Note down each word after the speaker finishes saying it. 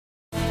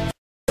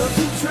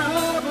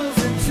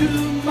troubles and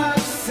too much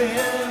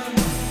sin,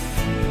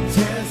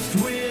 test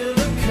will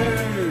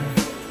occur.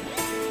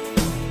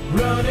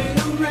 Running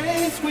a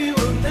race we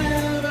will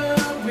never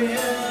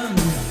win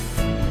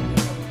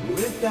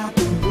without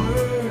the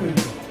word.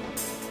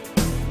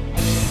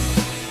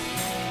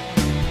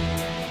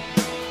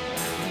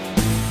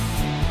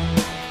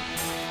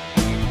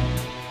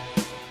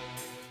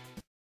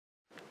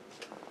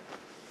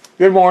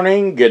 Good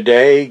morning, good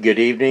day, good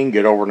evening,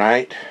 good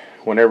overnight,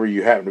 whenever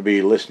you happen to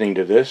be listening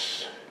to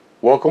this.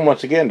 Welcome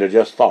once again to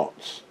Just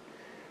Thoughts.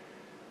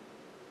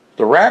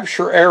 The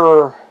Rapture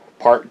Error,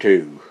 Part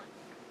 2.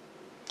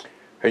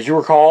 As you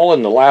recall,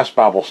 in the last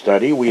Bible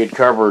study, we had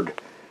covered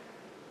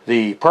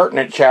the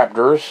pertinent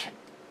chapters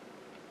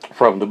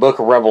from the book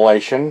of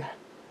Revelation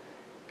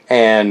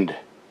and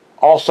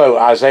also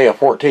Isaiah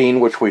 14,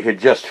 which we had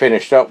just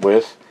finished up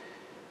with,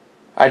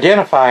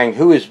 identifying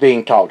who is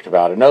being talked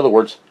about. In other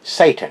words,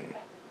 Satan,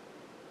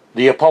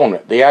 the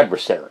opponent, the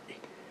adversary.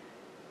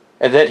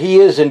 And that he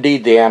is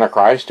indeed the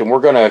Antichrist, and we're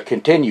going to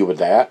continue with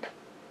that.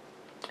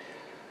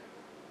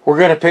 We're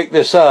going to pick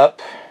this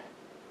up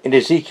in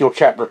Ezekiel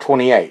chapter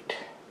 28.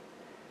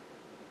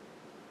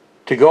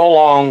 To go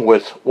along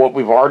with what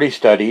we've already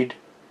studied,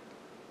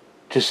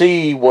 to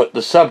see what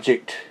the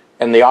subject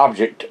and the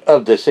object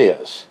of this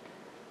is.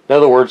 In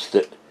other words,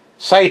 that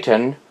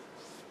Satan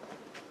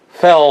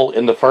fell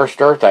in the first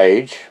earth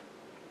age,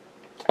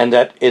 and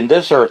that in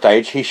this earth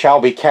age he shall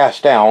be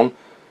cast down,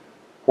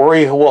 where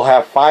he will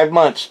have 5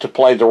 months to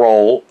play the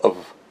role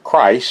of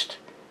Christ,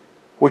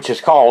 which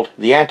is called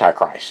the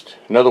Antichrist.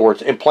 In other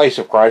words, in place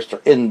of Christ,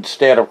 or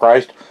instead of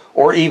Christ,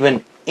 or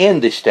even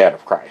in the stead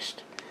of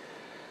Christ.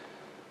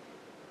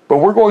 But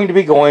we're going to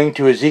be going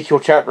to Ezekiel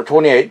chapter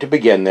 28 to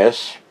begin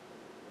this.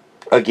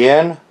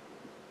 Again,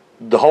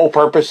 the whole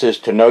purpose is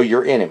to know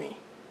your enemy.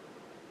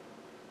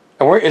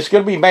 And it's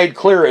going to be made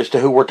clear as to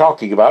who we're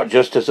talking about,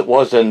 just as it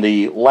was in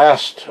the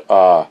last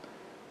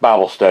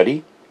Bible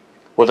study,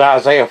 with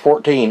Isaiah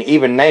 14,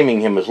 even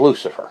naming him as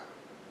Lucifer.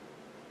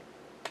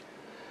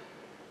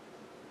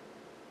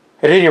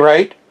 At any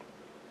rate,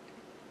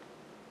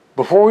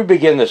 before we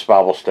begin this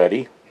Bible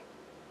study,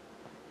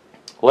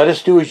 let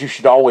us do as you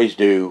should always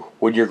do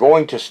when you're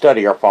going to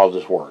study our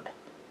Father's Word.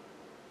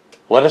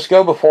 Let us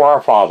go before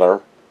our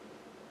Father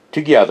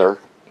together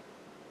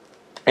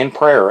in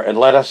prayer, and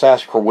let us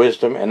ask for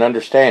wisdom and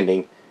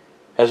understanding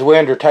as we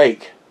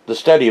undertake the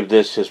study of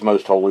this, His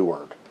most holy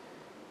Word.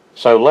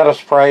 So let us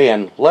pray,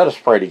 and let us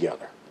pray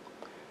together.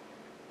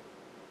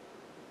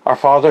 Our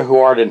Father who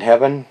art in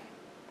heaven,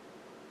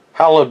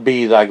 hallowed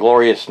be thy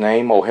glorious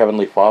name, O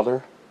Heavenly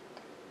Father.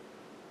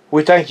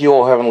 We thank you,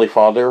 O Heavenly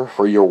Father,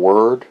 for your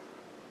Word,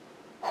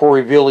 for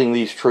revealing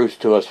these truths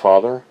to us,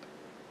 Father.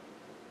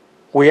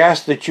 We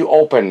ask that you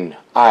open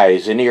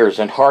eyes and ears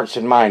and hearts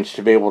and minds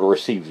to be able to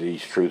receive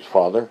these truths,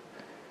 Father.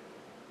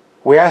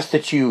 We ask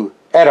that you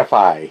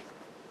edify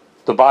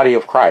the body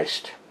of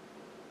Christ,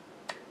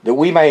 that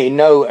we may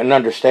know and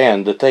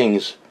understand the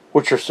things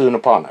which are soon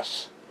upon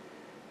us.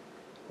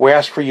 We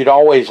ask for you to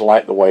always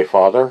light the way,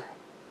 Father,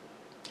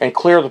 and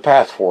clear the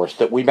path for us,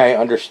 that we may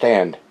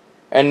understand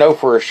and know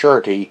for a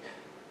surety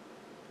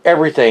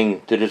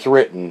everything that is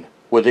written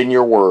within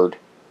your word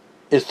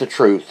is the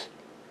truth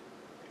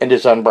and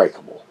is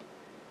unbreakable.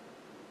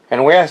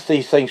 And we ask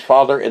these things,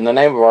 Father, in the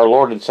name of our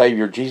Lord and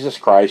Savior Jesus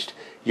Christ,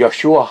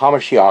 Yeshua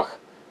HaMashiach.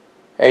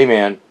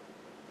 Amen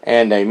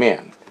and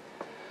amen.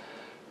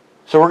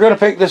 So we're going to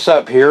pick this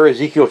up here,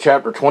 Ezekiel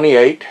chapter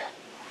 28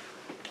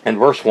 and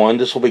verse 1.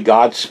 This will be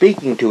God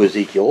speaking to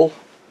Ezekiel.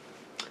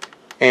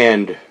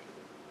 And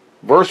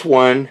verse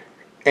 1,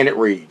 and it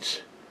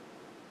reads,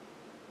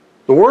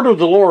 The word of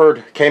the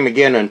Lord came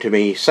again unto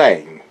me,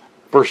 saying,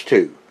 verse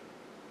 2,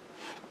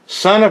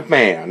 Son of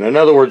man, in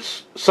other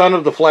words, son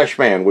of the flesh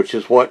man, which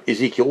is what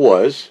Ezekiel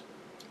was,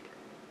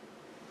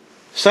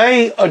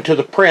 say unto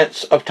the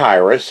prince of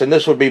Tyrus, and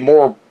this would be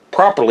more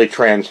properly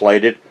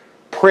translated,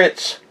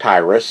 Prince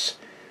Tyrus,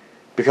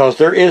 because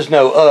there is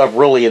no of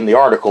really in the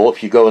article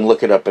if you go and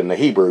look it up in the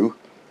Hebrew,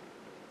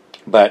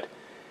 but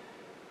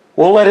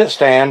we'll let it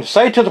stand.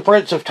 Say to the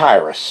prince of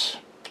Tyrus,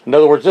 in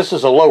other words, this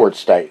is a lowered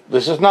state.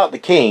 This is not the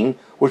king,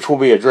 which will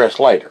be addressed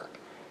later,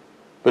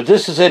 but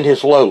this is in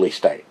his lowly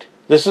state.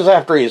 This is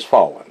after he has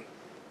fallen.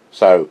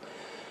 So,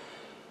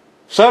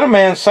 Son of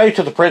man, say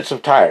to the prince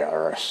of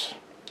Tyrus,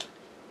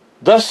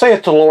 Thus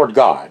saith the Lord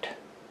God,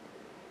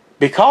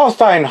 Because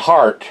thine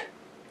heart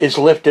is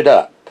lifted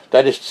up,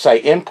 that is to say,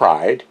 in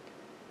pride,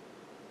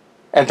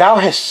 and thou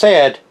hast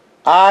said,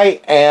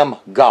 I am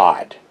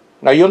God.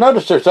 Now you'll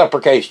notice there's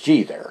uppercase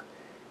G there.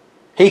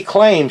 He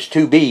claims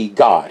to be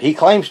God. He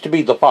claims to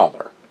be the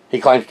Father. He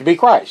claims to be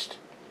Christ.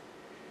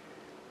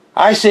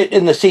 I sit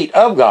in the seat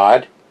of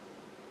God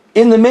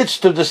in the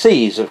midst of the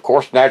seas. Of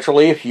course,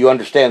 naturally, if you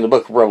understand the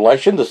book of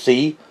Revelation, the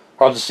sea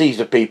are the seas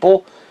of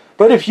people.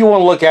 But if you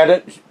want to look at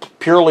it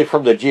purely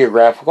from the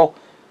geographical,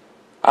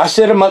 I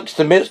sit amongst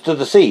the midst of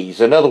the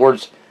seas. In other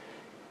words,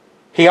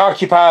 he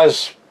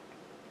occupies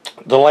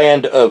the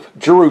land of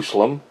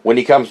Jerusalem when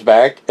he comes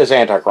back as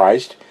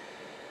Antichrist.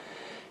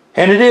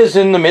 And it is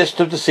in the midst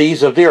of the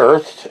seas of the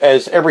earth,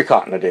 as every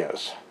continent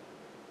is.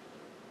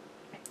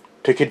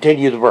 To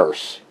continue the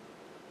verse.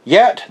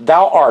 Yet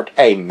thou art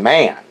a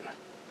man.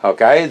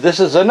 Okay, this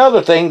is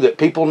another thing that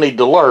people need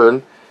to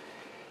learn,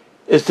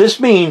 is this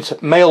means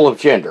male of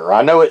gender.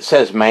 I know it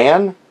says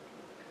man,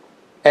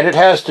 and it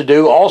has to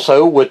do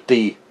also with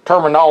the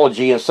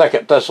terminology in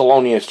 2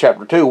 Thessalonians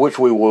chapter 2, which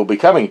we will be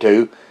coming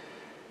to,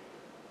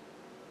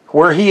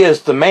 where he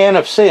is the man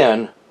of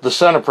sin, the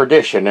son of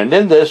perdition. And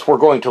in this we're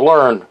going to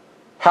learn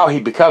how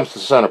he becomes the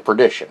son of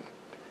perdition.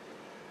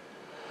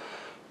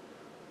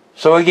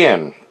 So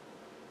again,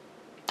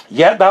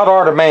 yet thou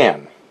art a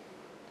man,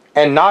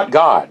 and not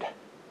God,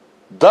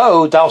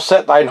 though thou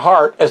set thine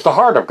heart as the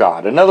heart of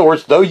God. In other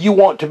words, though you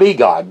want to be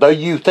God, though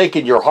you think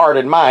in your heart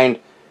and mind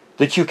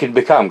that you can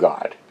become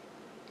God.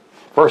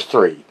 Verse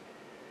 3.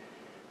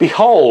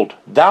 Behold,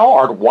 thou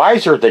art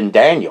wiser than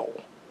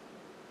Daniel.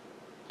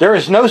 There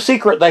is no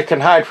secret they can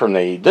hide from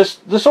thee. This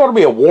ought to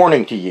be a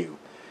warning to you.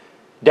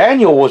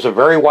 Daniel was a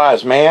very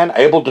wise man,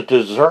 able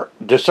to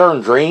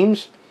discern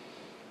dreams,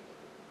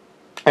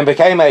 and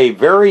became a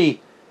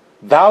very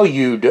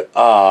valued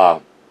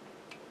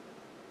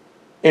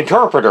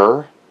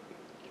interpreter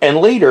and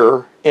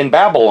leader in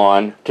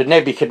Babylon to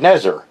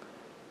Nebuchadnezzar,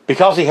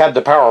 because he had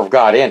the power of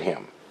God in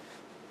him.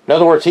 In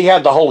other words, he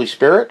had the Holy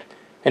Spirit,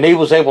 and he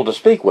was able to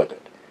speak with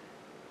it.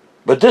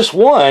 But this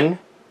one,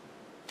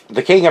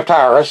 the king of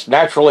Tyrus,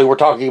 naturally we're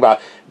talking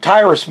about,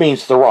 Tyrus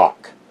means the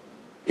rock.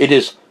 It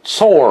is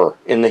Sor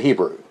in the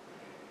Hebrew.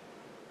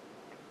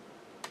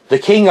 The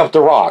king of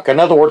the rock, in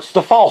other words,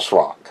 the false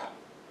rock.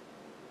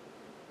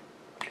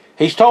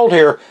 He's told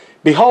here,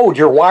 behold,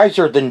 you're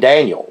wiser than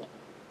Daniel.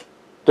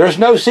 There's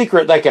no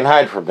secret they can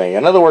hide from thee.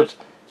 In other words,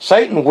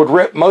 Satan would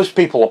rip most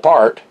people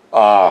apart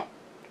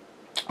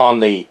on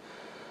the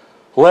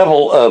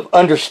level of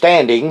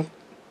understanding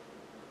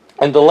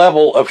and the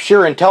level of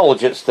sheer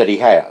intelligence that he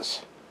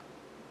has.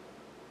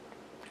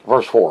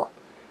 Verse 4.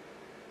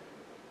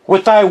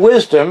 With thy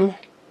wisdom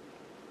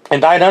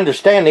and thine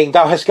understanding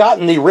thou hast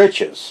gotten thee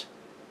riches.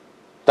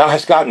 Thou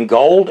hast gotten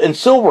gold and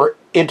silver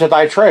into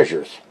thy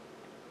treasures.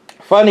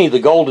 Funny, the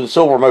gold and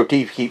silver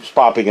motif keeps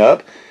popping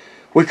up.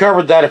 We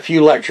covered that a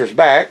few lectures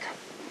back,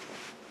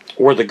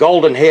 where the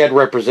golden head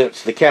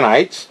represents the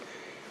Kenites,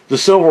 the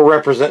silver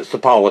represents the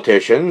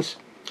politicians,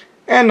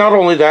 and not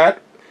only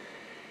that,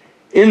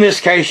 in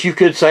this case you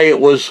could say it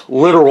was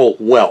literal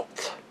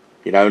wealth.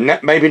 You know,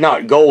 maybe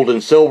not gold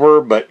and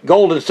silver, but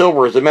gold and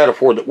silver is a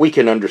metaphor that we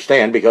can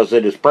understand because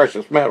it is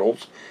precious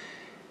metals,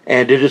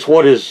 and it is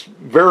what is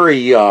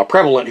very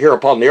prevalent here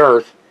upon the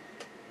earth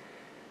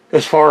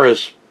as far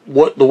as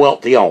what the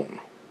wealthy own.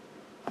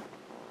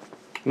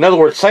 In other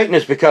words, Satan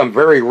has become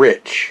very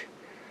rich.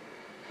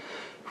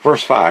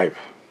 Verse 5.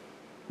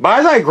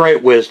 By thy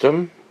great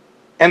wisdom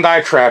and thy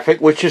traffic,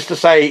 which is to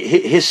say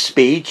his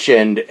speech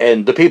and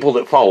the people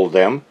that follow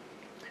them,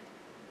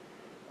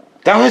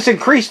 thou hast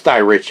increased thy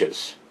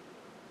riches,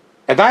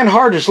 and thine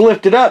heart is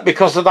lifted up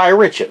because of thy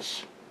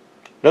riches.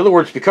 In other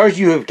words, because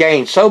you have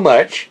gained so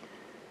much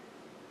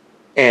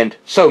and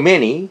so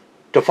many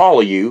to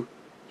follow you,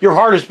 your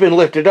heart has been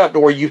lifted up to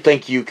where you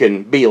think you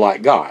can be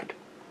like God.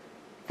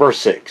 Verse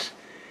 6.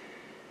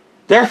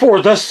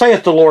 Therefore thus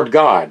saith the Lord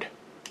God,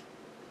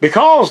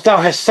 because thou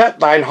hast set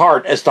thine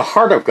heart as the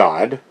heart of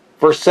God.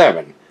 Verse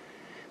 7.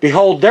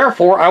 Behold,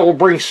 therefore I will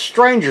bring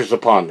strangers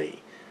upon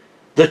thee,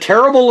 the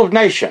terrible of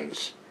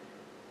nations,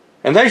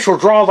 and they shall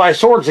draw thy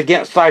swords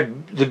against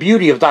the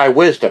beauty of thy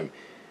wisdom,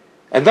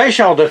 and they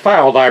shall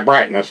defile thy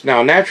brightness.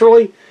 Now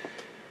naturally,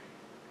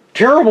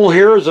 terrible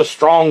here is a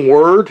strong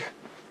word.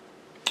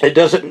 It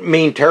doesn't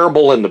mean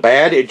terrible in the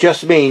bad. It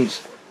just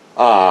means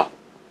a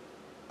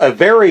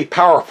very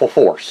powerful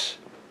force.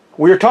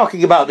 We're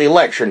talking about the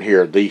election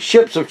here, the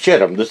ships of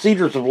Chittim, the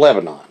cedars of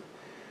Lebanon.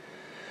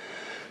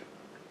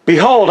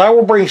 Behold, I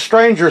will bring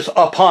strangers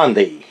upon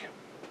thee,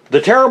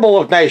 the terrible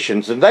of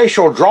nations, and they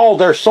shall draw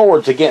their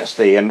swords against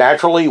thee. And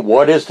naturally,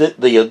 what is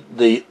it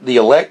the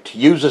elect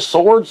uses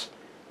swords?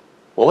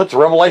 Well, it's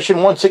Revelation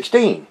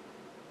 1:16.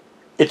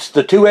 It's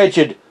the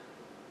two-edged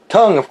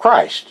tongue of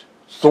Christ.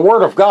 It's the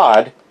Word of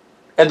God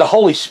and the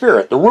Holy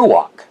Spirit, the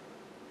Ruach.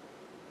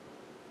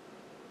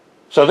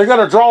 So they're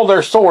going to draw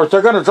their swords,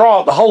 they're going to draw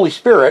out the Holy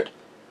Spirit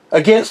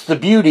against the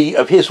beauty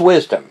of His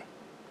wisdom.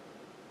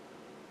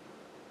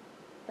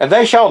 And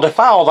they shall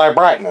defile thy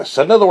brightness.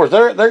 In other words,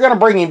 they're going to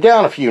bring him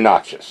down a few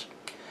notches.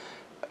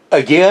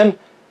 Again,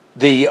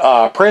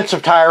 the Prince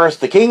of Tyrus,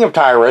 the King of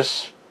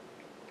Tyrus,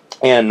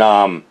 in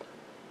a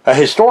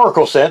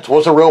historical sense,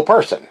 was a real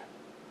person.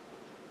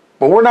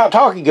 But we're not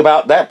talking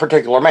about that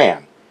particular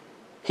man.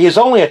 He is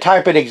only a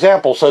type and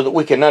example so that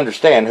we can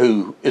understand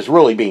who is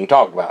really being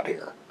talked about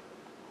here.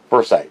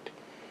 Verse 8.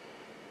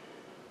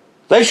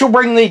 They shall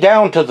bring thee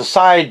down to the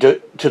side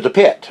to the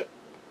pit,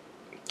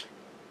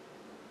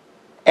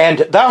 and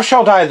thou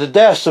shalt die the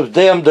deaths of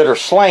them that are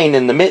slain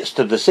in the midst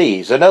of the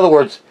seas. In other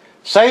words,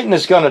 Satan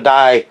is going to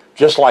die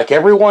just like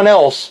everyone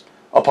else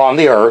upon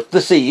the earth.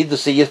 The sea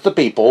is the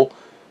people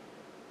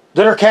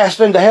that are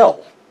cast into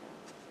hell.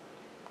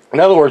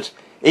 In other words,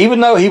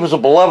 Even though he was a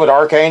beloved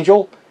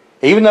archangel,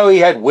 even though he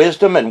had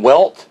wisdom and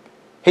wealth,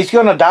 he's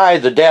going to die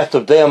the death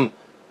of them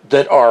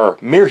that are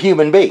mere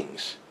human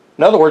beings.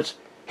 In other words,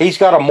 he's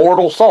got a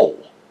mortal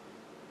soul.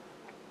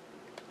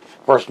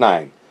 Verse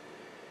 9.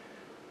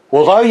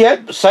 Wilt thou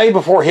yet say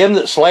before him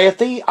that slayeth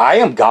thee, I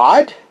am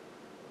God?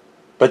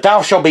 But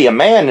thou shalt be a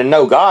man and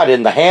no God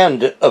in the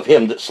hand of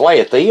him that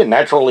slayeth thee. And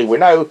naturally we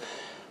know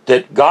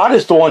that God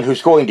is the one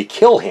who's going to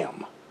kill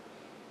him.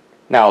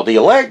 Now the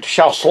elect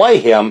shall slay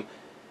him,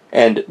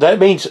 and that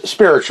means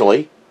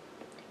spiritually.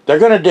 They're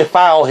going to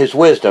defile his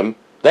wisdom.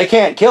 They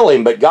can't kill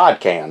him, but God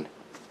can.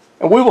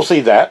 And we will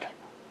see that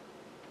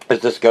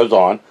as this goes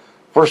on.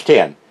 Verse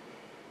 10.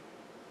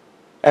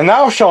 And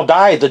thou shalt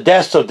die the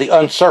deaths of the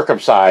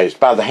uncircumcised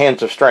by the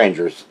hands of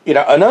strangers. You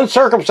know, an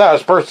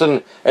uncircumcised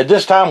person at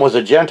this time was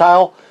a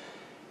Gentile.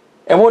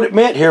 And what it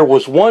meant here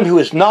was one who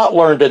is not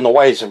learned in the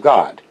ways of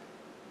God.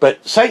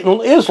 But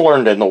Satan is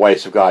learned in the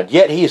ways of God,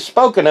 yet he is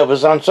spoken of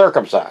as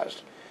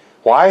uncircumcised.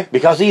 Why?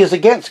 Because he is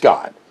against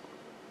God.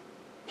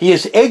 He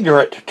is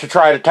ignorant to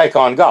try to take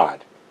on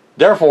God.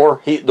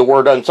 Therefore, the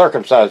word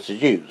uncircumcised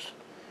is used.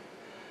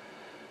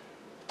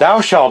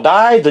 Thou shalt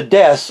die the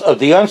deaths of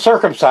the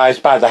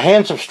uncircumcised by the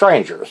hands of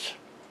strangers.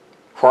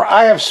 For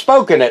I have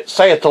spoken it,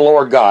 saith the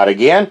Lord God.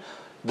 Again,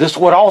 this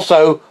would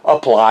also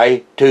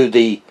apply to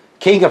the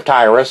king of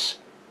Tyrus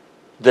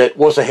that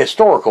was a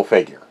historical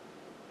figure.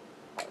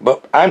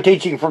 But I'm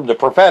teaching from the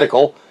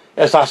prophetical,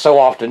 as I so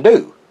often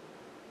do.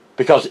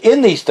 Because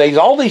in these things,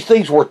 all these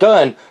things were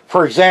done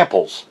for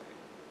examples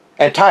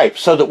and types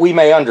so that we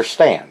may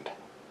understand.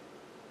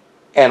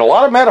 And a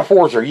lot of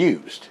metaphors are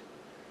used.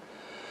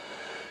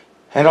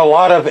 And a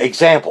lot of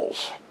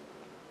examples.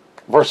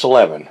 Verse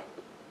 11.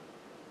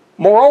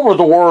 Moreover,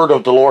 the word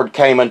of the Lord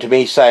came unto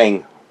me,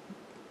 saying,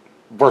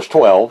 verse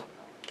 12,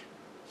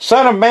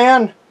 Son of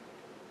man,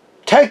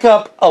 take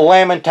up a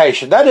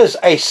lamentation. That is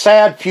a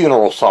sad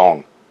funeral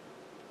song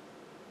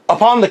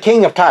upon the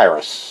king of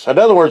Tyrus. In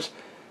other words,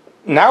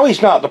 now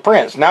he's not the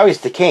prince, now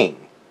he's the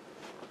king.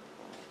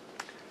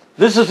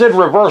 This is in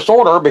reverse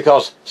order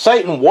because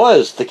Satan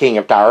was the king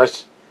of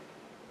Tyrus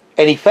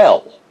and he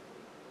fell.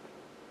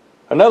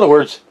 In other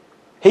words,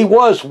 he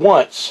was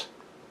once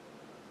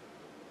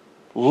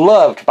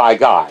loved by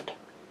God,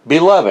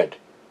 beloved.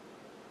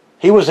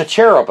 He was a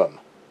cherubim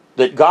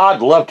that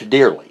God loved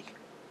dearly.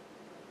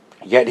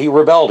 Yet he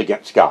rebelled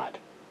against God,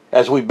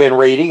 as we've been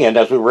reading and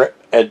as we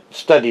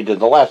studied in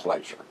the last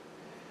lecture.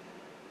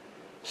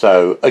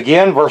 So,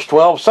 again, verse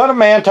 12, Son of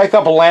man, take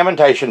up a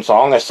lamentation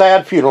song, a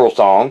sad funeral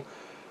song,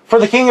 for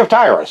the king of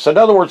Tyrus. In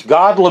other words,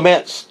 God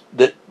laments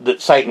that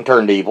Satan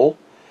turned evil.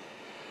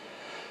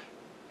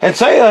 And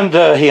say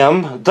unto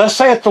him, Thus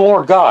saith the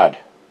Lord God,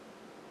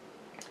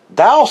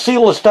 Thou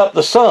sealest up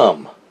the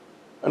sum.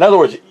 In other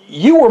words,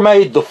 you were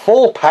made the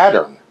full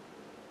pattern,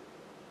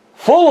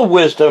 full of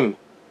wisdom,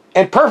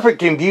 and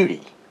perfect in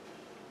beauty.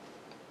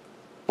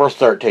 Verse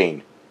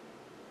 13.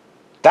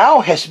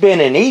 Thou hast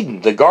been in Eden,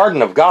 the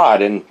garden of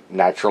God, and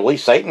naturally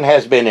Satan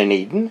has been in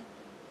Eden.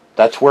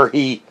 That's where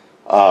he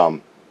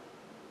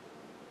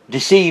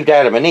deceived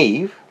Adam and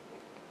Eve.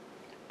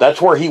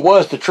 That's where he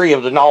was the tree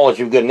of the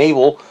knowledge of good and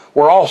evil,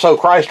 where also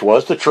Christ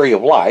was the tree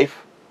of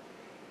life.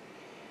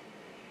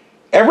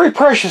 Every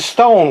precious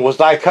stone was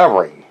thy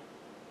covering.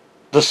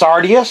 The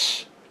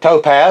sardius,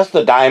 topaz,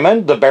 the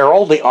diamond, the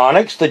beryl, the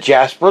onyx, the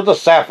jasper, the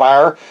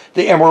sapphire,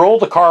 the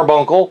emerald, the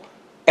carbuncle,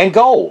 and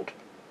gold.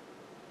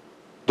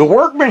 The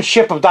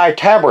workmanship of thy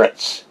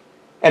tabrets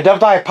and of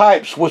thy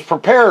pipes was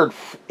prepared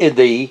in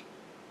thee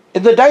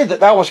in the day that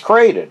thou wast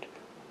created.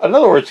 In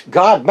other words,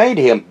 God made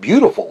him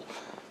beautiful.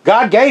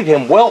 God gave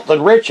him wealth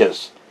and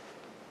riches,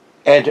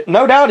 and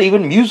no doubt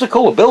even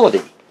musical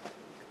ability.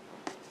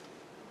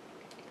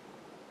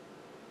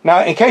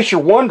 Now, in case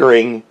you're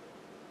wondering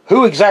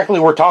who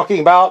exactly we're talking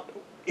about,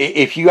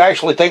 if you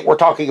actually think we're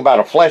talking about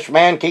a flesh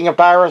man, king of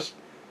Tyrus,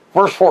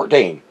 verse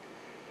 14.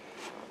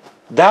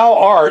 Thou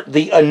art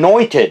the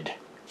anointed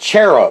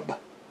cherub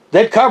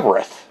that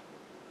covereth.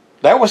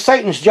 That was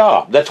Satan's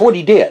job. That's what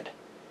he did.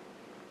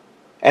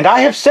 And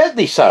I have set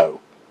thee so.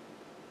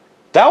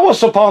 Thou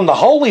wast upon the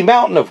holy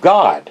mountain of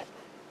God.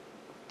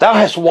 Thou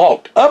hast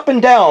walked up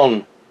and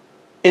down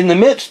in the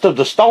midst of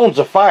the stones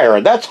of fire,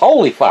 and that's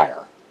holy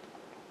fire.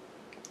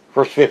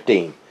 Verse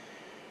 15.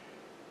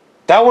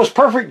 Thou wast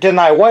perfect in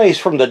thy ways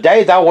from the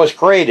day thou wast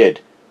created,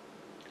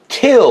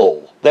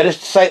 till, that is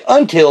to say,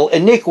 until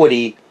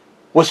iniquity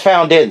was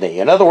found in thee.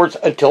 In other words,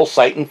 until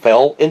Satan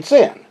fell in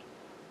sin.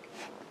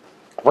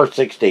 Verse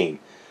 16.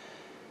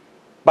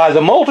 By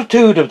the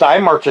multitude of thy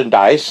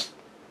merchandise,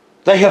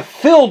 they have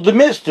filled the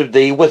midst of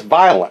thee with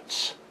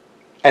violence,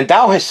 and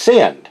thou hast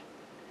sinned.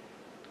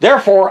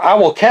 Therefore I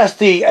will cast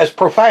thee as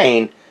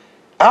profane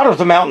out of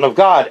the mountain of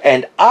God,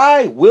 and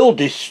I will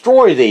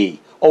destroy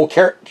thee, O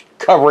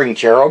covering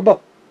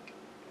cherub,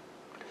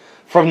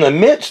 from the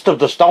midst of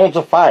the stones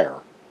of fire.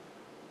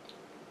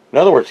 In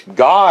other words,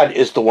 God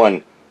is the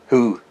one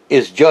who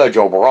is judge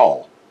over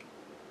all.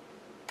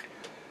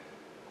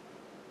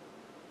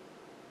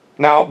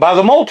 Now, by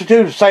the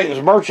multitude of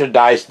Satan's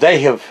merchandise, they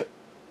have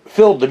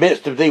filled the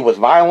midst of thee with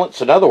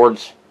violence. In other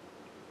words,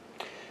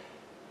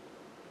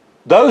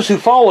 those who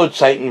followed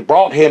Satan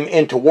brought him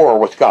into war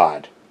with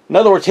God. In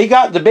other words, he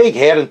got the big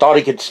head and thought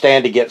he could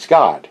stand against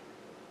God.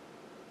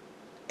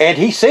 And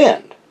he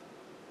sinned.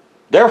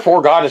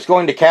 Therefore, God is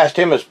going to cast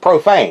him as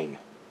profane.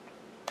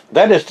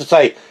 That is to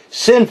say,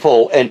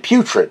 sinful and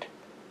putrid,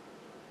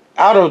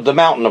 out of the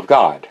mountain of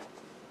God.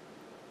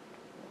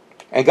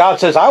 And God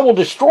says, I will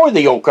destroy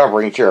thee, O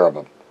covering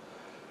cherubim,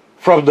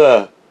 from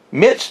the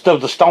midst of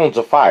the stones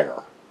of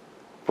fire.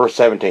 Verse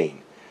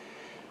 17.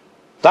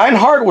 Thine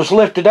heart was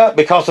lifted up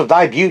because of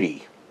thy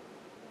beauty,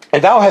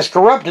 and thou hast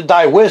corrupted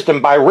thy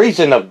wisdom by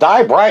reason of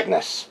thy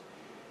brightness.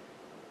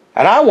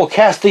 And I will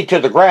cast thee to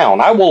the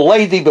ground. I will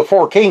lay thee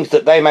before kings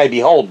that they may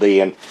behold thee.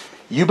 And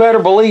you better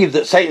believe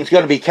that Satan's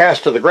going to be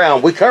cast to the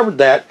ground. We covered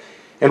that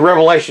in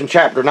Revelation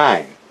chapter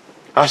 9.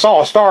 I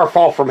saw a star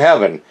fall from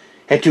heaven,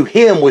 and to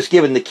him was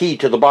given the key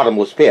to the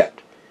bottomless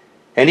pit.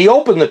 And he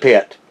opened the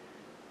pit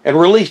and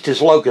released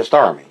his locust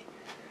army.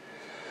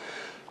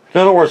 In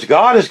other words,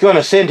 God is going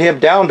to send him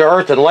down to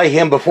earth and lay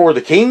him before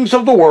the kings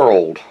of the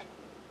world.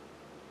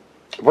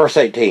 Verse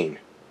 18.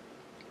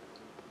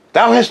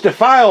 Thou hast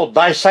defiled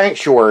thy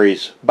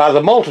sanctuaries by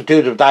the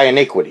multitude of thy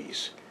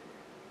iniquities,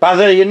 by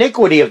the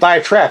iniquity of thy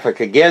traffic.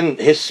 Again,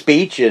 his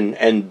speech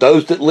and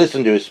those that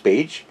listen to his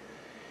speech.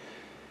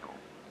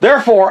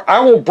 Therefore I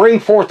will bring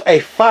forth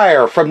a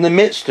fire from the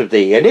midst of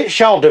thee, and it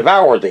shall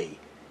devour thee.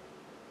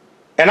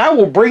 And I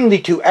will bring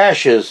thee to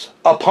ashes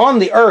upon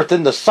the earth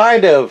in the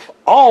sight of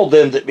all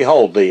them that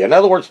behold thee. In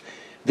other words,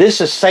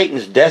 this is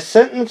Satan's death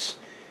sentence.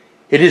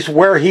 It is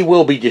where he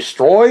will be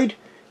destroyed,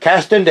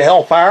 cast into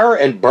hellfire,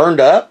 and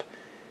burned up.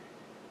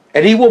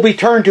 And he will be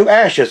turned to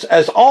ashes,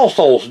 as all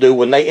souls do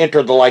when they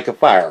enter the lake of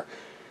fire.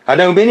 I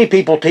know many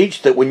people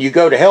teach that when you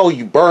go to hell,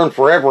 you burn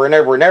forever and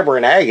ever and ever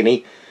in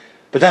agony,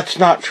 but that's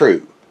not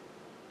true.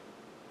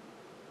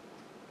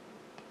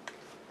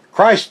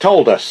 Christ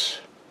told us,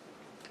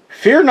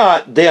 fear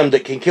not them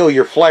that can kill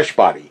your flesh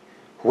body.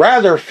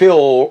 Rather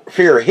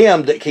fear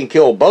him that can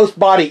kill both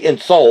body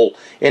and soul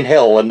in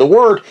hell. And the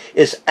word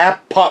is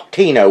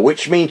apoktino,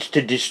 which means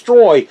to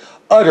destroy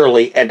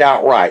utterly and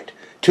outright.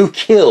 To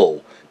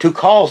kill, to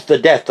cause the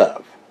death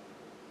of.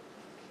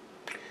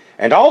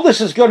 And all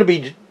this is going to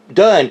be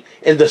done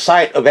in the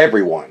sight of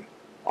everyone.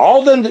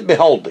 All them that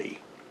behold thee.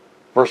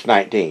 Verse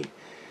 19.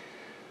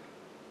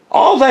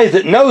 All they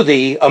that know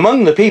thee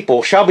among the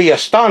people shall be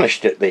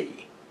astonished at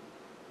thee.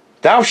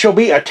 Thou shalt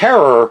be a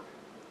terror,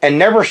 and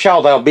never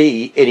shalt thou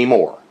be any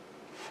more.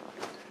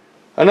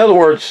 In other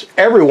words,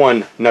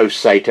 everyone knows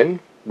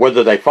Satan,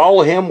 whether they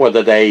follow him,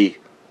 whether they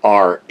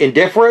are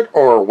indifferent,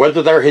 or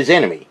whether they're his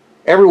enemy.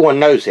 Everyone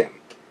knows him.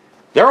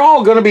 They're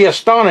all going to be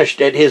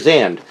astonished at his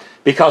end,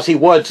 because he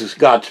was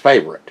God's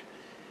favorite.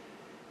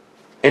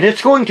 And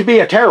it's going to be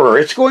a terror.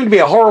 It's going to be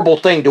a horrible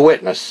thing to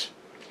witness.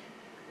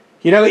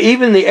 You know,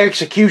 even the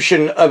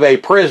execution of a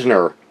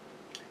prisoner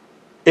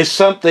is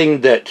something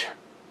that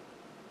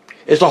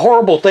is a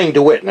horrible thing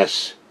to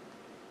witness.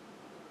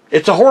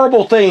 It's a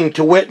horrible thing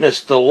to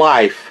witness the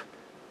life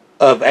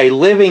of a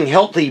living,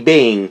 healthy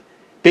being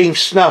being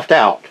snuffed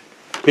out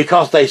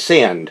because they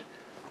sinned.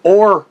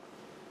 Or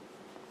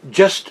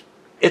just,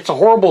 it's a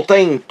horrible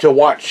thing to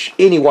watch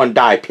anyone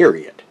die,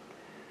 period.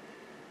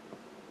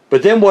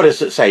 But then what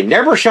does it say?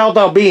 Never shalt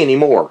thou be any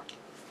more.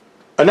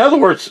 In other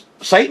words,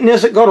 Satan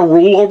isn't going to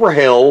rule over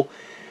hell.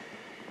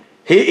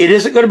 It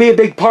isn't going to be a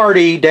big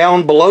party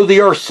down below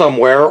the earth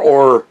somewhere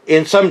or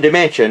in some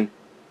dimension.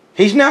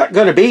 He's not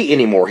going to be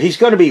anymore. He's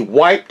going to be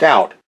wiped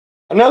out.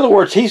 In other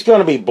words, he's going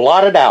to be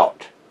blotted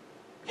out.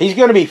 He's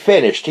going to be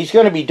finished. He's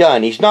going to be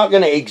done. He's not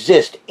going to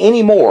exist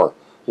anymore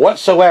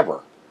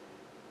whatsoever.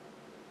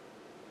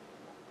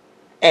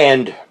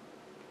 And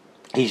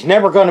he's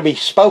never going to be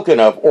spoken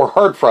of or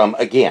heard from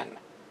again.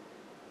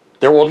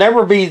 There will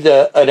never be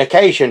an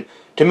occasion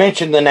to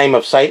mention the name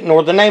of Satan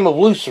or the name of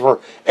Lucifer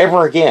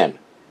ever again.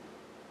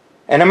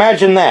 And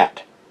imagine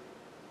that.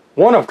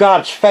 One of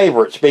God's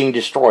favorites being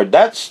destroyed.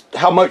 That's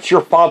how much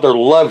your Father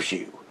loves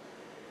you.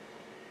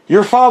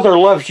 Your Father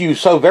loves you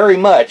so very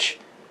much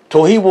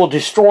till he will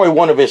destroy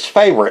one of his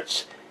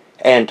favorites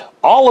and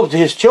all of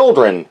his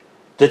children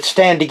that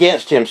stand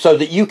against him, so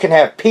that you can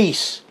have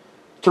peace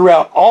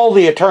throughout all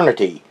the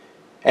eternity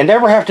and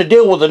never have to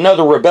deal with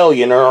another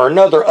rebellion or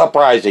another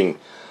uprising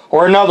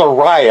or another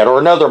riot or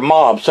another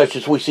mob such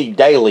as we see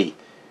daily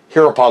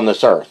here upon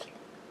this earth.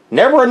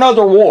 Never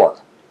another war.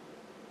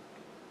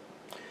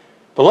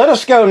 But let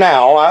us go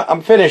now.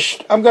 I'm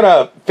finished. I'm going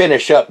to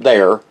finish up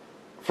there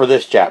for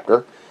this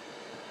chapter.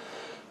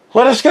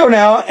 Let us go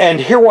now and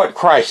hear what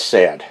Christ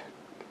said.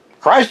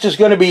 Christ is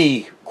going to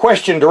be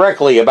questioned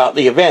directly about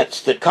the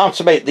events that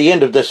consummate the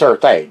end of this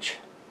earth age.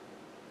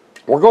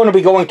 We're going to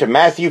be going to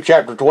Matthew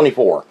chapter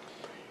 24.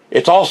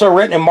 It's also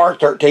written in Mark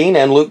 13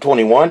 and Luke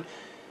 21.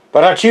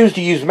 But I choose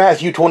to use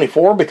Matthew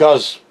 24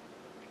 because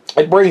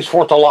it brings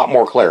forth a lot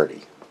more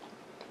clarity.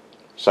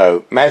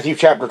 So, Matthew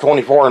chapter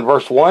 24 and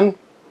verse 1.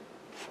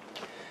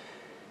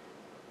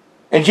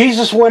 And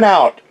Jesus went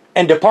out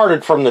and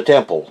departed from the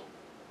temple.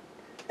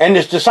 And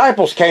his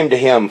disciples came to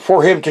him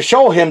for him to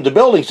show him the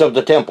buildings of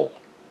the temple.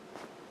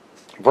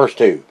 Verse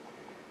 2.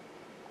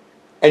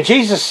 And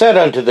Jesus said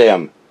unto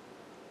them,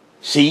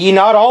 See ye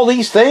not all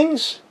these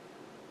things?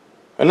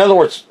 In other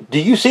words, do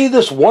you see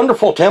this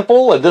wonderful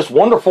temple and this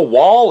wonderful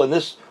wall and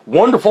this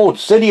wonderful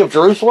city of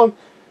Jerusalem?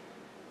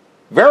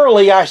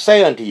 Verily I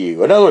say unto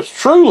you, in other words,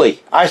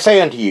 truly I say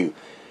unto you,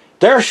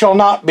 there shall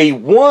not be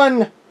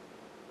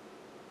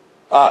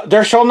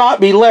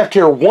left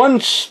here one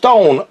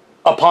stone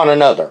upon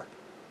another.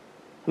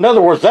 In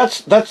other words,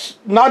 that's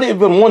not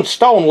even one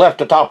stone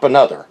left atop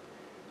another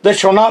that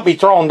shall not be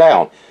thrown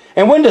down.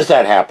 And when does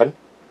that happen?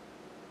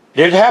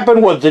 Did it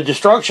happen with the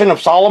destruction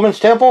of Solomon's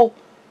temple?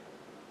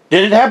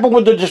 Did it happen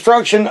with the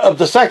destruction of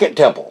the second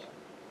temple?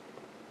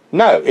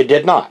 No, it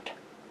did not.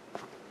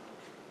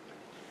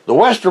 The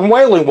Western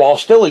Wailing Wall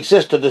still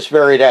exists to this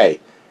very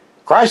day.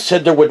 Christ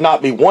said there would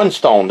not be one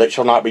stone that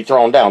shall not be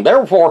thrown down.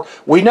 Therefore,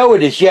 we know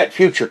it is yet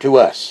future to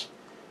us.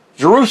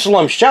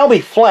 Jerusalem shall be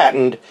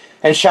flattened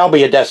and shall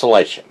be a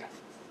desolation.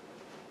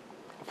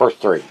 Verse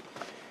 3.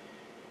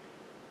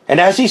 And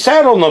as he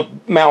sat on the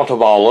Mount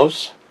of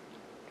Olives,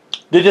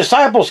 the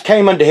disciples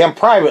came unto him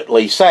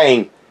privately,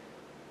 saying,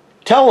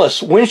 Tell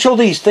us, when shall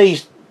these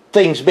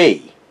things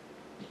be?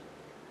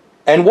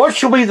 And what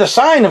shall be the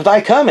sign of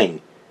thy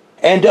coming,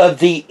 and of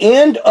the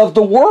end of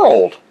the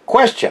world?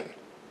 Question.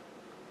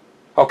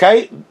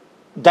 Okay,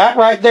 that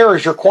right there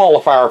is your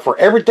qualifier for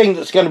everything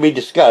that's going to be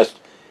discussed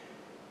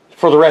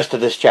for the rest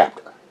of this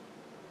chapter.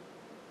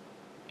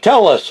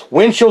 Tell us,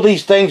 when shall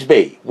these things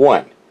be?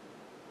 1.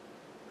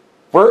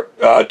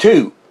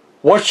 2.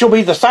 What shall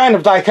be the sign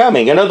of thy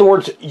coming? In other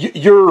words,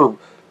 you're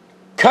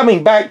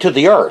coming back to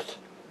the earth.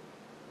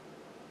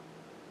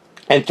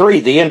 And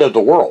 3, the end of the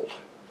world.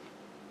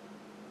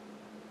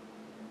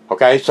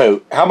 Okay,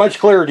 so how much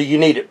clearer do you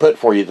need it put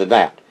for you than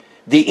that?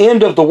 The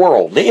end of the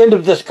world, the end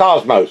of this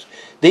cosmos,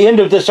 the end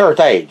of this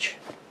earth age.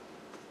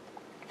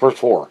 Verse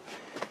 4.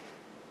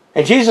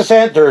 And Jesus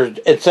answered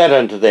and said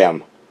unto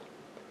them,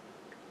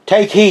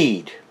 Take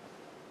heed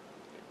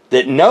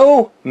that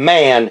no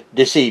man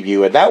deceive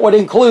you. And that would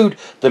include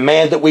the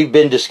man that we've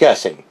been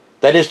discussing.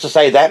 That is to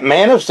say, that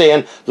man of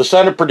sin, the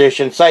son of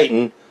perdition,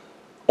 Satan,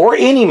 or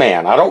any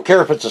man. I don't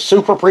care if it's a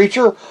super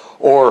preacher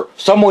or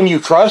someone you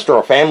trust or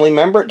a family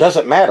member. It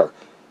doesn't matter.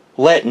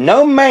 Let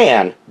no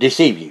man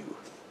deceive you.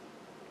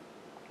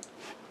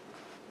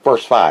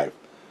 Verse 5.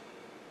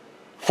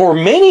 For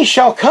many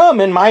shall come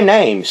in my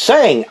name,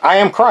 saying, I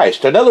am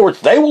Christ. In other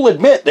words, they will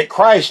admit that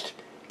Christ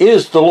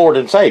is the Lord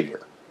and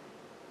Savior,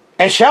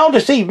 and shall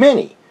deceive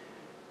many.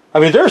 I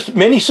mean, there's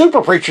many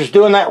super preachers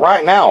doing that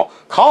right now,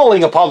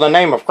 calling upon the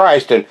name of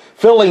Christ and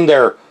filling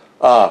their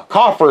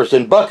coffers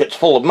and buckets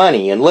full of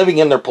money and living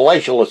in their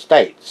palatial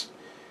estates.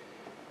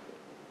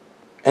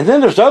 And then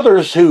there's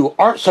others who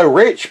aren't so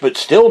rich but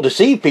still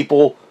deceive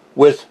people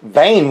with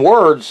vain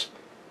words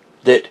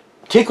that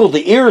tickle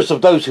the ears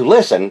of those who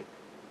listen,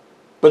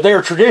 but they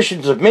are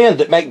traditions of men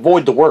that make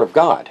void the word of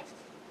God.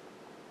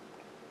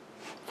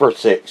 Verse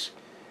 6.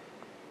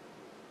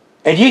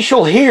 And ye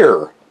shall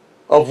hear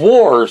of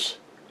wars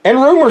and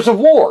rumors of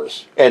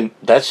wars. And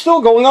that's still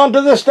going on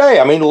to this day.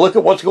 I mean, look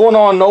at what's going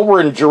on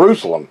over in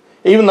Jerusalem,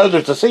 even though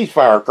there's a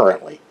ceasefire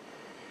currently.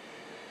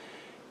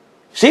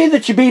 See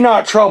that ye be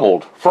not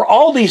troubled, for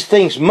all these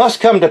things must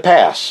come to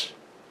pass,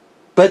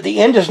 but the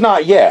end is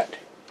not yet.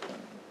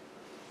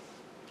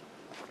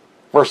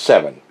 Verse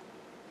 7.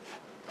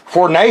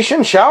 For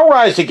nation shall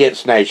rise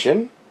against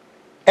nation,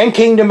 and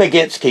kingdom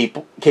against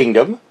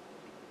kingdom,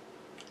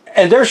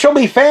 and there shall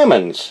be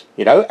famines.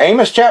 You know,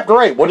 Amos chapter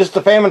 8. What is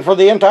the famine for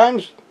the end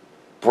times?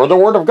 For the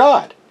word of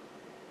God.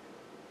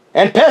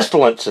 And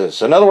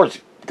pestilences. In other words,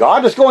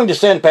 God is going to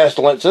send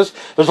pestilences.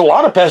 There's a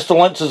lot of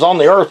pestilences on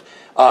the earth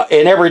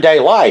in everyday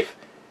life.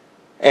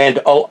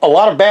 And a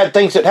lot of bad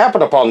things that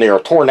happen upon the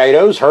earth.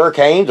 Tornadoes,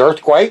 hurricanes,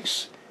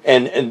 earthquakes,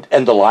 and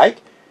the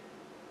like.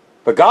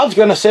 But God's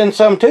going to send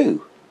some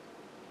too.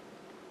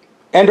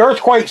 And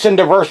earthquakes in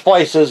diverse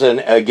places.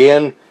 And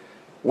again,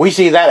 we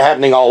see that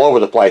happening all over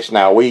the place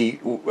now. We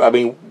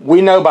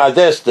know by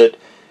this that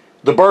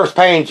the birth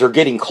pains are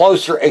getting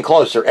closer and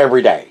closer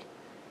every day.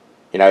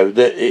 You know,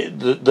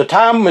 the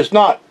time is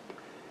not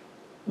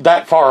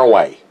that far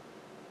away.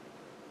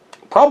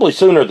 Probably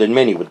sooner than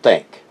many would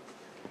think.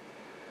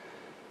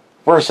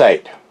 Verse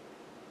 8.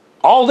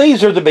 All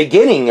these are the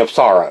beginning of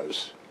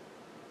sorrows.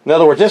 In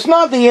other words, it's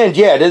not the end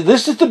yet.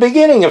 This is the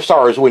beginning of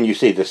sorrows when you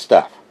see this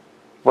stuff.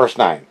 Verse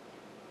 9.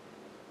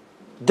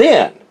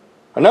 Then,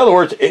 in other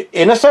words,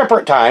 in a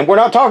separate time, we're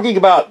not talking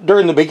about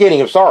during the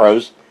beginning of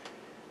sorrows,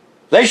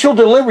 they shall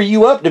deliver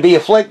you up to be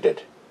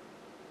afflicted,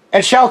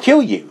 and shall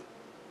kill you.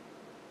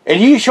 And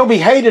ye shall be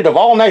hated of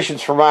all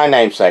nations for my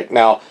name's sake.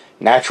 Now,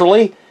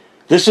 naturally,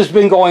 this has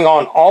been going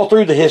on all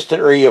through the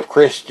history of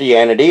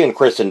Christianity and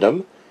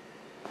Christendom.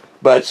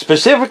 But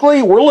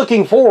specifically, we're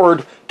looking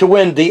forward to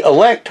when the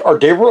elect are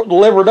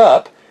delivered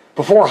up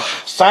before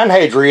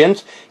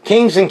Sanhedrians,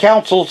 kings and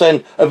councils,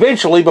 and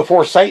eventually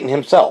before Satan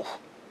himself,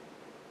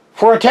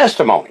 for a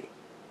testimony.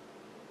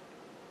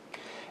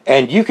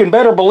 And you can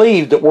better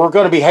believe that we're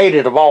going to be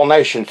hated of all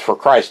nations for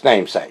Christ's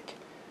name's sake.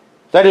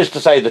 That is to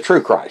say, the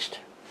true Christ.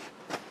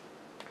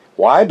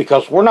 Why?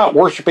 Because we're not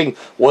worshiping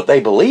what they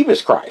believe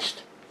is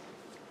Christ.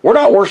 We're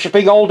not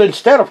worshiping old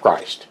instead of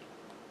Christ.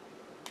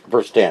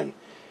 Verse 10.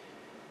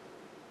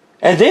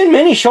 And then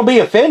many shall be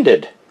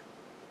offended,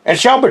 and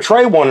shall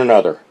betray one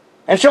another,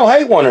 and shall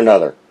hate one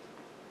another.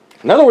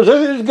 In other words,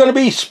 there's going to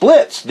be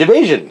splits,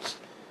 divisions.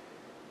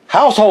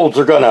 Households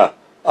are going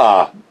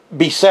to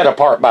be set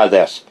apart by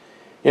this.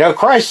 You know,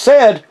 Christ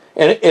said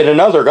in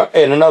another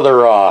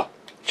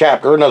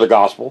chapter, another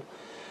gospel,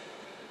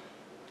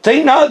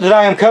 think not that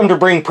I am come to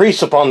bring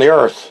peace upon the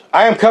earth.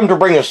 I am come to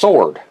bring a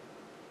sword.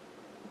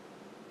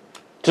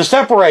 To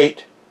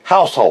separate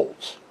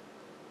households.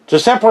 To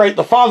separate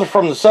the father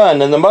from the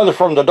son, and the mother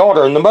from the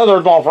daughter, and the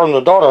mother-in-law from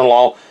the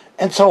daughter-in-law,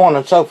 and so on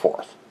and so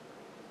forth.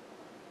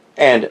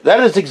 And that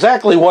is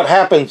exactly what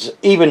happens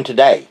even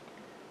today.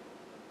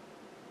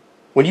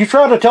 When you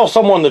try to tell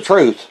someone the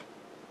truth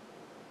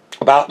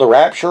about the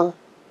rapture,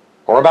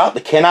 or about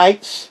the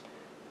Kenites,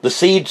 the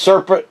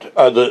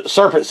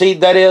serpent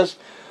seed that is,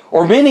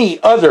 or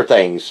many other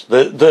things,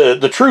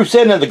 the true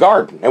sin in the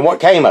garden and what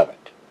came of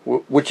it,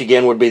 which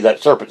again would be that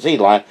serpent seed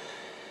line,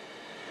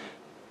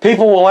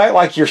 people will act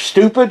like you're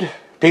stupid,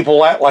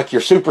 people act like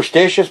you're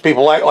superstitious,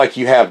 people act like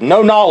you have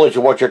no knowledge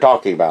of what you're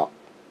talking about.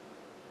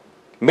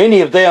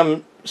 Many of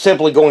them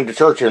simply going to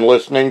church and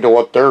listening to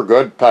what their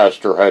good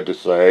pastor had to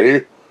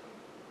say.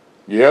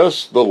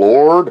 Yes, the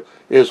Lord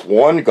is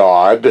one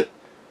God,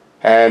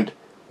 and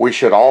we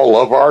should all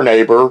love our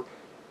neighbor,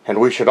 and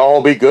we should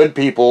all be good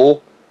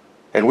people,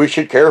 and we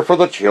should care for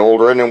the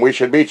children, and we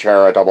should be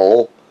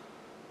charitable,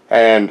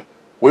 and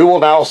we will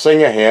now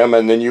sing a hymn,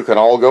 and then you can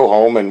all go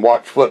home and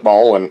watch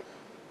football and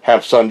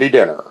have Sunday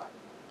dinner.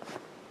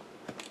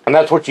 And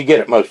that's what you get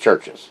at most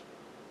churches.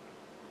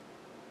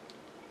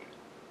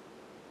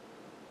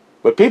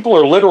 But people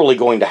are literally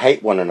going to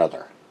hate one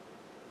another.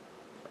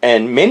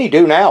 And many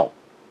do now.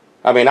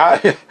 I mean,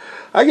 I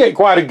get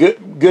quite a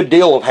good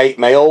deal of hate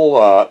mail.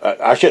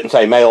 I shouldn't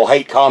say mail,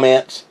 hate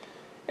comments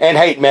and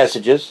hate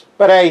messages.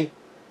 But hey,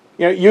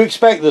 you know, you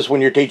expect this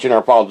when you're teaching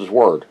our Father's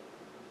Word.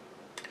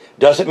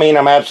 Does it mean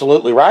I'm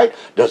absolutely right?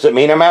 Does it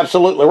mean I'm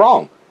absolutely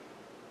wrong?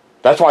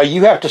 That's why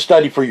you have to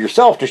study for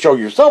yourself to show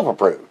yourself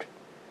approved.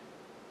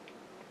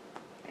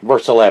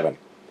 Verse 11.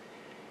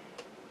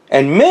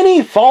 And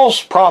many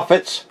false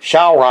prophets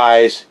shall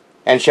rise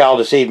and shall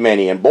deceive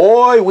many. And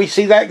boy, we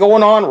see that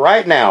going on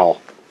right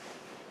now.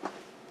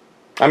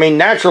 I mean,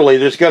 naturally,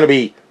 there's going to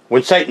be,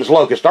 when Satan's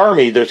locust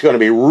army, there's going to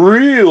be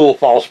real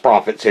false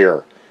prophets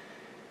here.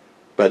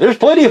 But there's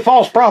plenty of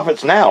false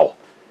prophets now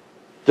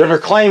that are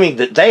claiming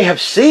that they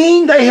have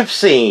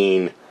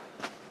seen.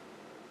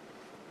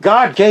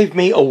 God gave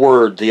me a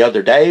word the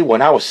other day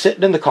when I was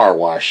sitting in the car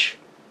wash.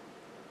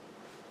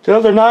 The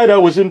other night I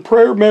was in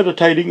prayer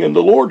meditating, and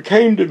the Lord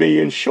came to me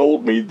and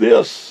showed me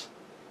this.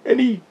 And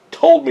He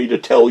told me to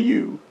tell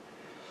you.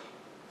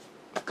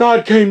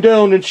 God came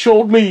down and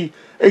showed me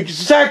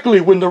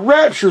exactly when the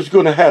rapture is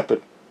going to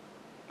happen.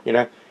 You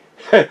know,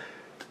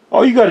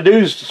 all you got to do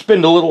is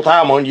spend a little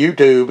time on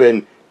YouTube,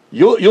 and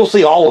you'll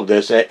see all of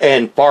this,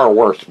 and far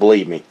worse,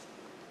 believe me.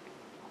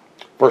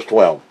 Verse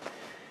 12.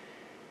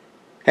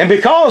 And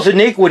because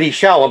iniquity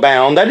shall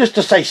abound, that is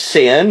to say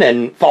sin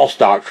and false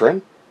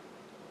doctrine,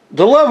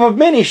 the love of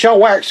many shall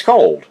wax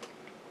cold.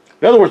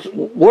 In other words,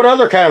 what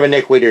other kind of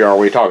iniquity are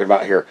we talking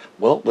about here?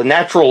 Well, the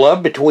natural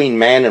love between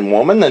man and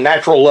woman, the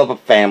natural love of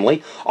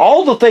family,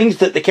 all the things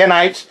that the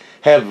Kenites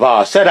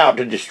have set out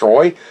to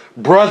destroy,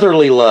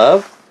 brotherly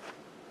love.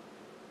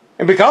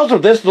 And because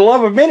of this, the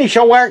love of many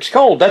shall wax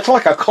cold. That's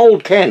like a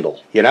cold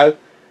candle, you know.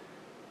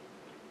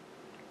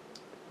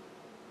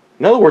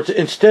 In other words,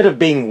 instead of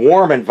being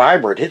warm and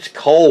vibrant, it's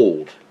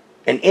cold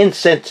and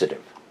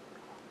insensitive.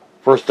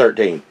 Verse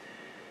 13.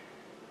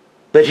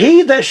 But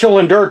he that shall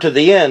endure to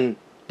the end,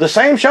 the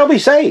same shall be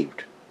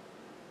saved.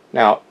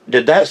 Now,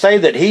 did that say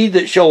that he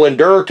that shall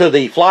endure to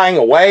the flying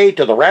away,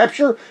 to the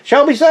rapture,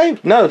 shall be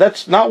saved? No,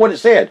 that's not what it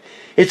said.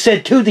 It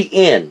said to the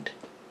end.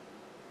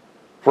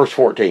 Verse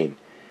 14.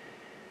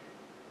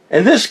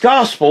 And this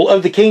gospel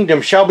of the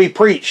kingdom shall be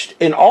preached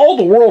in all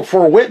the world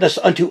for a witness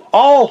unto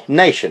all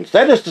nations.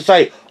 That is to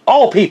say,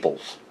 all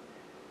peoples.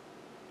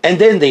 And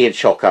then the end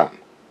shall come.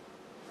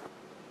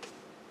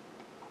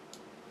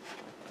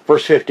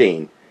 Verse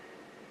 15.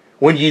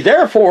 When ye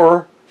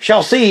therefore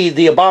shall see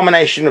the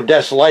abomination of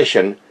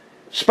desolation,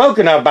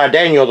 spoken of by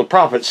Daniel the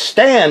prophet,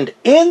 stand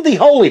in the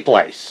holy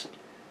place.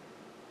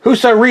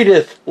 Whoso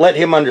readeth, let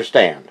him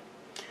understand.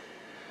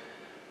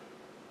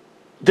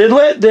 Then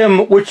let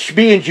them which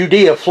be in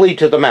Judea flee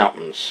to the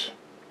mountains.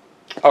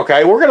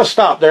 Okay, we're going to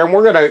stop there, and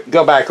we're going to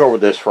go back over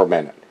this for a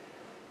minute.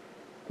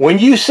 When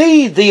you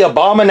see the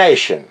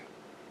abomination,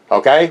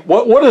 okay,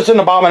 what is an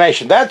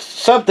abomination? That's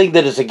something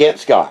that is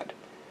against God.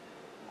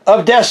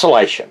 Of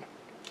desolation.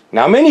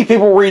 Now, many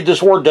people read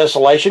this word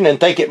desolation and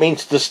think it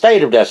means the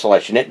state of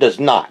desolation. It does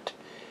not.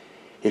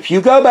 If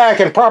you go back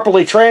and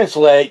properly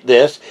translate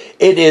this,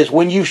 it is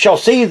when you shall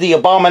see the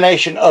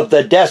abomination of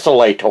the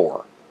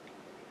desolator.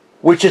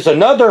 which is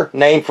another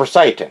name for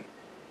Satan.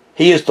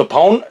 He is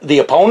the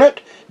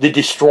opponent, the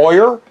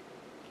destroyer,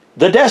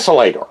 the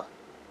desolator.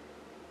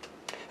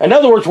 In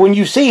other words, when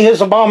you see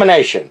his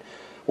abomination,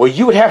 well,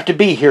 you would have to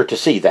be here to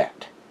see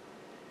that.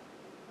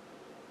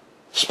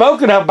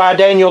 Spoken of by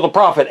Daniel the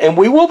prophet, and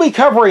we will be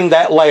covering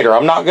that later.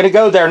 I'm not going to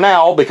go there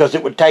now because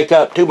it would take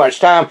up too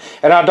much time,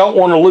 and I don't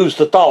want to lose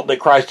the thought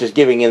that Christ is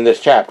giving in this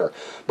chapter.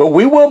 But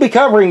we will be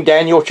covering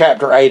Daniel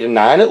chapter 8 and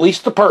 9, at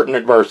least the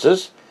pertinent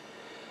verses.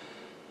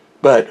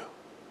 But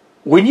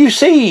when you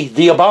see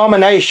the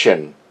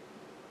abomination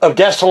of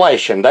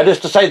desolation, that is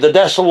to say the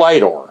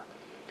desolator,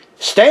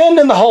 stand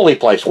in the holy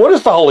place. What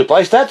is the holy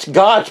place? That's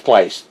God's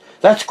place.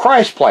 That's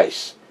Christ's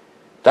place.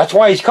 That's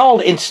why he's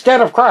called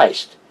instead of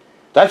Christ.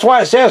 That's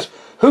why it says,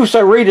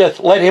 whoso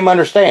readeth, let him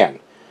understand.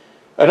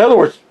 In other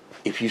words,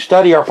 if you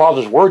study our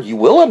Father's Word, you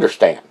will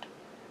understand.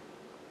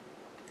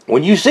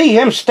 When you see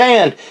him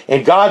stand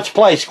in God's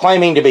place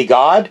claiming to be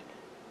God,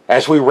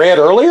 as we read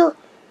earlier,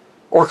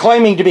 or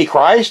claiming to be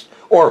Christ,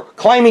 or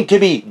claiming to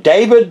be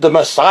David, the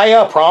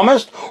Messiah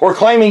promised, or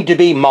claiming to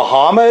be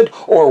Muhammad,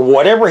 or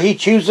whatever he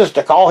chooses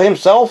to call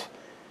himself,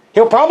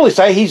 he'll probably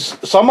say he's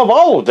some of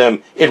all of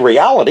them in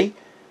reality.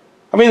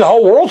 I mean, the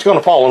whole world's going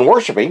to fall and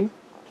worship him.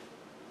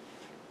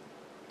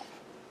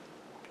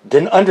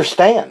 Then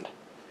understand.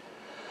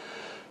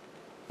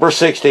 Verse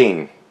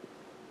 16.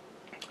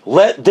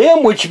 Let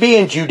them which be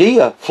in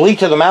Judea flee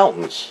to the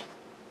mountains.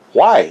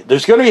 Why?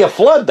 There's going to be a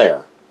flood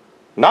there.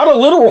 Not a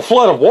literal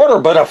flood of water,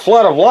 but a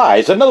flood of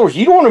lies. In other words,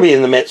 you don't want to be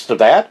in the midst of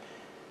that.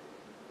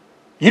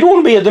 You don't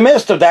want to be in the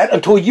midst of that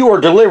until you are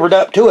delivered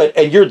up to it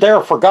and you're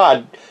there for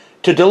God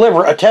to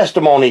deliver a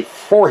testimony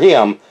for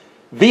him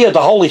via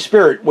the Holy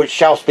Spirit which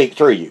shall speak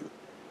through you.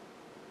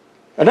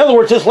 In other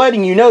words, it's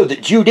letting you know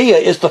that Judea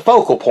is the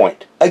focal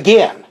point.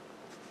 Again.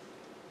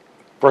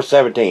 Verse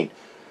 17.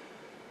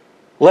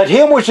 Let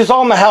him which is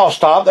on the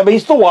housetop, that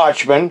means the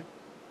watchman,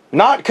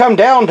 not come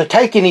down to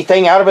take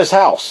anything out of his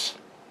house.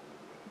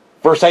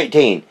 Verse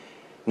 18.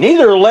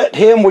 Neither let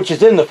him which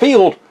is in the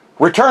field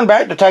return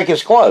back to take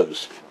his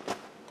clothes.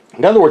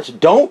 In other words,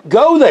 don't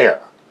go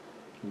there.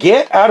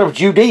 Get out of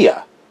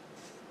Judea.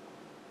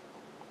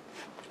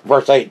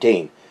 Verse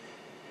 18.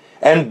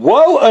 And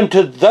woe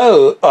unto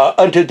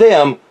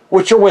them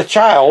which are with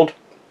child,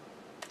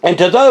 and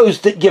to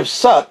those that give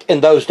suck in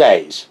those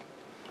days.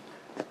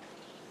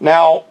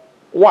 Now,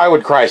 why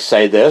would Christ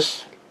say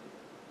this?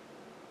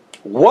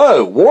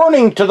 Woe,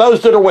 warning to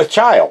those that are with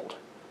child,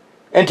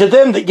 and to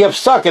them that give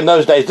suck in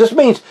those days. This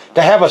means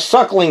to have a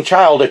suckling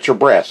child at your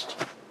breast.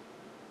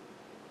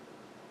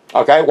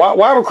 Okay,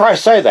 why would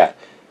Christ say that?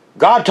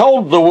 God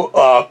told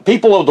the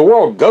people of the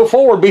world, go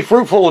forward, be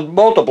fruitful, and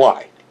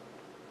multiply.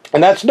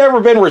 And that's never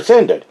been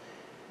rescinded.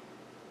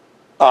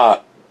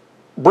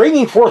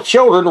 Bringing forth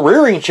children,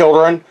 rearing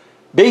children,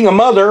 being a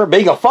mother,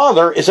 being a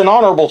father is an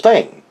honorable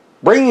thing.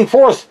 Bringing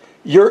forth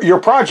your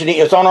progeny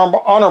is an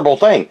honorable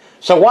thing.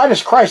 So why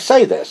does Christ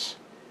say this?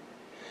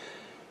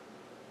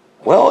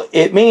 Well,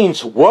 it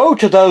means woe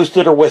to those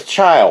that are with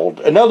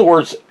child. In other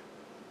words,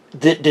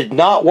 that did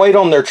not wait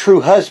on their true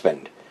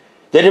husband,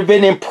 that have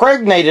been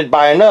impregnated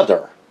by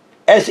another,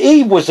 as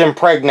Eve was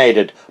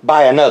impregnated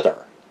by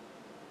another.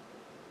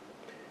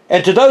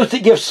 And to those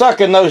that give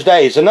suck in those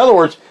days. In other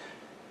words,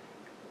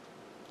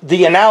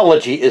 the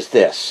analogy is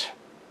this.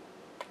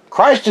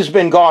 Christ has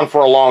been gone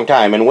for a long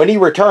time, and when he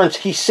returns,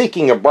 he's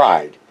seeking a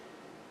bride.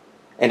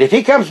 And if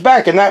he comes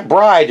back and that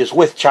bride is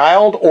with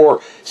child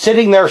or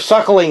sitting there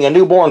suckling a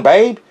newborn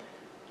babe,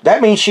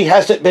 that means she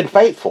hasn't been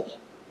faithful.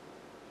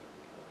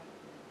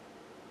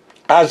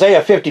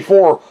 Isaiah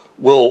 54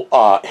 will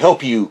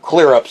help you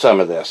clear up some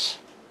of this.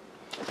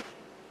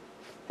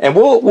 And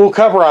we'll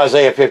cover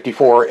Isaiah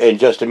 54 in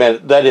just a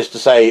minute. That is to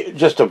say,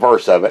 just a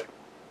verse of it.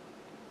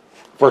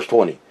 Verse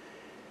 20.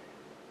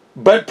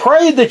 But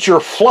pray that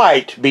your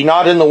flight be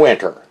not in the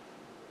winter,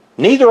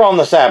 neither on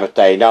the Sabbath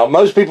day. Now,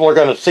 most people are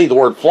going to see the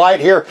word flight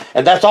here,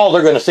 and that's all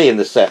they're going to see in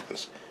this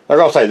sentence. They're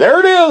going to say, there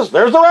it is,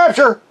 there's the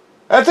rapture.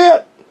 That's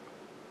it.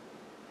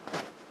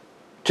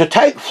 To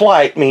take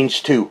flight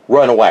means to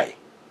run away,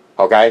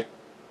 okay?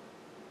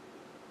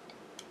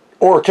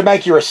 Or to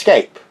make your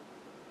escape.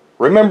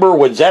 Remember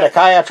when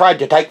Zedekiah tried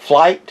to take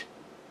flight?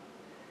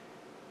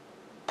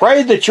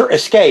 Pray that your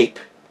escape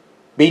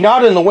be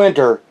not in the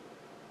winter,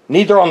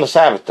 neither on the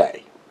Sabbath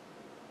day.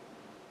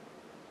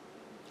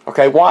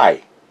 Okay,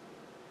 why?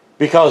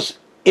 Because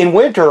in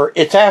winter,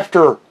 it's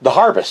after the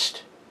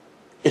harvest.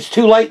 It's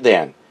too late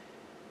then.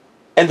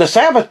 And the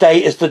Sabbath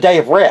day is the day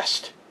of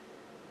rest.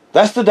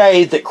 That's the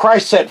day that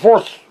Christ set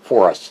forth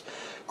for us.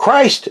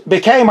 Christ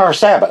became our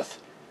Sabbath.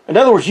 In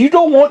other words, you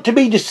don't want to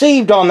be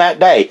deceived on that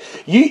day.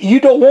 You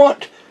don't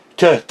want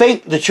to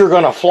think that you're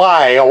going to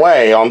fly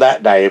away on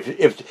that day.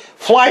 If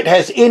flight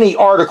has any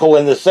article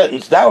in this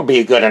sentence, that would be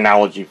a good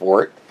analogy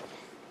for it.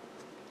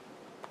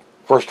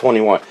 Verse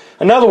 21.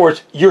 In other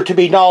words, you're to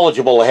be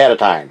knowledgeable ahead of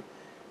time.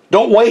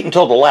 Don't wait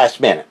until the last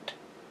minute.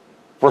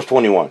 Verse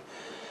 21.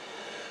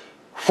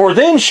 For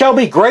then shall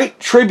be great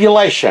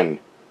tribulation,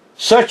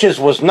 such as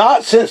was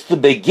not since the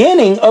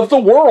beginning of the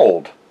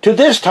world, to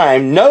this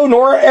time, no,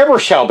 nor ever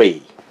shall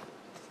be.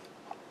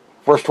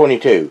 Verse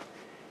 22.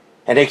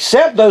 And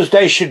except those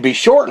days should be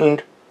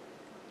shortened,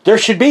 there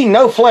should be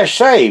no flesh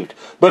saved.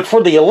 But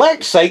for the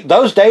elect's sake,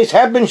 those days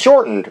have been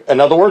shortened. In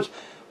other words,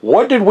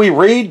 what did we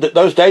read that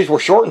those days were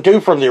shortened to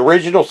from the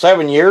original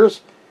 7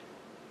 years?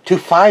 To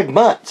 5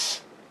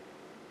 months.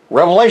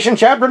 Revelation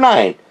chapter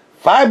 9.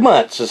 5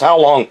 months is how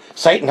long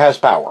Satan has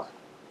power.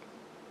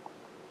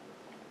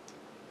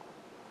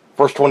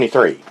 Verse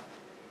 23.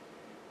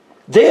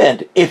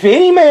 Then, if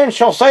any man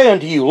shall say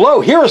unto you, Lo,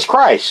 here is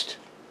Christ,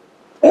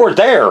 or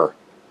there,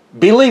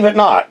 believe it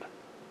not.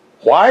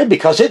 Why?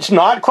 Because it's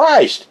not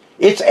Christ.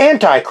 It's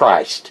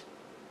Antichrist.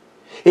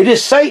 It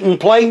is Satan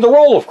playing the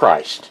role of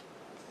Christ.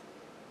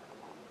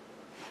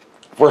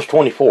 Verse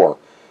 24.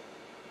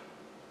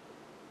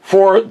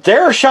 For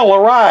there shall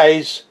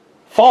arise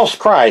false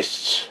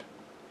Christs.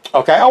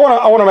 Okay, I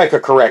want to make a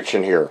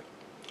correction here.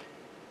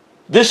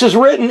 This is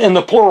written in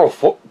the plural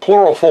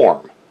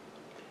form.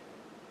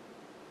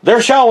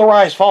 There shall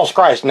arise false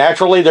Christs.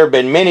 Naturally, there have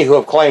been many who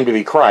have claimed to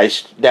be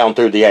Christ down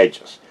through the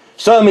ages.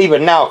 Some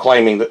even now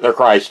claiming that they're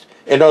Christ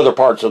in other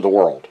parts of the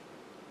world.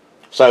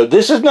 So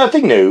this is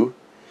nothing new.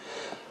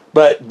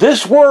 But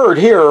this word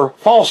here,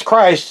 false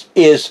Christ,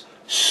 is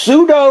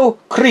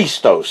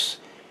pseudo-Christos.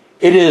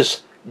 It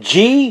is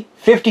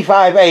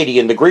G5580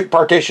 in the Greek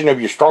partition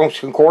of your Strong's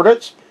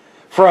Concordance,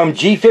 from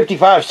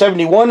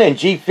G5571 and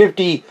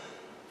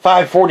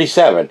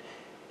G5547.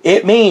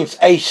 It means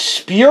a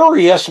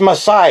spurious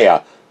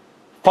Messiah,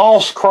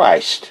 false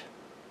Christ.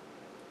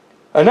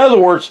 In other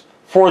words,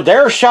 for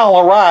there shall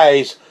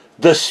arise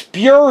the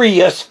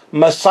spurious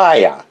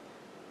Messiah,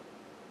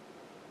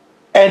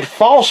 and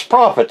false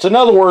prophets, in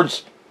other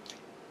words,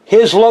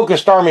 his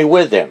locust army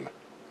with him,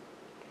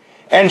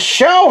 and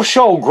shall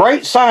show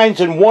great signs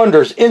and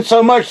wonders,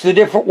 insomuch that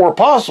if it were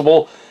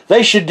possible,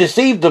 they should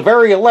deceive the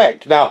very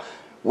elect. Now,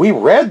 we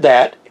read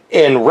that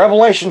in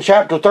Revelation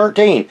chapter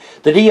 13,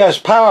 that he has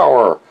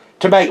power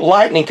to make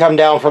lightning come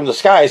down from the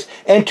skies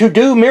and to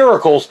do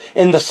miracles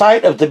in the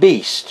sight of the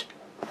beast.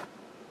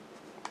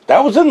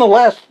 That was in the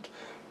last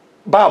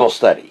Bible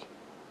study.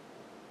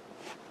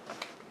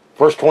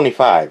 Verse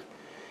 25.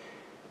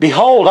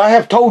 Behold, I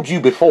have told you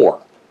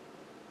before.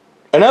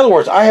 In other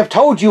words, I have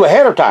told you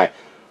ahead of time.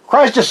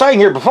 Christ is saying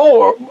here,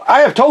 before,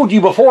 I have told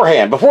you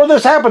beforehand. Before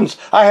this happens,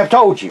 I have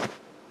told you.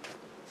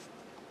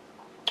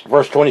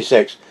 Verse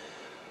 26.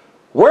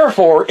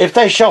 Wherefore, if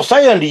they shall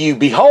say unto you,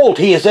 Behold,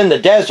 he is in the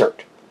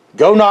desert,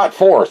 go not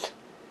forth.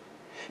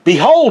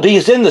 Behold, he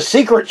is in the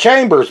secret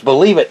chambers,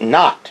 believe it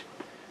not.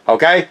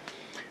 Okay?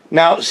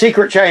 Now,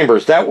 secret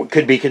chambers, that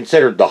could be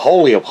considered the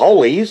Holy of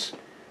Holies,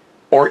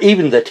 or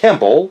even the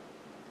temple.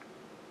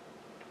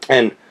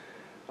 And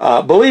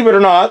believe it or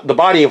not, the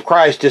body of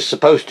Christ is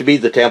supposed to be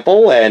the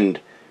temple, and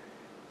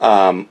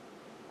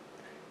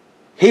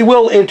he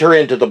will enter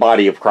into the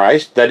body of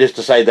Christ. That is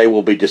to say, they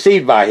will be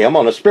deceived by him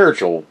on a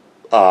spiritual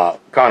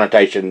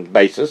connotation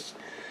basis.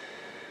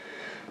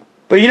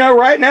 But you know,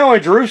 right now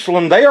in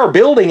Jerusalem, they are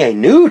building a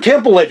new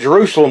temple at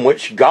Jerusalem,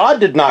 which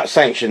God did not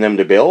sanction them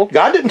to build.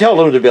 God didn't tell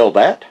them to build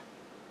that.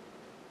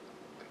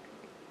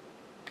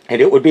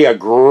 And it would be a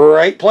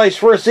great place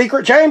for a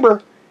secret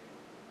chamber.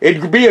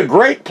 It would be a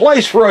great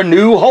place for a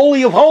new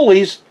Holy of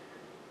Holies.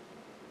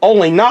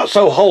 Only not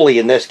so holy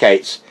in this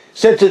case,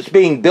 since it's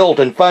being built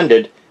and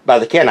funded by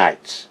the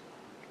Kenites.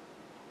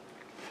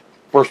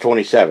 Verse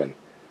 27.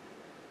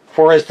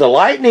 For as the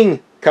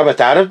lightning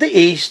cometh out of the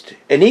east,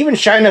 and even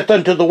shineth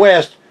unto the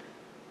west,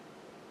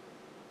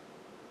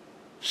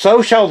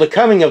 so shall the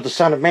coming of the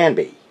Son of Man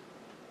be.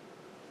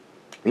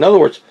 In other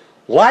words,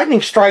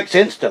 lightning strikes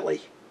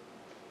instantly.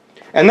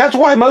 And that's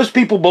why most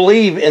people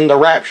believe in the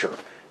rapture.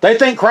 They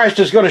think Christ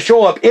is going to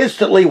show up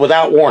instantly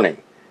without warning.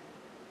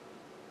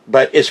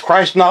 But is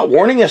Christ not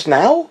warning us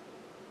now?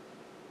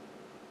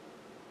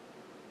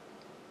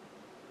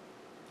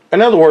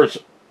 In other words,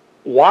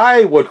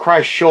 why would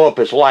Christ show up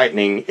as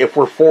lightning if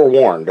we're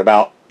forewarned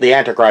about the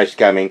Antichrist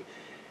coming,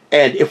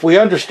 and if we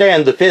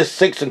understand the 5th,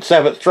 6th, and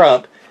 7th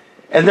trump,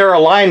 and their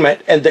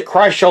alignment, and that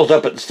Christ shows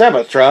up at the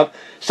 7th trump,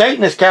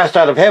 Satan is cast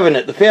out of heaven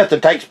at the 5th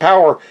and takes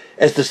power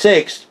as the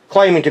 6th,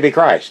 claiming to be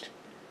Christ?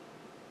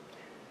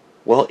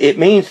 Well, it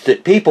means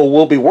that people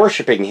will be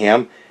worshiping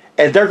him,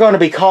 and they're going to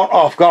be caught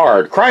off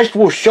guard. Christ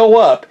will show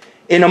up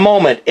in a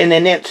moment, in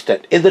an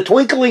instant, in the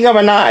twinkling of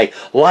an eye,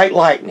 like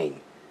lightning.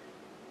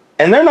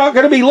 And they're not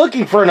going to be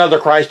looking for another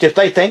Christ if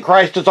they think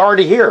Christ is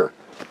already here.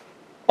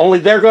 Only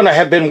they're going to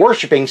have been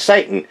worshiping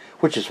Satan,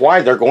 which is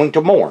why they're going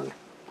to mourn.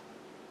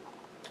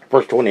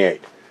 Verse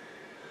 28.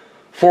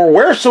 For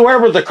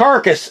wheresoever the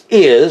carcass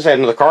is,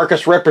 and the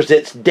carcass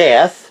represents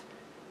death,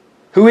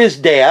 who is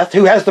death,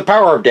 who has the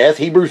power of death,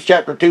 Hebrews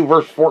chapter 2,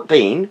 verse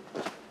 14,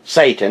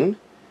 Satan,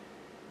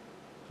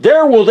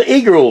 there will the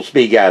eagles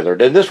be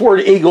gathered. And this word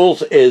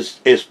eagles is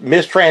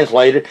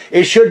mistranslated.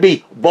 It should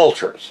be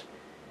vultures.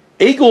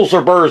 Eagles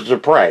are birds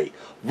of prey.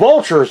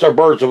 Vultures are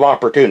birds of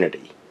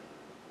opportunity.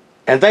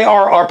 And they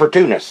are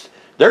opportunists.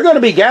 They're going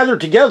to be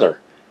gathered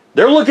together.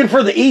 They're looking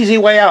for the easy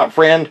way out,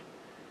 friend.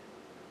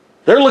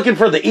 They're looking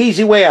for the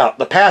easy way out,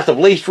 the path of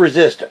least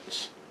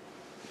resistance,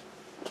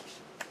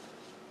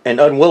 and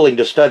unwilling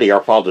to study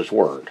our Father's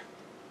Word.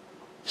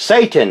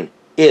 Satan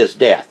is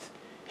death.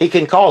 He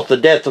can cause the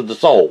death of the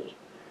soul.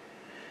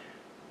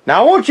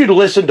 Now I want you to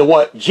listen to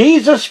what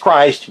Jesus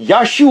Christ,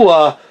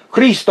 Yeshua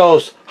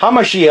Christos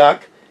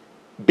Hamashiach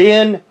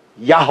ben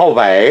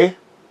Yahweh,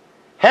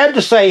 had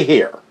to say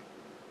here.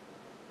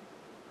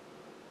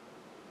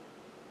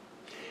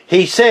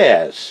 He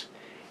says,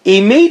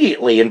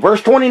 immediately, in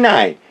verse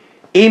 29,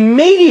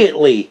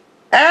 immediately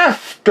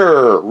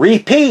after,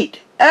 repeat,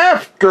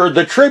 after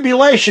the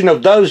tribulation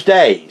of those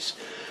days,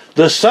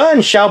 the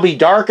sun shall be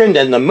darkened,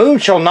 and the moon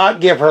shall not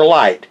give her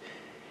light,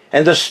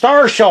 and the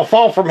stars shall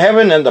fall from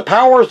heaven, and the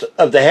powers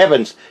of the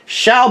heavens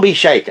shall be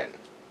shaken.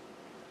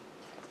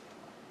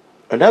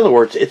 In other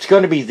words, it's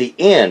going to be the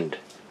end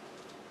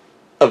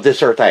of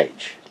this earth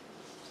age.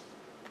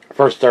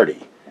 Verse 30.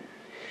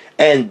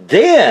 And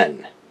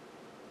then,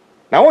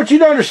 now I want you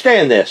to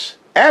understand this,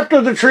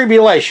 after the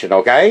tribulation,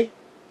 okay?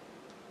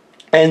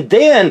 And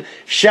then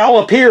shall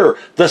appear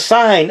the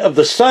sign of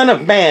the Son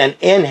of Man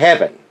in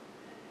heaven.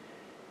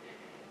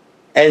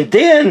 And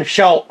then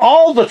shall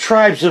all the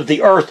tribes of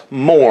the earth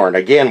mourn.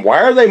 Again,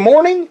 why are they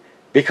mourning?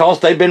 Because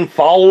they've been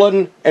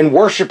following and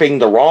worshiping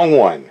the wrong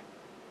one.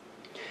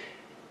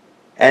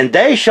 And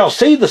they shall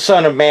see the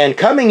Son of Man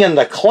coming in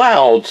the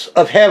clouds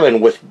of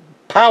heaven with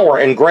power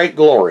and great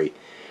glory.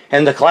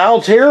 And the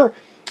clouds here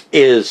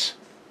is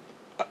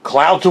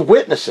clouds of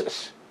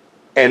witnesses.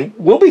 And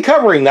we'll be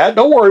covering that.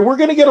 Don't worry, we're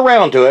going to get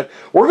around to it.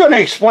 We're going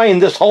to explain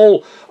this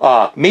whole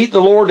meet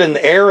the Lord in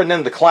the air and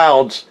in the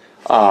clouds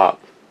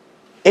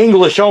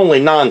English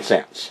only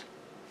nonsense.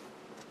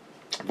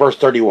 Verse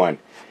 31.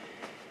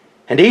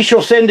 And he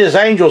shall send his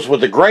angels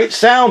with the great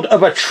sound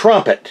of a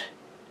trumpet.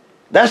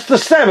 That's the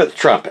seventh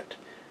trumpet.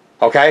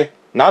 Okay?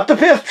 Not the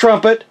fifth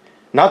trumpet.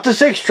 Not the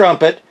sixth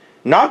trumpet.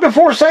 Not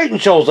before Satan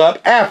shows up.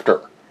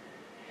 After.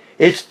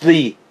 It's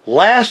the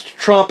last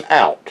trump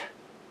out.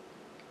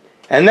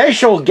 And they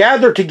shall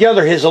gather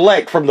together his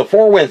elect from the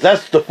four winds.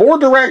 That's the four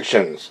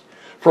directions.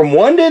 From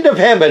one end of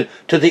heaven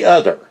to the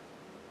other.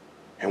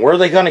 And where are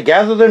they going to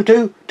gather them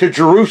to? To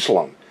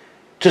Jerusalem.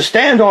 To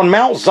stand on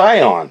Mount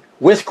Zion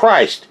with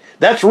Christ.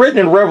 That's written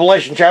in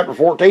Revelation chapter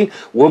 14.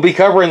 We'll be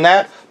covering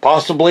that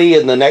possibly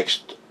in the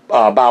next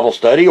Bible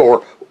study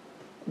or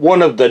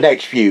one of the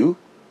next few.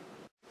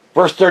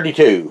 Verse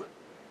 32.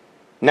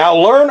 Now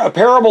learn a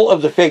parable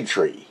of the fig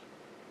tree.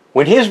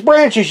 When his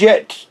branch is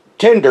yet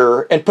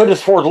tender and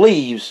putteth forth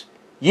leaves,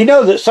 you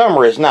know that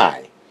summer is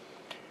nigh.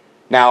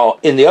 Now,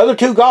 in the other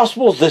two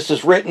Gospels, this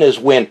is written as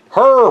when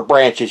her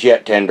branch is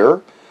yet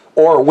tender,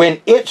 or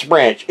when its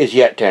branch is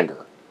yet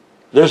tender.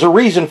 There's a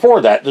reason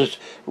for that. There's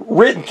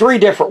written three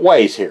different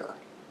ways here.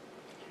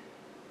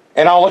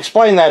 And I'll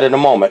explain that in a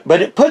moment.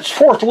 But it puts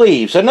forth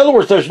leaves. In other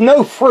words, there's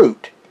no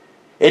fruit.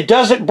 It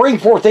doesn't bring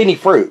forth any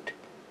fruit.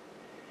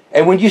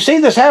 And when you see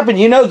this happen,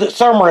 you know that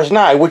summer is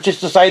nigh, which is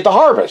to say the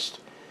harvest.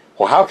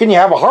 Well, how can you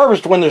have a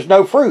harvest when there's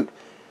no fruit?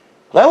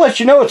 That lets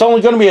you know it's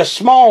only going to be a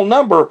small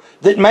number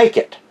that make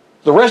it.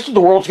 The rest of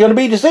the world's going to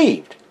be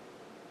deceived.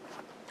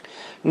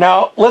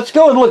 Now, let's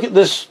go and look at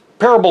this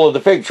parable of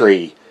the fig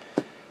tree.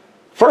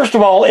 First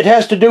of all, it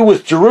has to do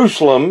with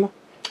Jerusalem,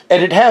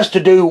 and it has to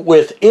do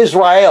with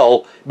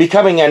Israel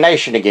becoming a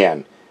nation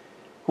again.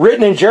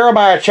 Written in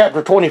Jeremiah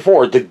chapter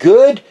 24, the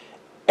good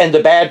and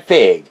the bad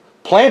fig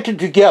planted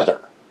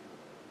together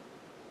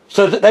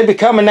so that they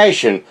become a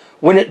nation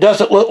when it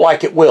doesn't look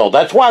like it will.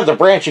 That's why the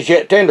branch is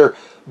yet tender,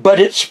 but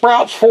it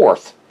sprouts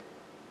forth.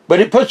 But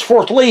it puts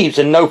forth leaves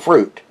and no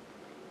fruit.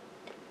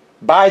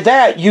 By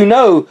that you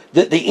know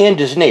that the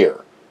end is near.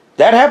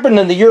 That happened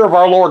in the year of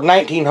our Lord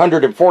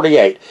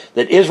 1948,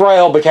 that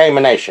Israel became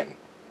a nation.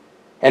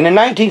 And in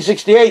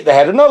 1968 they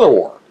had another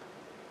war.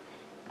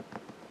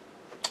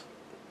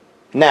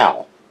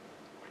 Now,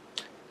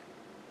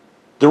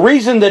 the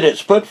reason that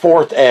it's put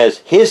forth as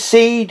his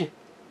seed,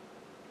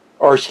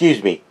 or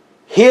excuse me,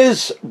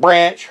 his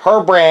branch,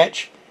 her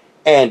branch,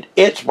 and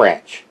its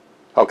branch.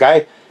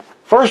 Okay?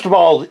 First of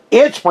all,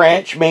 its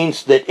branch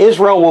means that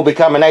Israel will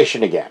become a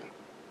nation again.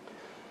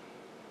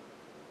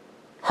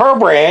 Her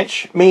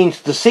branch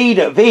means the seed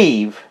of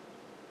Eve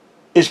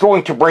is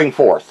going to bring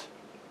forth.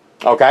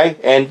 Okay?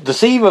 And the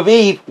seed of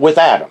Eve with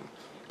Adam.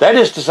 That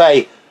is to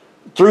say,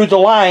 through the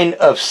line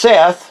of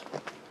Seth,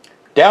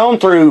 down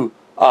through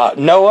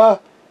Noah,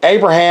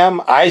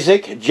 Abraham,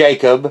 Isaac,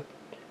 Jacob,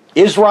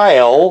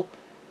 Israel,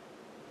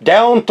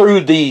 down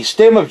through the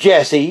stem of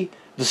Jesse,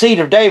 the seed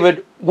of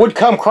David, would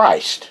come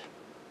Christ.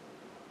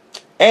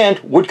 And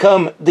would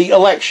come the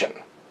election.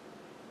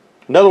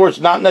 In other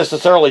words, not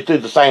necessarily through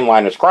the same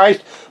line as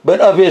Christ, but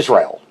of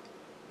Israel.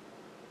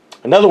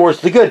 In other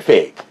words, the good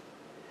fig.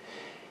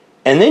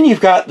 And then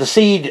you've got the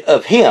seed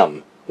of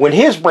him, when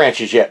his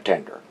branch is yet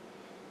tender.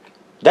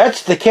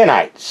 That's the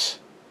Kenites.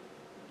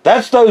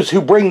 That's those who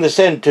bring this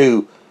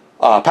into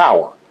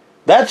power.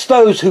 That's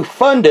those who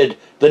funded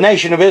the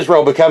nation of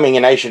Israel becoming a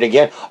nation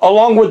again,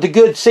 along with the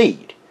good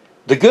seed.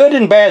 The good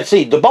and bad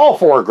seed, the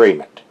Balfour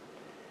Agreement.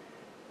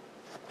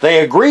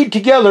 They agreed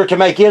together to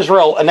make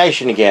Israel a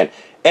nation again.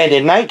 And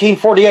in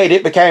 1948,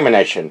 it became a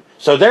nation.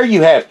 So there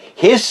you have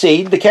his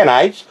seed, the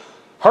Kenites,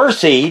 her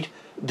seed,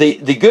 the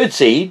good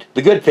seed,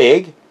 the good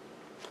fig,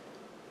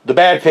 the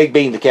bad fig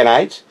being the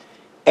Kenites,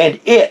 and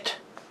it.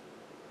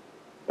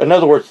 In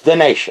other words, the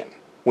nation.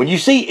 When you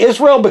see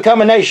Israel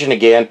become a nation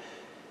again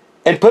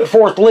and put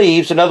forth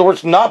leaves, in other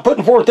words, not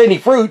putting forth any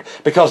fruit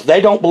because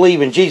they don't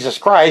believe in Jesus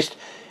Christ,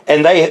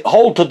 and they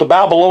hold to the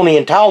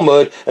Babylonian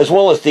Talmud as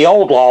well as the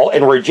Old Law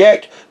and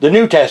reject the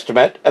New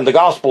Testament and the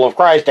gospel of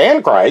Christ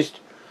and Christ,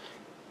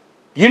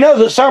 you know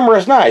that summer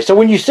is nice. So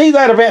when you see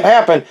that event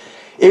happen,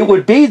 it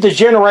would be the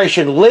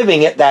generation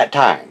living at that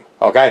time.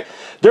 Okay?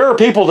 There are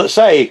people that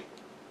say,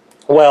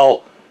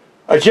 well,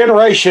 a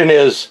generation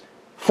is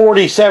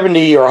 40,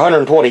 70, or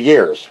 120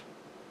 years.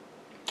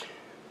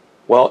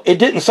 Well, it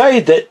didn't say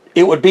that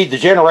it would be the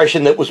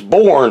generation that was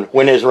born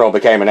when Israel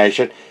became a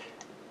nation.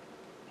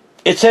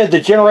 It said the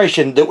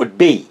generation that would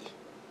be.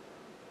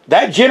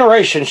 That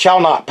generation shall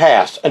not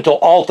pass until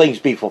all things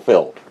be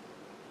fulfilled.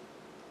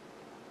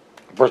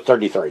 Verse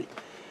 33.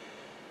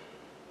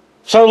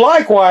 So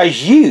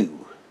likewise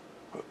you,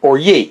 or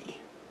ye,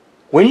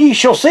 when ye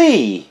shall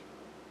see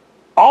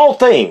all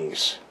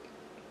things,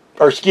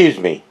 or excuse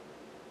me,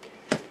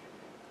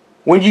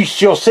 when you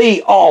shall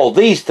see all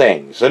these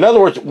things. In other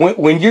words,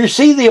 when you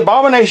see the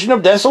abomination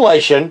of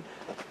desolation,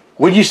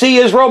 when you see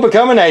Israel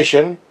become a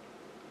nation,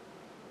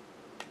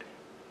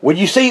 when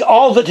you see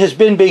all that has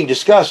been being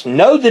discussed,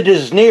 know that it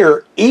is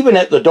near, even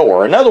at the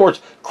door. In other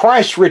words,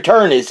 Christ's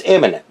return is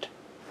imminent.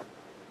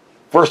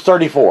 Verse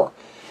 34.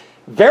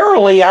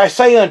 Verily I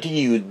say unto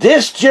you,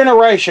 this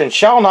generation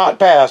shall not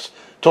pass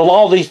till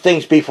all these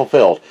things be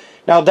fulfilled.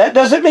 Now that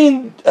doesn't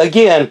mean,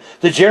 again,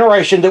 the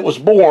generation that was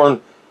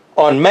born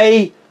on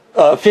May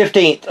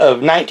 15th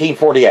of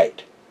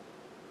 1948.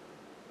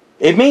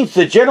 It means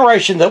the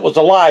generation that was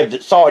alive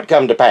that saw it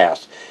come to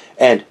pass.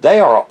 And they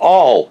are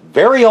all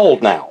very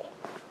old now.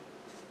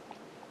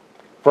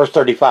 Verse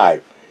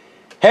 35.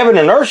 Heaven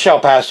and earth shall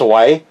pass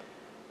away,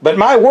 but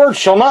my word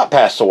shall not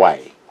pass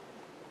away.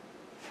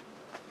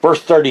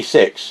 Verse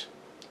 36.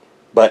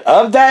 But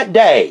of that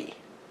day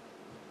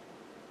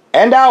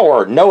and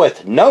hour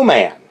knoweth no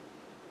man,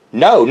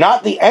 no,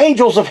 not the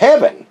angels of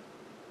heaven,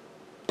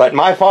 but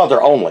my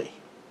Father only.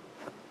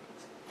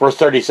 Verse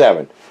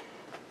 37.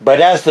 But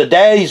as the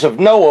days of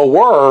Noah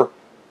were,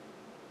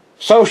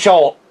 so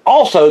shall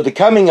also the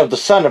coming of the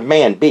Son of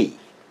Man be.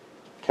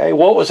 Okay,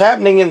 what was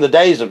happening in the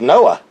days of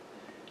Noah?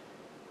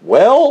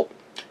 Well,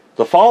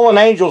 the fallen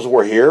angels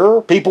were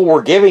here. People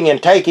were giving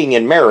and taking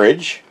in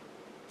marriage.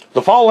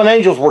 The fallen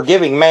angels were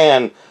giving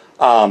man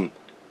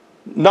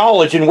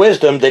knowledge and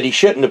wisdom that he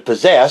shouldn't have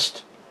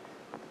possessed.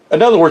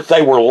 In other words,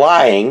 they were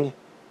lying.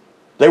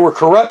 They were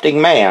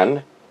corrupting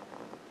man.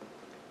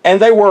 And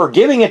they were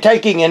giving and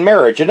taking in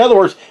marriage. In other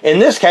words, in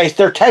this case,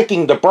 they're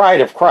taking the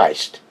bride of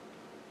Christ.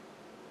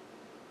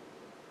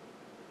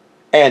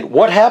 And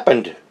what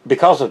happened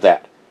because of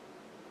that?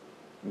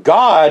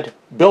 God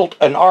built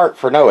an ark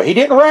for Noah. He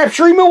didn't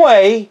rapture him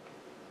away.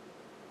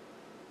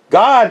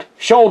 God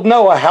showed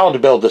Noah how to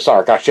build this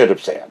ark, I should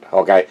have said.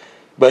 Okay?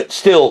 But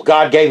still,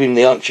 God gave him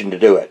the unction to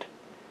do it.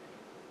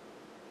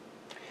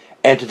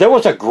 And there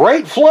was a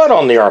great flood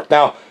on the earth.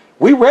 Now,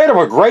 we read of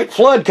a great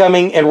flood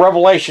coming in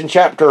Revelation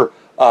chapter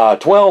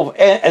 12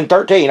 and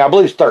 13. I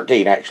believe it's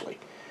 13, actually.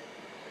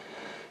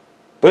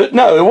 But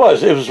no, it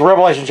was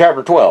Revelation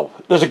chapter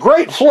 12. There's a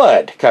great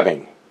flood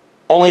coming.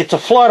 Only it's a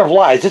flood of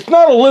lies. It's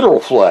not a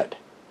literal flood.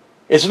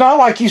 It's not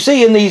like you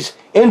see in these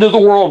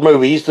end-of-the-world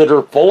movies that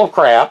are full of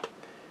crap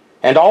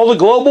and all the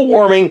global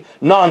warming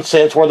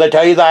nonsense where they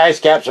tell you the ice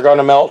caps are going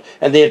to melt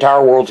and the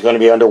entire world's going to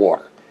be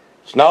underwater.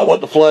 It's not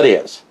what the flood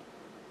is.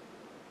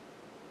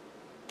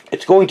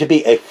 It's going to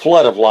be a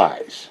flood of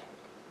lies.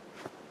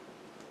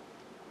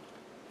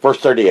 Verse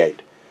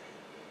 38.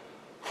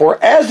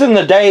 For as in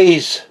the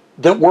days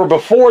that were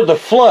before the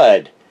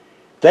flood,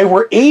 they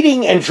were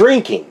eating and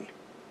drinking.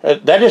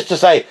 That is to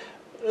say,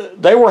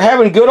 they were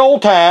having good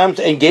old times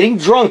and getting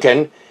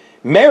drunken,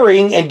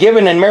 marrying and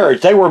giving in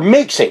marriage. They were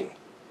mixing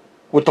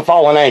with the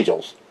fallen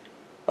angels.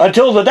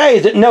 Until the day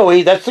that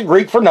Noah, that's the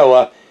Greek for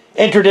Noah,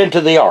 entered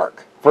into the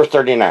ark. Verse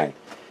 39.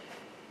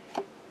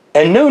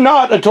 And knew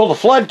not until the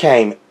flood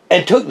came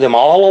and took them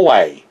all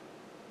away.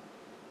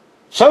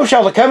 So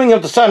shall the coming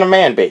of the Son of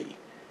Man be.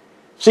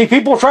 See,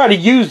 people try to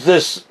use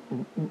this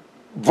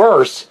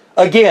verse,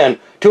 again,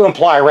 to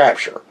imply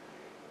rapture.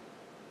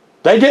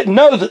 They didn't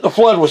know that the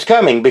flood was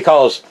coming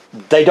because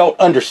they don't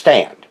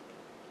understand.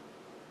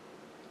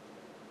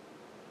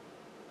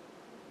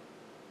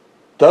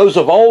 Those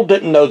of old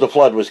didn't know the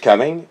flood was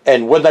coming,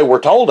 and when they were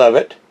told of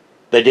it,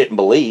 they didn't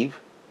believe.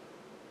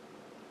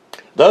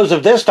 Those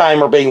of this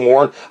time are being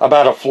warned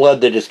about a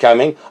flood that is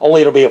coming,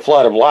 only it'll be a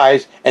flood of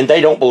lies, and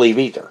they don't believe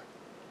either.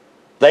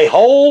 They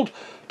hold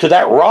to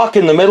that rock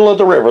in the middle of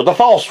the river, the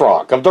false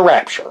rock of the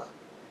rapture.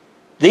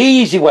 The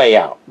easy way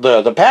out,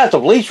 the path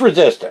of least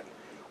resistance.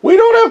 We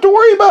don't have to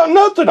worry about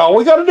nothing. All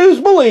we got to do is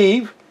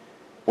believe.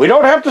 We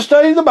don't have to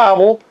study the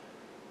Bible.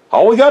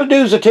 All we got to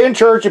do is attend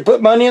church and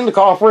put money in the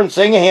coffer and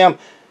sing a hymn.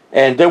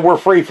 And then we're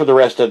free for the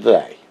rest of the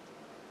day.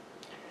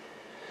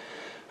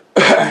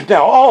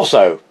 Now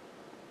also,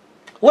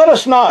 let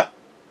us not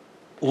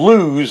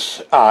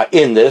lose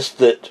in this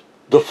that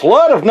the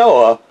flood of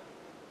Noah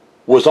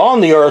was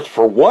on the earth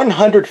for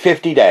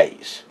 150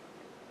 days.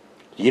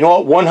 You know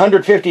what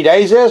 150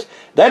 days is?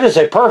 That is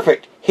a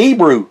perfect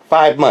Hebrew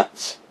 5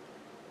 months.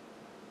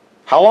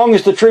 How long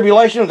is the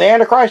tribulation of the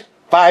Antichrist?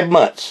 5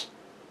 months.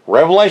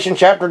 Revelation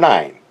chapter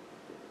 9.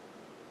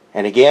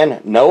 And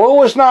again, Noah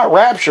was not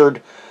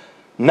raptured.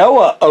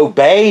 Noah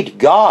obeyed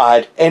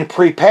God and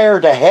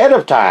prepared ahead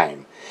of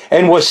time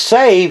and was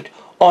saved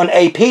on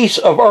a piece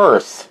of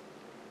earth.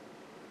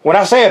 When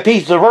I say a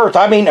piece of earth,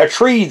 I mean a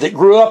tree that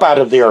grew up out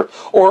of the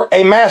earth, or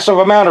a massive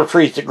amount of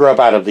trees that grew up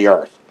out of the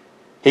earth.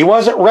 He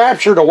wasn't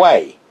raptured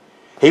away.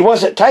 He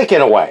wasn't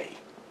taken away.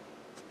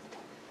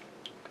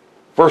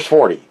 Verse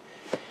 40.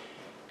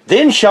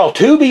 Then shall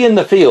two be in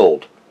the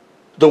field,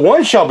 the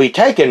one shall be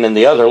taken and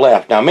the other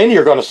left. Now many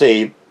are going to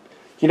say,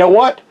 you know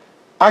what?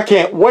 I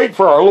can't wait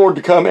for our Lord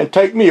to come and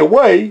take me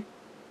away,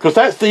 because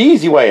that's the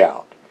easy way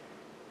out.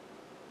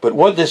 But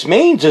what this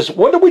means is,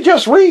 what did we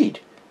just read?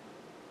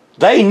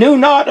 They knew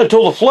not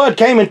until the flood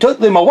came and took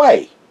them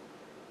away.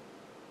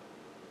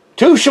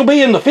 Two shall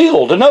be in the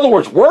field. In other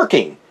words,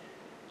 working.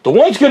 The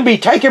one's going to be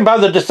taken by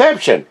the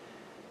deception.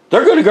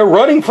 They're going to go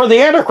running for the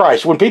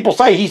Antichrist when people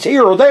say he's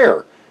here or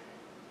there.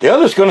 The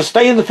other's going to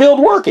stay in the field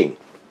working.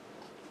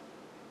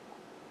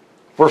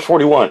 Verse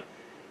 41.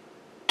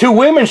 Two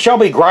women shall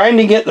be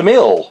grinding at the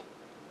mill.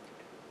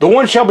 The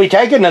one shall be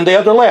taken and the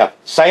other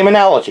left. Same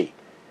analogy.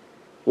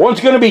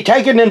 One's going to be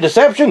taken in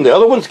deception, the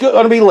other one's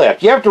going to be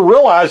left. You have to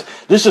realize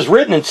this is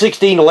written in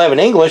 1611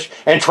 English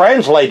and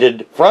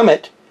translated from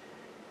it.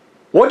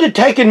 What did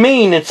taken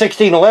mean in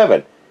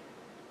 1611?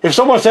 If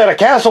someone said a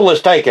castle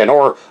is taken,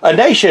 or a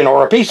nation,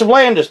 or a piece of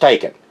land is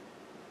taken,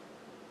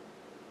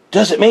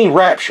 does it mean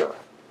rapture?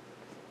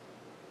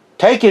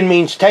 Taken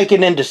means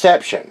taken in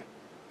deception.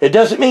 It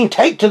doesn't mean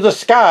take to the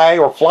sky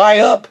or fly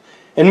up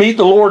and meet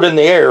the Lord in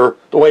the air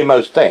the way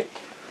most think.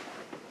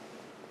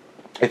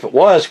 If it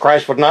was,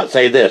 Christ would not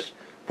say this.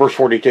 Verse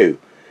 42.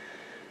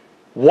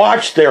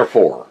 Watch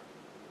therefore,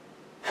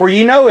 for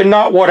ye know in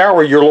not what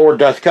hour your Lord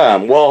doth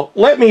come. Well,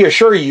 let me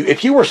assure you,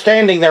 if you were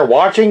standing there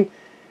watching,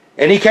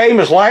 and he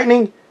came as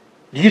lightning,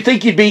 do you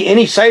think you'd be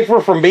any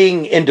safer from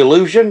being in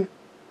delusion?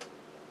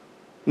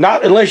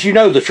 Not unless you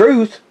know the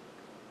truth.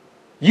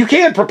 You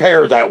can't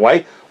prepare that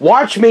way.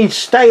 Watch means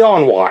stay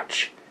on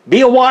watch.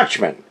 Be a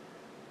watchman.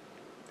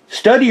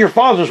 Study your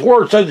Father's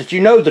Word so that you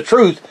know the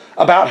truth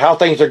about how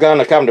things are going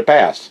to come to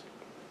pass.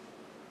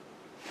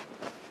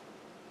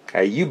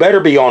 Okay, you better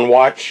be on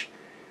watch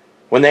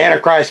when the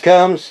Antichrist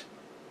comes.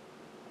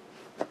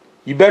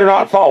 You better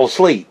not fall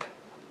asleep.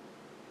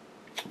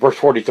 Verse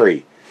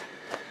 43.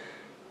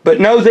 But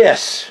know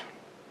this.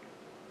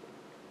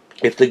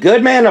 If the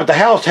good man of the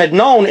house had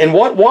known in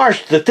what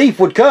watch the thief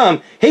would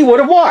come, he would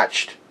have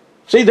watched.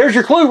 See, there's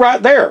your clue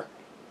right there.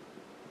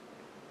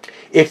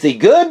 If the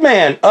good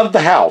man of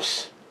the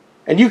house,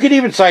 and you could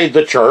even say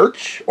the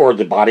church or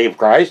the body of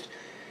Christ,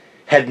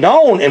 had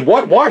known in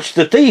what watch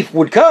the thief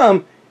would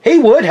come, he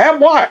would have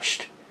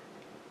watched.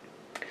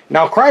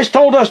 Now Christ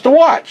told us to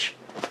watch.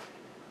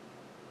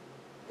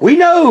 We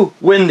know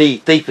when the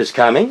thief is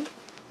coming.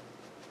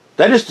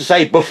 That is to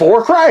say,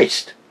 before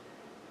Christ.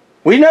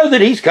 We know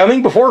that he's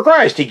coming before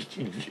Christ.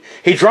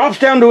 He drops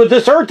down to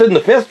this earth in the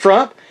 5th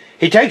trump.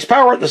 He takes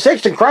power at the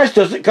 6th, and Christ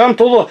doesn't come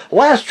till the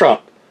last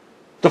trump.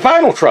 The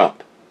final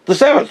trump. The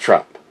 7th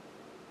trump.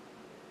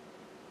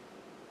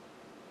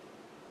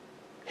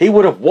 He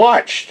would have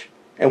watched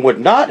and would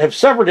not have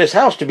suffered his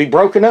house to be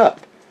broken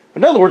up.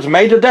 In other words,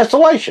 made a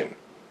desolation.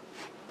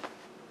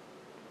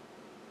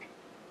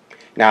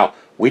 Now,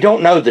 we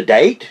don't know the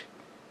date.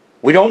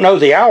 We don't know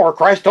the hour.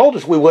 Christ told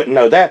us we wouldn't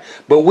know that.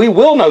 But we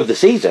will know the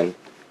season.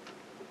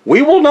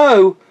 We will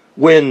know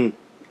when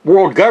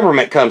world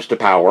government comes to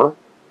power.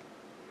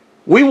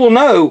 We will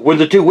know when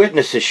the two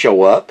witnesses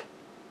show up.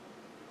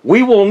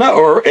 We will know,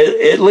 or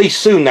at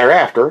least soon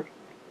thereafter.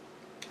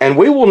 And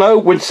we will know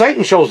when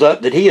Satan shows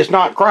up that he is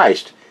not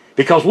Christ.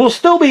 Because we'll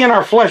still be in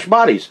our flesh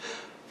bodies.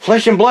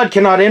 Flesh and blood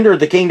cannot enter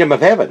the kingdom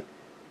of heaven.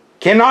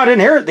 Cannot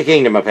inherit the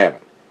kingdom of heaven.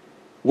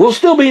 We'll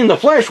still be in the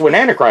flesh when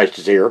Antichrist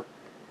is here.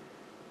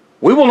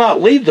 We will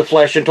not leave the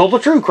flesh until the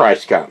true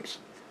Christ comes.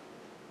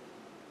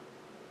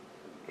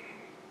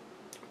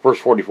 Verse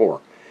 44.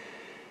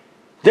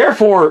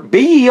 Therefore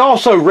be ye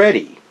also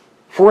ready,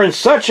 for in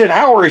such an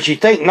hour as ye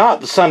think not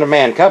the Son of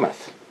Man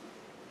cometh.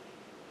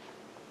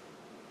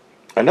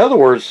 In other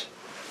words,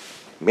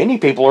 many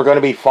people are going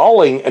to be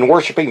falling and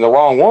worshiping the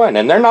wrong one,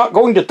 and they're not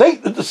going to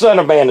think that the Son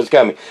of Man is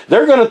coming.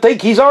 They're going to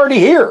think he's already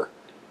here.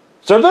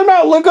 So they're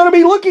not going to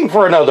be looking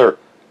for another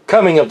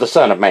coming of the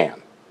Son of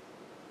Man.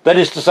 That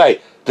is to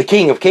say, the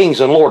King of Kings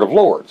and Lord of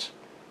Lords.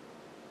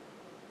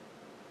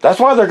 That's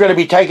why they're going to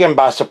be taken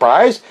by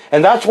surprise,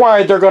 and that's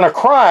why they're going to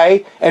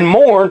cry and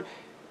mourn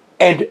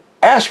and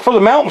ask for the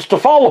mountains to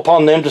fall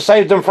upon them to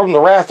save them from the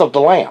wrath of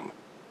the Lamb.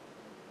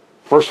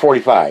 Verse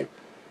 45.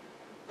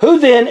 Who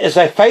then is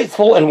a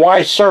faithful and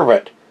wise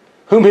servant,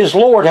 whom his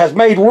Lord hath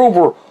made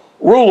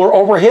ruler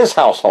over his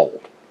household.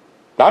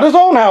 Not his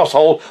own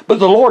household, but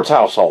the Lord's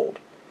household.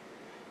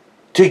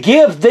 To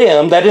give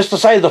them, that is to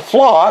say the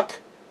flock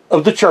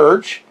of the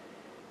church,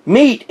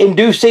 meat in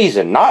due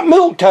season. Not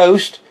milk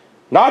toast,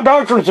 not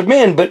doctrines of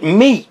men, but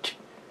meat.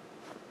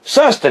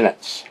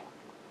 Sustenance.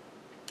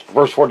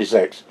 Verse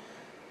 46.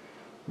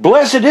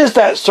 Blessed is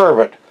that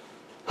servant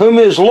whom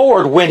his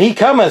Lord, when he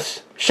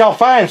cometh, shall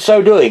find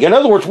so doing. In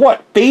other words,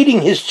 what?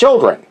 Feeding his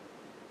children.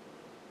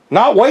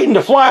 Not waiting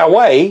to fly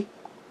away.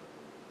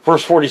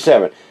 Verse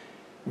 47.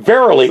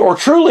 Verily, or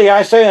truly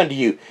I say unto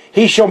you,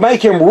 he shall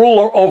make him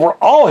ruler over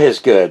all his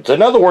goods.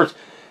 In other words,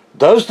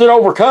 those that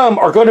overcome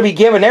are going to be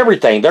given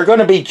everything. They're going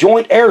to be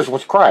joint heirs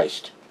with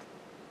Christ.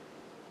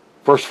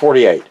 Verse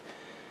 48.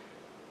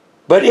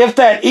 But if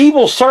that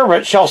evil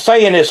servant shall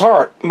say in his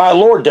heart, my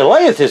Lord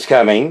delayeth his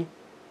coming,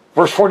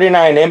 verse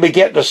 49, and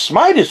beget to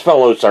smite his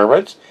fellow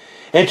servants,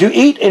 and to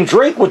eat and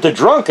drink with the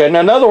drunken.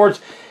 In other words,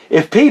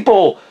 if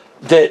people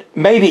that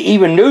maybe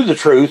even knew the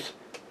truth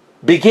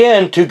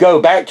begin to go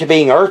back to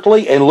being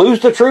earthly and lose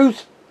the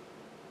truth,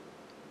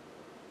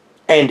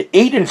 and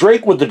eat and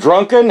drink with the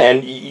drunken,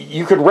 and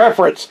you could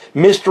reference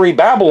Mystery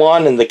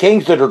Babylon and the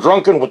kings that are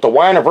drunken with the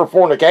wine of her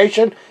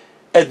fornication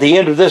at the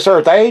end of this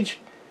earth age.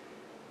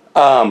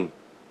 Verse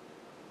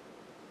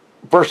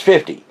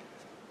 50.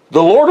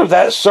 The Lord of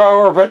that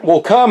servant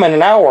will come in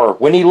an hour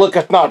when he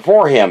looketh not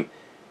for him,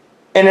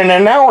 and in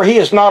an hour he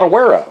is not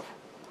aware of.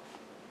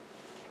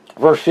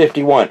 Verse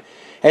 51.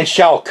 And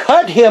shall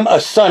cut him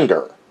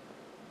asunder,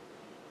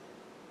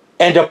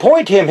 and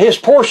appoint him his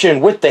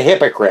portion with the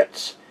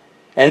hypocrites.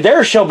 And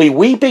there shall be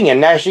weeping and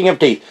gnashing of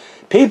teeth.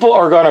 People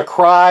are going to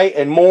cry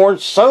and mourn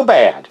so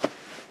bad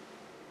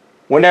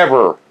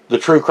whenever the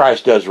true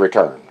Christ does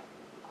return.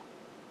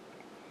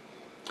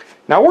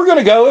 Now we're going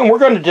to go and we're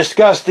going to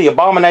discuss the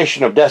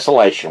abomination of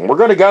desolation. We're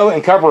going to go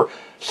and cover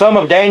some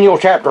of Daniel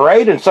chapter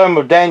 8 and some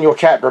of Daniel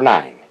chapter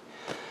 9.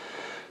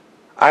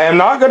 I am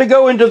not going to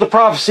go into the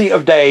prophecy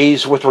of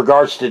days with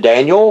regards to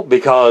Daniel,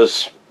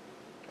 because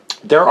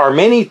there are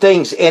many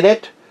things in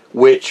it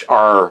which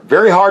are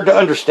very hard to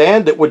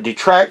understand that would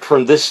detract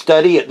from this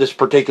study at this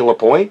particular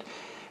point.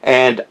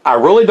 And I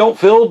really don't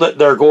feel that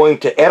they're going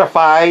to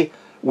edify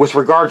with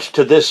regards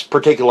to this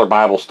particular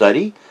Bible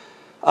study.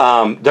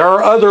 There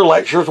are other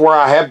lectures where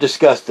I have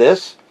discussed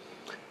this.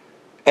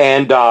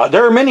 And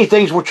there are many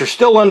things which are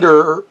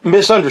still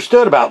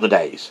misunderstood about the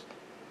days.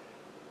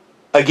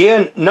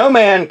 Again, no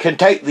man can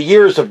take the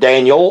years of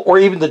Daniel, or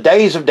even the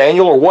days of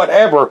Daniel, or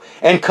whatever,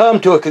 and come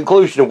to a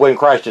conclusion of when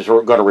Christ is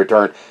going to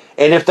return.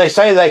 And if they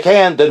say they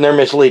can, then they're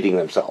misleading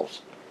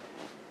themselves.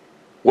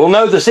 We'll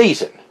know the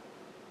season.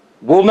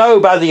 We'll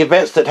know by the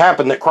events that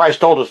happen that Christ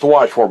told us to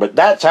watch for, but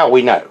that's how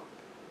we know,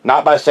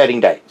 not by setting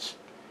dates.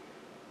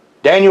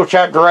 Daniel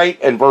chapter 8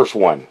 and verse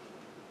 1.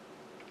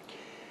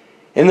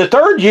 In the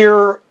 3rd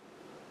year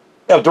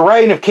of the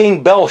reign of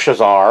King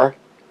Belshazzar,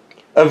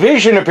 a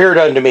vision appeared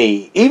unto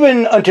me,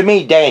 even unto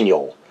me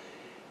Daniel,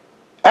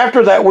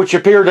 after that which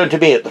appeared unto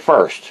me at the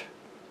first.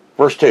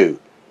 Verse 2.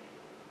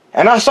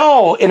 And I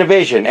saw in a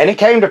vision, and it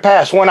came to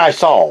pass when I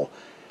saw,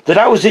 that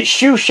I was at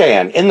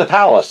Shushan in the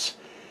palace,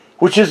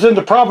 which is in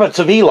the province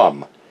of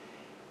Elam.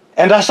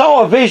 And I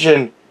saw a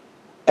vision,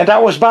 and I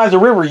was by the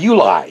river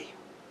Ulai.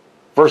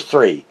 Verse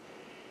 3.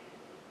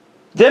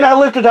 Then I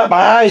lifted up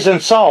my eyes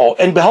and saw,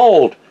 and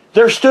behold,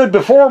 there stood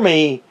before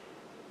me,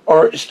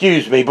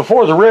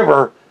 before the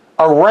river,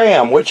 a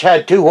ram which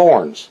had 2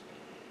 horns.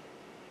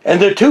 And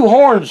the 2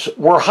 horns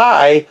were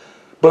high,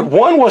 but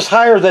one was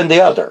higher than the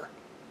other.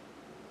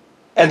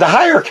 And the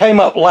higher came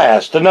up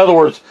last. In other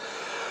words,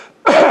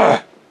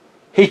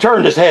 he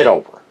turned his head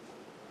over.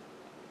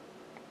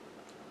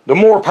 The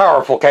more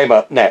powerful came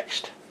up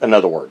next, in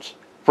other words.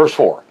 Verse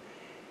 4.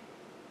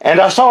 And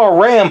I saw a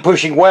ram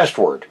pushing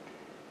westward,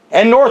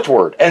 and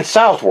northward, and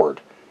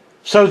southward,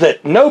 so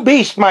that no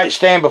beast might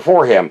stand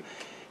before him,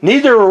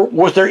 neither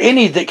was there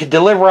any that could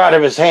deliver out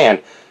of his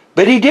hand.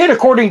 But he did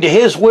according to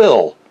his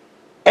will,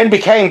 and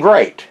became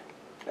great.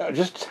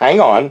 Just hang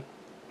on.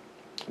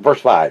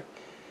 Verse 5.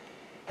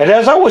 And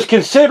as I was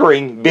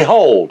considering,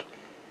 behold,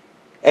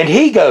 an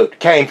he-goat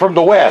came from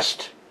the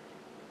west,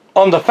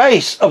 on the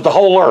face of the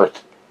whole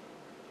earth,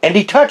 and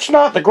he touched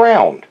not the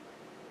ground.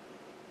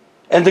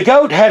 And the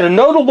goat had a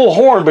notable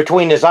horn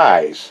between his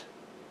eyes.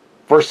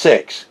 Verse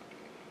 6.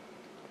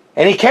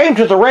 And he came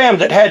to the ram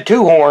that had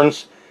 2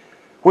 horns,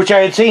 which I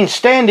had seen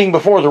standing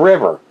before the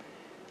river.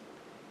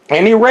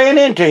 And he ran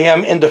into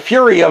him in the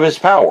fury of his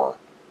power.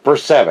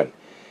 Verse 7.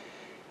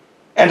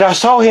 And I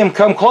saw him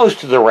come close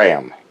to the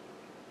ram,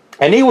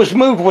 and he was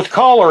moved with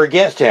choler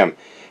against him,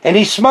 and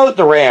he smote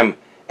the ram,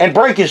 and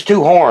brake his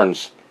 2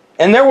 horns.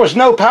 And there was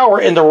no power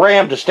in the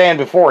ram to stand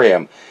before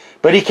him,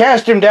 but he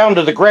cast him down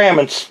to the ground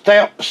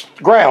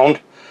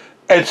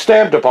and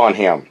stamped upon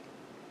him.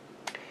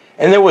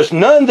 And there was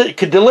none that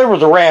could deliver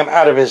the ram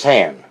out of his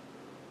hand.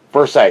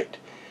 Verse 8.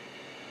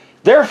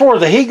 Therefore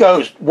the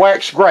he-goat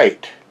waxed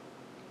great,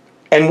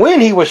 and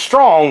when he was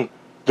strong,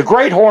 the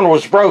great horn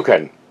was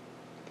broken,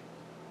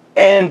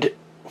 and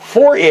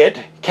for it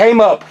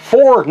came up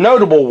four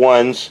notable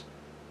ones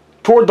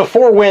toward the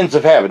four winds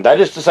of heaven.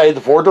 That is to say,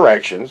 the four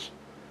directions.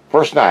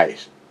 Verse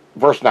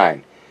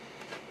 9.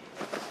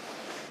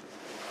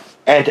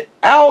 And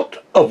out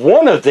of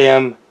one of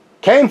them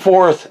came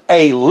forth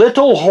a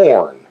little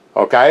horn.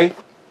 Okay?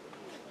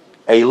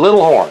 A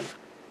little horn.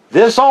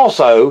 This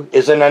also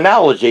is an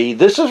analogy.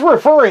 This is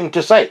referring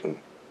to Satan.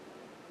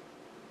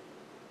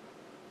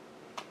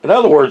 In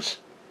other words,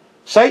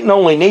 Satan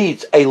only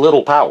needs a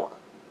little power.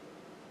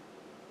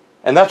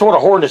 And that's what a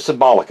horn is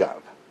symbolic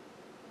of.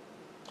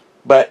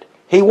 But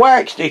he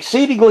waxed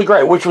exceedingly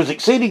great, which was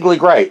exceedingly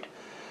great,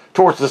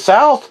 towards the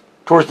south,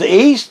 towards the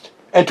east,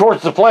 and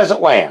towards the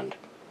pleasant land.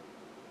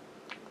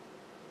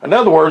 In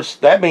other words,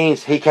 that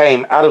means he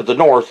came out of the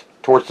north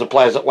towards the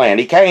pleasant land.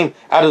 He came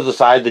out of the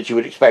side that you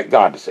would expect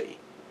God to see.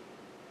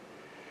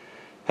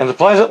 And the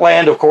pleasant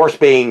land, of course,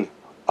 being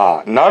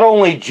not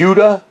only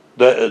Judah,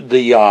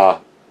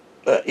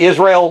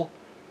 Israel,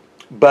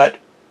 but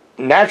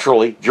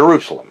naturally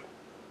Jerusalem,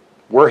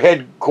 where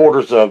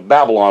headquarters of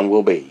Babylon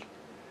will be.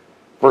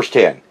 Verse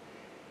 10.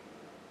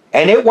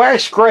 And it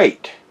waxed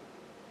great,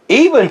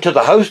 even to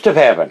the host of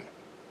heaven.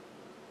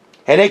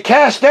 And it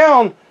cast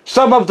down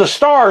some of the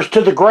stars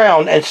to the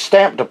ground and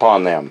stamped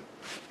upon them.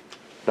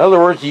 In other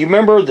words, you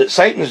remember that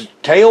Satan's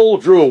tail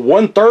drew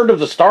 1/3 of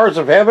the stars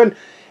of heaven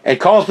and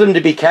caused them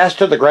to be cast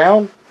to the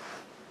ground?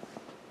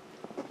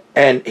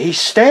 And he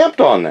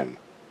stamped on them.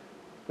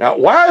 Now,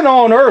 why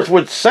on earth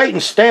would Satan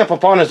stamp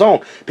upon his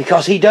own?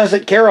 Because he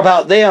doesn't care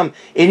about them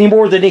any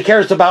more than he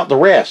cares about the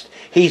rest.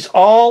 He's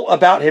all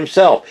about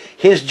himself.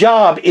 His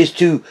job is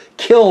to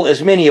kill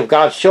as many of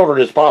God's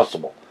children as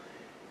possible.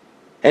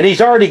 And he's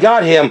already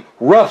got him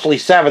roughly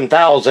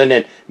 7,000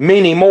 and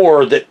many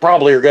more that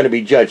probably are going to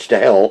be judged to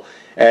hell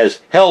as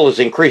hell is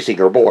increasing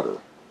her border.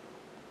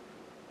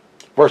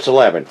 Verse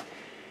 11.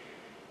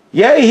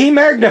 Yea, he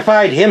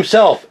magnified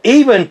himself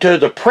even to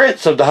the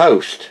prince of the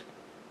host.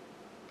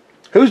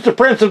 Who's the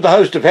prince of the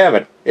host of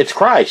heaven? It's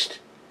Christ.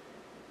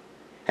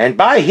 And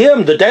by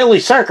him the daily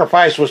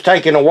sacrifice was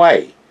taken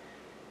away,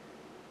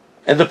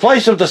 and the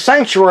place of the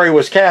sanctuary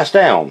was cast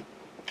down.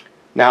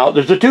 Now,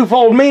 there's a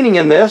twofold meaning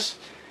in this.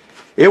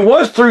 It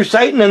was through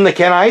Satan and the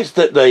Kenites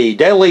that the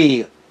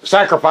daily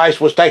sacrifice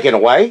was taken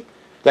away.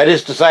 That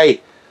is to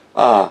say,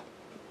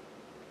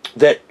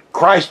 that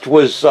Christ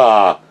was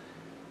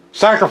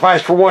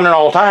sacrificed for one and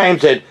all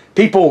times, and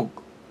people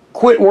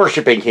quit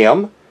worshiping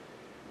him.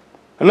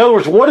 In other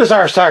words, what is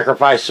our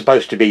sacrifice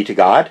supposed to be to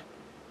God?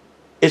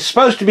 It's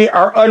supposed to be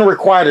our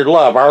unrequited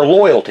love, our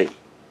loyalty.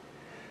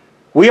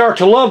 We are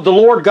to love the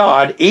Lord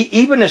God,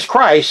 even as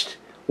Christ,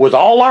 with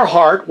all our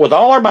heart, with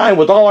all our mind,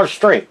 with all our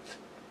strength.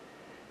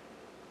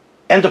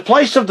 And the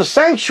place of the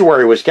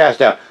sanctuary was cast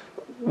down.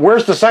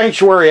 Where's the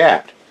sanctuary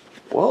at?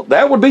 Well,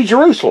 that would be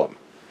Jerusalem.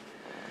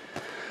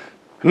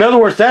 In other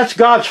words, that's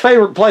God's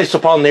favorite place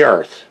upon the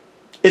earth.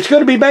 It's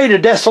going to be made a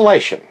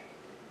desolation.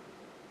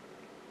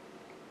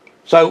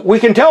 So we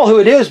can tell who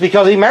it is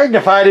because he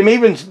magnified him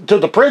even to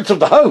the prince of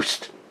the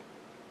host.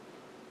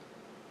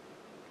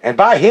 And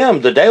by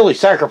him the daily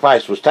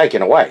sacrifice was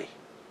taken away.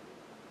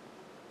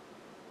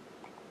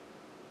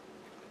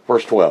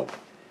 Verse 12.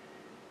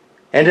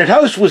 And an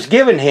host was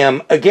given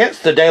him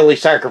against the daily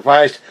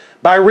sacrifice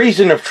by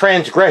reason of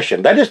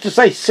transgression. That is to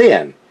say,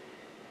 sin.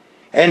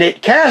 And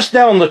it cast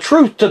down the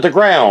truth to the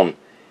ground,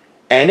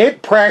 and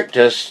it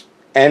practiced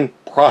and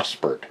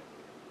prospered.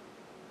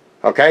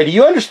 Okay, do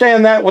you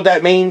understand that, what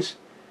that means?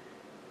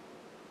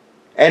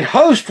 And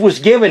host was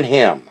given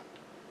him.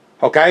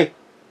 Okay,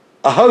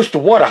 a host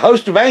of what? A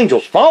host of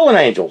angels, fallen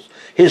angels,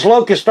 his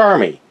locust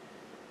army,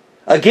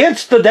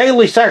 against the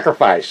daily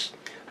sacrifice.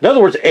 In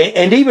other words,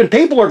 and even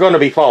people are going to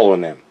be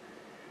following them.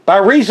 By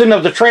reason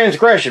of the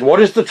transgression.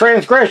 What is the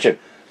transgression?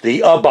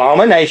 The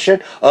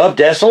abomination of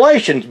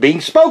desolation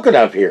being spoken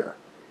of here.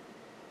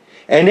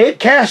 And it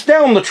cast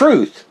down the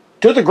truth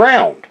to the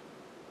ground.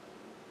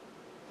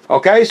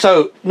 Okay,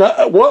 so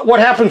what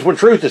happens when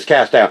truth is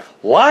cast down?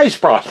 Lies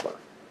prosper.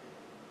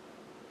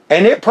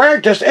 And it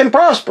practiced and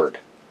prospered.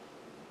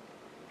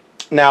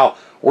 Now,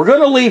 we're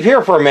going to leave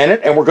here for a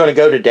minute and we're going to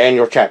go to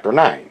Daniel chapter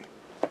 9.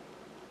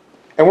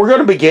 And we're going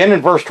to begin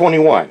in verse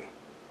 21.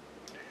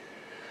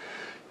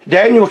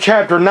 Daniel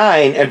chapter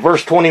 9 and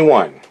verse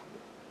 21.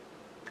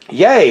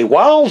 Yea,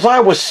 whiles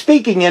I was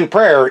speaking in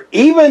prayer,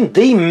 even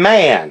the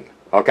man.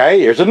 Okay,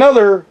 here's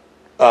another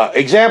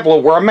example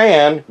of where a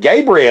man,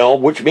 Gabriel,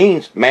 which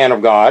means man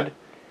of God,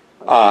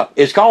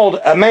 is called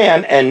a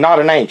man and not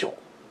an angel.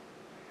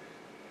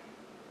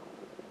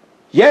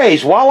 Yea,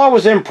 while I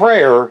was in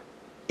prayer,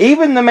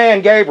 even the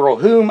man Gabriel,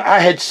 whom I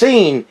had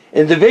seen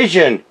in the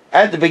vision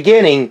at the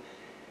beginning,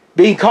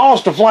 being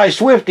caused to fly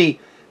swiftly,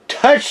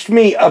 touched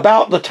me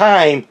about the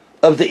time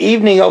of the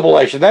evening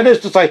oblation. That is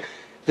to say,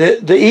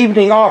 the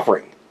evening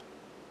offering.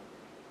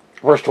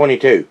 Verse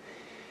 22.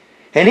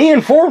 And he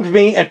informed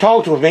me and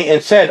talked with me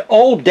and said,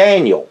 O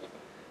Daniel,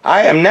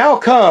 I am now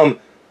come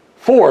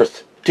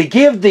forth to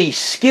give thee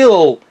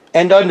skill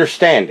and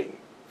understanding.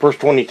 Verse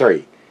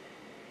 23.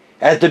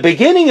 At the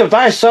beginning of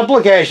thy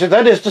supplication,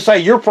 that is to say,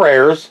 your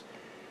prayers,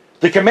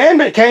 the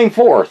commandment came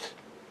forth,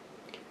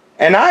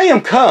 and I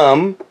am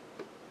come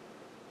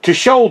to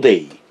show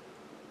thee,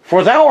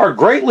 for thou art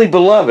greatly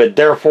beloved,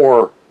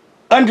 therefore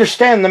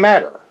understand the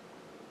matter,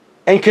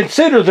 and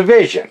consider the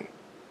vision.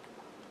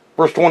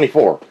 Verse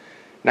 24.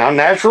 Now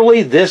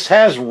naturally this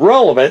has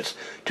relevance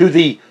to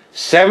the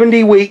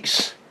 70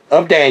 weeks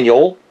of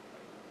Daniel,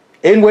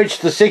 in which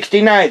the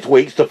 69th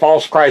week, the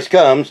false Christ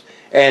comes,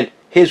 and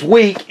his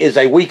week is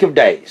a week of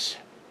days.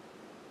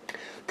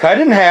 Cut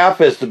in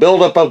half as the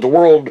buildup of the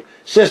world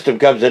system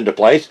comes into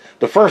place,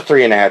 the first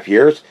 3.5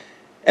 years,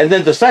 and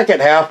then the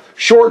second half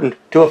shortened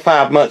to a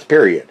 5-month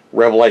period,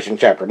 Revelation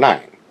chapter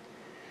 9.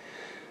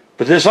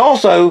 But this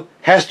also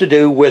has to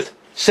do with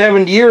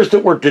 7 years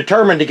that were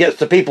determined against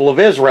the people of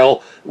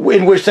Israel,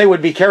 in which they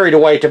would be carried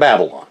away to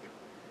Babylon.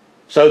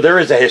 So there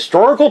is a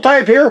historical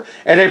type here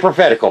and a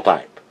prophetical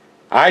type.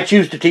 I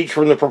choose to teach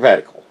from the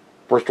prophetical.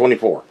 Verse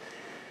 24.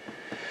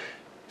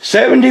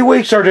 70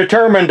 weeks are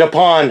determined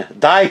upon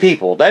thy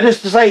people, that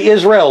is to say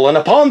Israel, and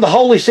upon the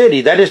holy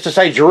city, that is to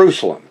say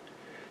Jerusalem,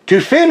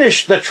 to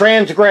finish the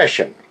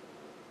transgression,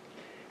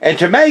 and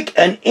to make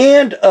an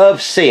end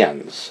of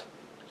sins.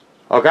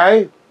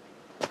 Okay?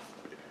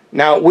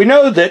 Now, we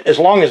know that as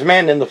long as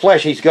man in the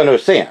flesh, he's going to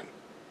sin.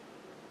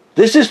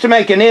 This is to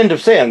make an end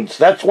of sins.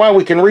 That's why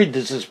we can read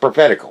this as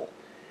prophetical.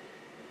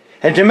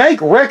 And to make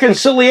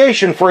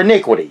reconciliation for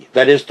iniquity,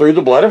 that is through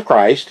the blood of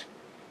Christ,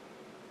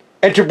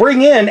 and to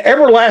bring in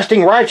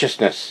everlasting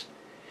righteousness,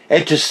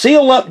 and to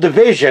seal up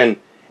division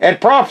and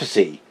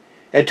prophecy,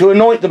 and to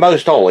anoint the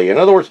most holy. In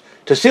other words,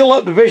 to seal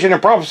up division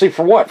and prophecy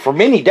for what? For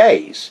many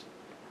days.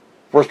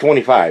 Verse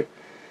 25.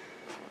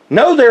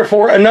 Know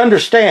therefore and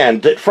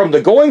understand that from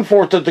the going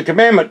forth of the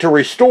commandment to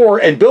restore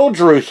and build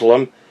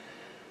Jerusalem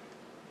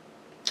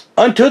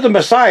unto the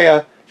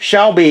Messiah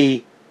shall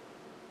be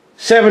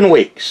 7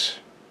 weeks,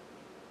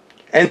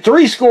 and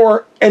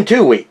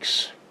 62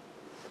 weeks.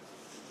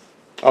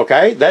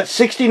 Okay, that's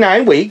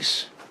 69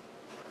 weeks.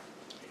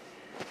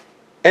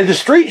 And the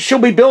streets shall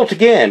be built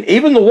again,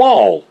 even the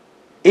wall,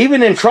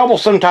 even in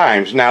troublesome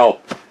times. Now,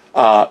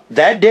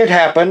 that did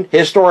happen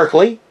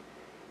historically,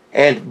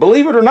 and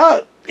believe it or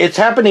not, it's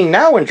happening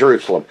now in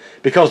Jerusalem,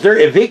 because they're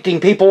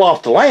evicting people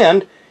off the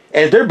land,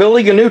 and they're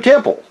building a new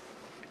temple.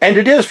 And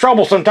it is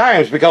troublesome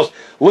times, because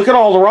look at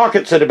all the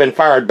rockets that have been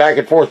fired back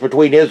and forth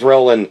between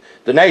Israel and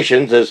the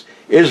nations as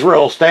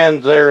Israel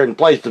stands there and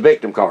plays the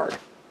victim card.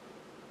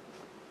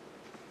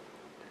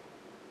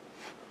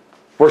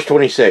 Verse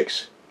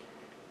 26.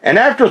 And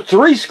after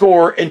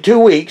 62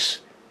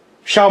 weeks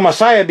shall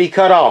Messiah be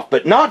cut off,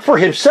 but not for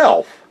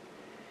himself.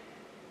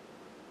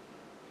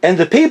 And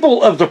the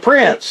people of the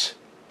prince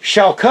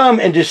shall come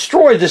and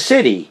destroy the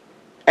city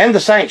and the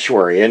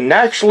sanctuary. And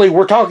actually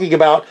we're talking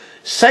about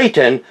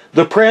Satan,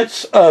 the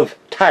prince of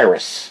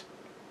Tyrus.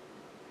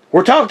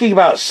 We're talking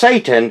about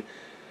Satan,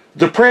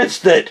 the prince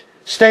that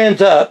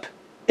stands up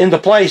in the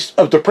place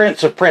of the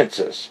prince of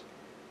princes.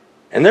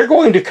 And they're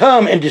going to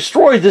come and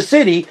destroy the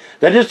city.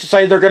 That is to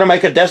say, they're going to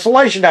make a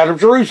desolation out of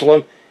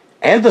Jerusalem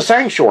and the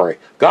sanctuary,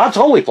 God's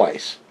holy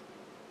place.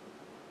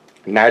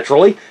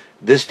 Naturally,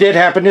 this did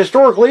happen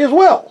historically as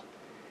well.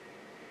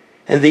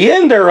 And the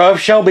end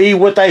thereof shall be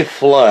with a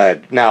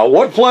flood. Now,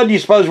 what flood do you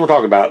suppose we're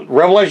talking about?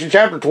 Revelation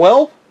chapter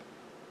 12?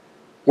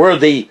 Where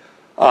the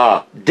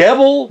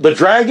devil, the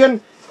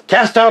dragon,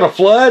 cast out a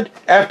flood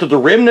after the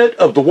remnant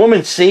of the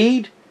woman's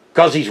seed,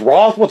 because he's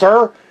wroth with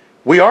her.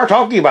 We are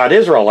talking about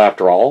Israel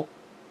after all.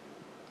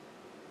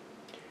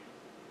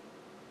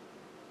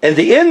 And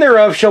the end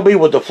thereof shall be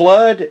with the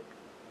flood,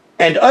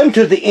 and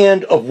unto the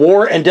end of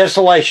war and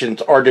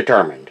desolations are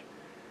determined.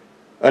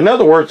 In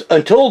other words,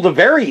 until the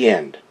very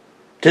end.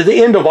 To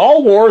the end of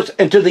all wars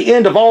and to the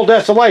end of all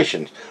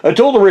desolations.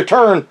 Until the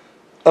return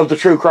of the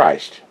true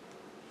Christ.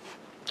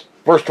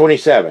 Verse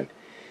 27.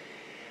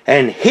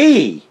 And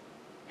he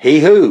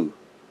who?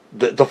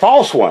 The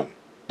false one.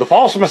 The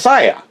false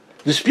Messiah.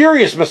 The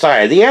spurious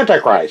Messiah. The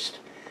Antichrist.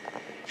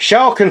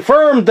 Shall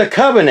confirm the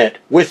covenant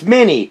with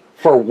many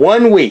for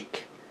 1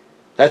 week.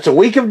 That's a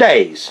week of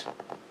days.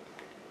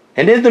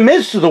 And in the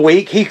midst of the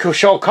week he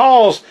shall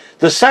cause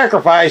the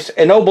sacrifice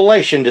and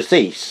oblation to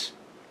cease.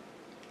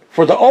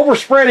 For the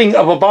overspreading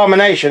of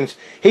abominations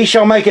he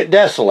shall make it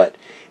desolate,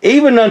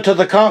 even unto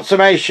the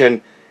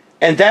consummation,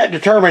 and that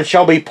determined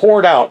shall be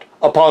poured out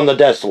upon the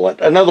desolate.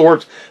 In other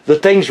words, the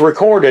things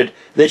recorded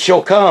that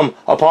shall come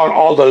upon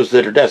all those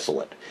that are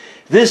desolate.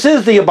 This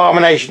is the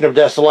abomination of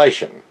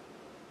desolation.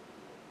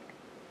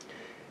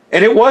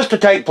 And it was to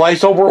take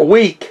place over a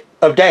week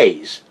of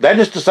days. That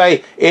is to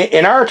say,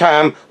 in our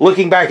time,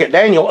 looking back at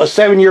Daniel, a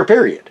 7-year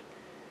period.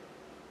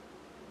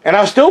 And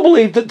I still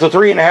believe that the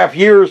 3.5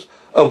 years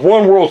of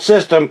one world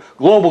system,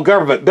 global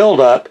government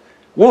buildup,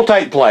 will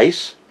take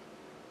place.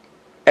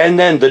 And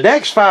then the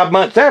next 5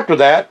 months after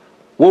that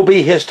will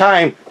be his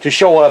time to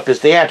show up as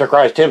the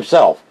Antichrist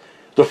himself.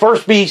 The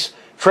first beast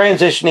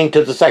transitioning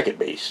to the second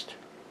beast.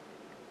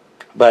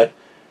 But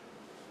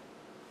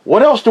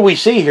what else do we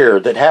see here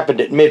that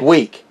happened at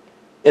midweek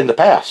in the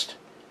past?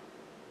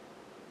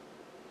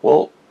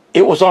 Well,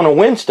 it was on a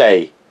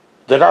Wednesday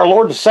that our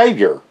Lord and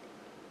Savior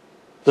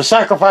the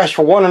sacrifice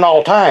for one and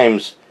all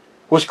times,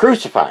 was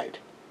crucified.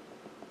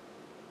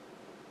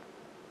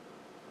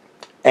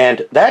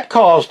 And that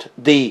caused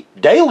the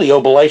daily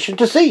oblation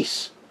to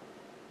cease.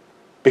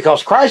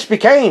 Because Christ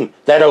became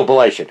that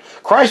oblation.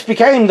 Christ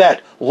became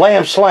that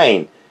lamb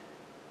slain,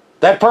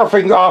 that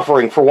perfect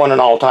offering for one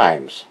and all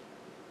times.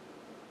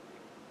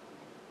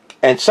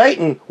 And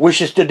Satan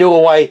wishes to do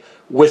away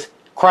with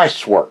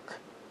Christ's work.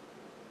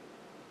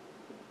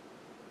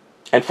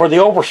 And for the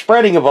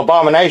overspreading of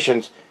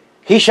abominations,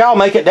 he shall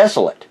make it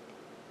desolate.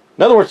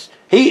 In other words,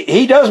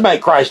 he does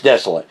make Christ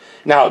desolate.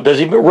 Now, does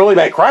he really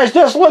make Christ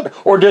desolate,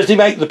 or does he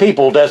make the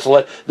people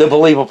desolate that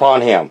believe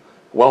upon him?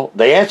 Well,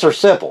 the answer is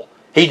simple.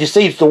 He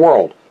deceives the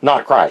world,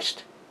 not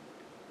Christ.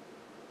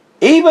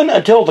 Even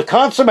until the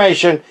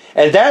consummation,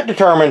 and that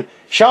determined,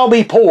 shall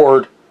be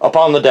poured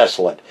upon the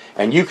desolate.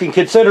 And you can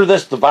consider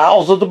this the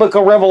vials of the book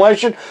of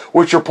Revelation,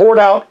 which are poured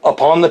out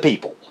upon the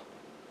people.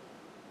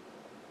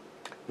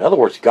 In other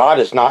words, God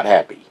is not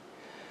happy.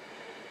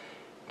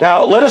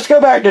 Now, let us go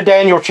back to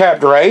Daniel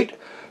chapter 8.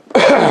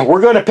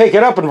 We're going to pick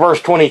it up in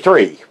verse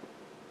 23.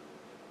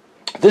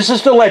 This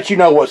is to let you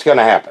know what's going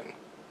to happen.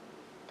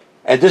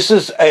 And this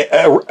is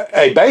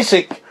a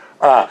basic,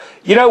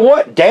 you know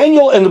what?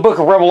 Daniel and the book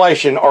of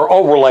Revelation are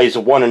overlays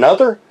of one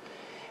another.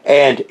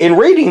 And in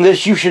reading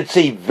this, you should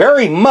see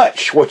very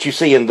much what you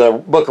see in the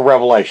book of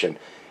Revelation.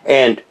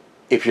 And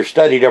if you're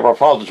studied of our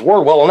Father's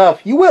Word well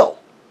enough, you will.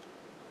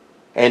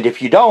 And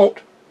if you don't,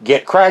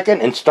 get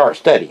cracking and start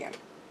studying.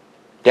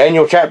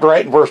 Daniel chapter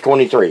 8 and verse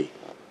 23.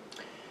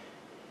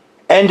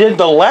 And in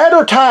the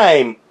latter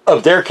time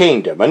of their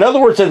kingdom, in other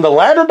words, in the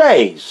latter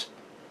days,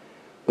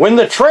 when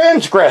the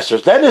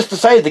transgressors, that is to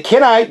say the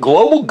Kenite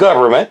global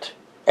government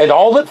and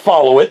all that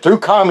follow it through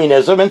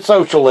communism and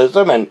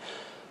socialism and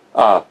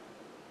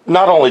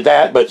not only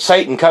that, but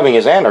Satan coming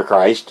as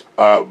Antichrist,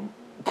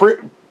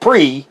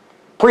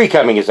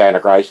 pre-coming as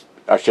Antichrist,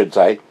 I should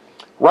say,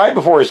 right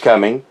before his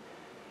coming,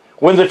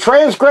 when the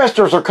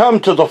transgressors are come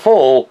to the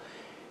full,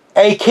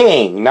 a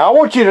king. Now I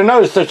want you to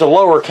notice there's a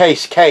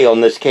lowercase k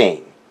on this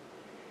king.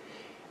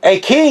 A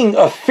king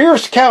of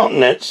fierce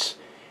countenance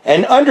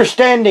and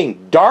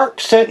understanding dark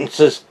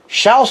sentences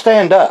shall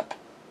stand up.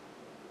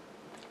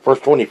 Verse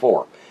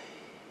 24.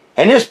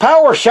 And his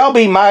power shall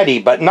be mighty,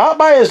 but not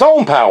by his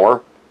own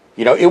power.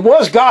 You know, it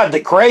was God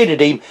that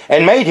created him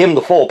and made him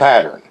the full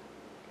pattern.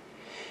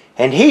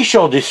 And he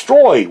shall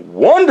destroy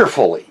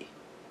wonderfully.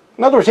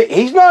 In other words,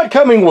 he's not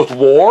coming with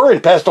war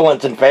and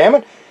pestilence and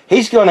famine.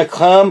 He's going to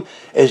come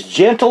as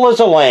gentle as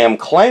a lamb,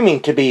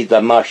 claiming to be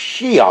the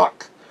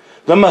Mashiach,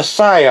 the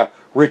Messiah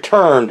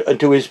returned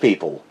unto his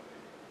people.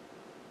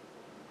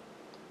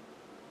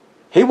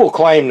 He will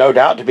claim, no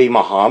doubt, to be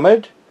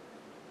Muhammad.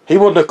 He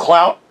will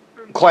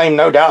claim,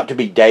 no doubt, to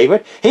be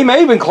David. He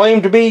may even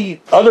claim to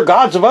be other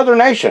gods of other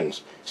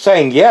nations,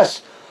 saying,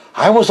 yes,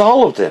 I was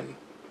all of them,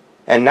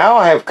 and now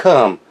I have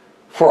come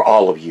for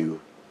all of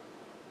you.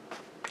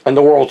 And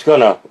the world's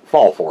going to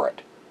fall for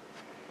it.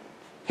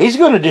 He's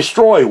going to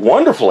destroy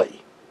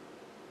wonderfully.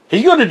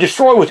 He's going to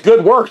destroy with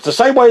good works, the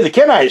same way the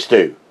Kenites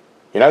do.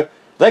 You know,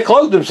 they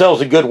clothe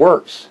themselves in good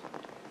works,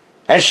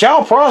 and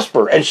shall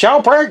prosper, and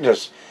shall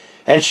practice,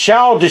 and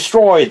shall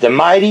destroy the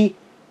mighty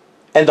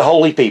and the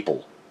holy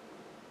people.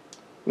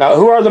 Now,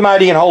 who are the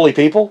mighty and holy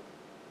people?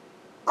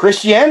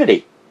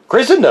 Christianity,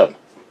 Christendom.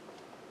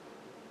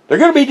 They're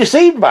going to be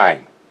deceived by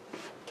him.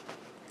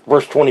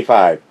 Verse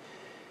 25.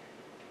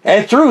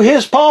 And through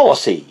his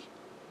policy,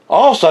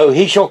 also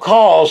he shall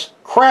cause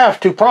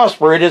craft to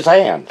prosper at his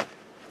hand.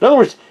 In other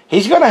words,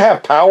 he's going to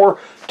have power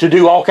to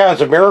do all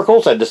kinds of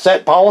miracles and to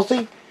set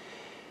policy.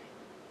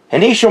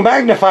 And he shall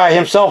magnify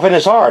himself in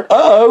his heart.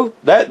 Uh-oh,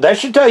 that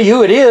should tell you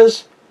who it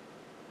is.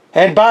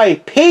 And by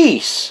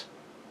peace,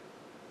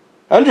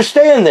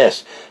 understand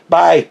this,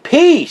 by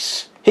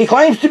peace, he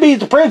claims to be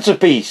the Prince of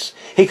Peace.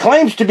 He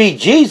claims to be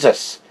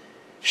Jesus,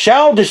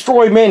 shall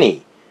destroy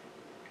many.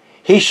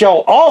 He shall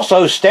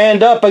also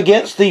stand up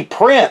against the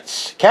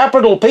prince,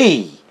 capital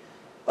P,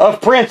 of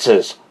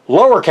princes,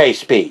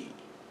 lowercase p.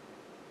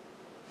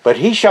 But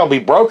he shall be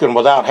broken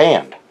without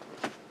hand.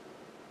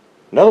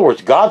 In other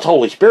words, God's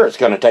Holy Spirit's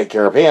going to take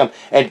care of him,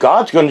 and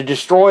God's going to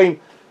destroy him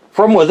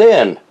from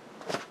within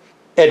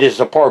at his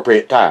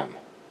appropriate time.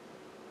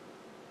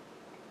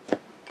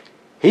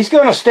 He's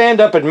going to stand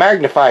up and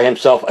magnify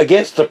himself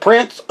against the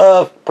Prince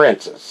of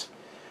Princes,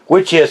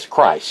 which is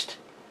Christ.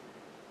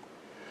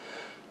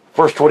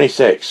 Verse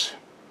 26.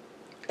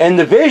 And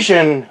the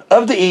vision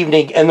of the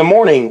evening and the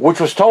morning which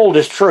was told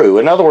is true.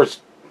 In other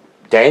words,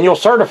 Daniel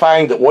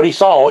certifying that what he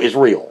saw is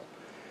real.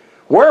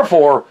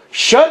 Wherefore,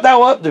 shut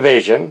thou up the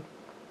vision.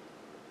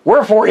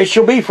 Wherefore, it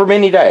shall be for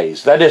many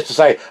days. That is to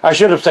say, I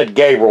should have said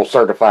Gabriel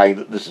certifying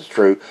that this is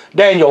true.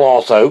 Daniel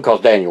also,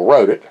 because Daniel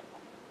wrote it.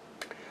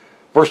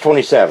 Verse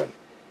 27.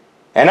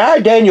 And I,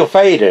 Daniel,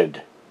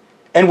 faded,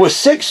 and was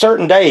sick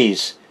certain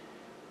days.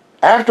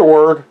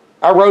 Afterward,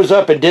 I rose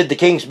up and did the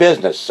king's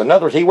business. In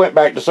other words, he went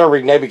back to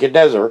serving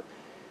Nebuchadnezzar.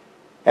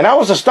 And I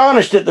was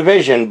astonished at the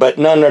vision, but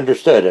none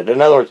understood it.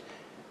 In other words,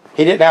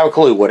 he didn't have a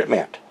clue what it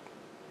meant.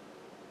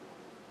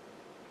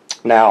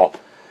 Now,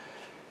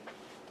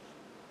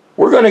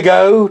 We're going to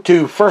go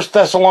to 1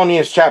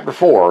 Thessalonians chapter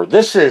 4.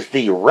 This is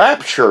the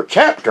Rapture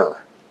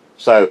chapter.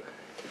 So,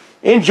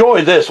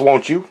 enjoy this,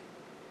 won't you?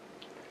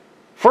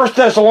 1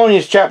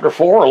 Thessalonians chapter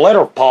 4, a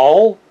letter of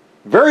Paul.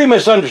 Very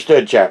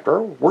misunderstood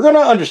chapter. We're going to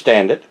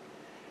understand it.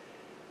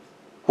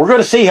 We're going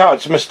to see how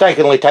it's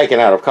mistakenly taken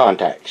out of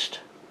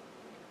context.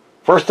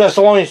 1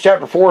 Thessalonians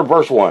chapter 4,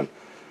 verse 1.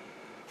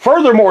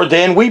 Furthermore,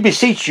 then, we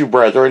beseech you,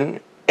 brethren,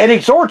 and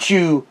exhort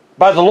you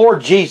by the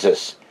Lord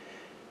Jesus,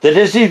 that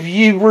as if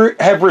you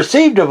have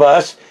received of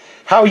us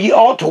how ye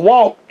ought to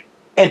walk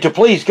and to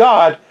please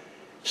God,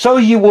 so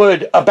you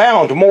would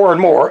abound more and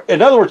more. In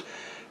other words,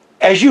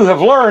 as you have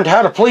learned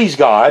how to please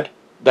God,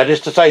 that is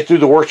to say through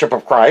the worship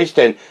of Christ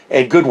and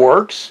good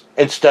works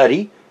and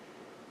study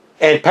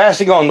and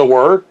passing on the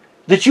word,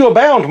 that you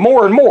abound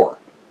more and more.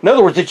 In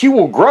other words, that you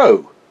will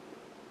grow.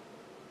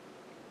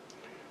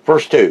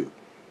 Verse 2.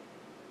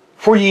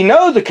 For ye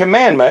know the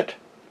commandment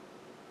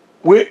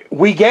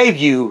we gave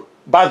you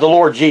by the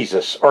Lord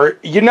Jesus. Or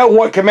you know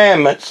what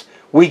commandments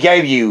we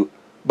gave you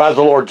by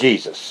the Lord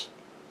Jesus.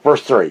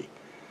 Verse 3.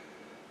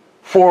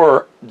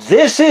 For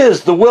this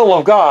is the will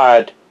of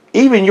God,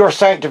 even your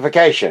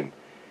sanctification,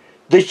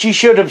 that ye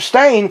should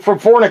abstain from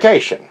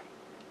fornication.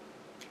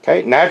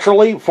 Okay,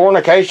 naturally,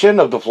 fornication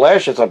of the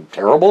flesh is a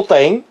terrible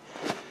thing,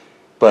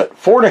 but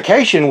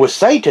fornication with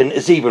Satan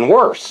is even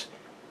worse.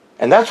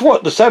 And that's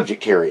what the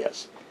subject here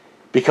is.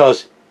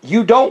 Because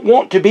you don't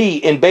want to be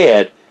in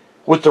bed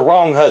with the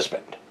wrong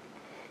husband.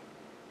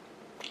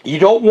 You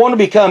don't want to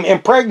become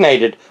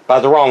impregnated by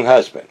the wrong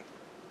husband.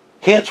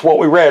 Hence what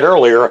we read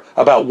earlier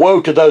about woe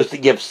to those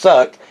that give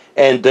suck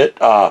and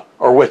that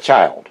are with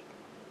child.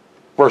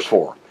 Verse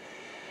 4.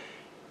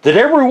 That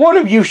every one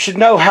of you should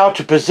know how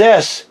to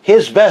possess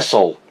his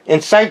vessel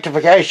in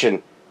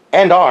sanctification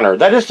and honor.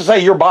 That is to say,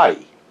 your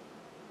body.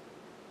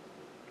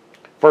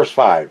 Verse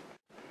 5.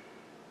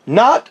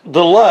 Not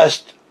the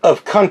lust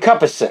of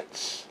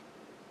concupiscence,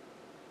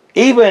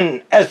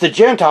 even as the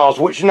Gentiles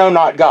which know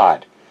not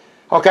God.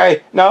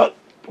 Okay, now,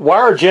 why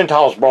are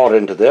Gentiles brought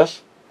into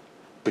this?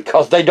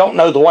 Because they don't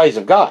know the ways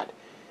of God.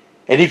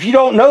 And if you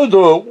don't know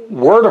the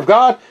Word of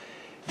God,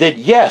 then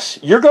yes,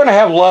 you're going to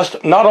have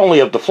lust not only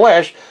of the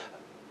flesh,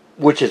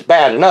 which is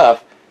bad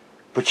enough,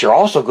 but you're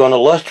also going to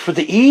lust for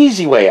the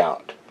easy way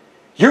out.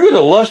 You're going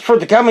to lust for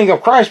the coming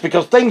of Christ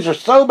because things are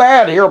so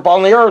bad here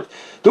upon the earth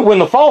that when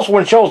the false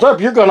one shows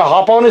up, you're going to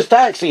hop on his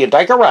taxi and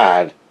take a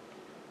ride.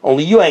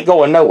 Only you ain't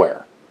going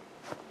nowhere.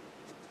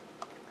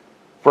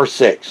 Verse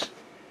 6.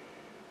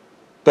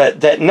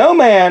 But that no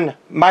man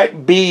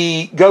might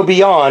go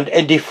beyond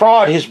and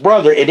defraud his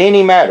brother in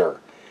any matter,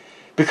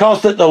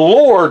 because that the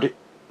Lord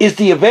is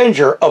the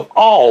avenger of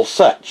all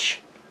such.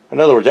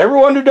 In other words,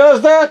 everyone who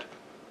does that,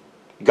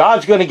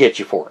 God's going to get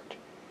you for it.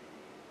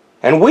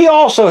 And we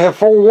also have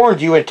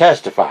forewarned you and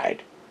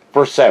testified.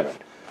 Verse 7.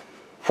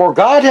 For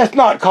God hath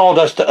not called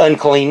us to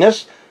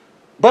uncleanness,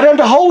 but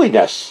unto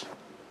holiness.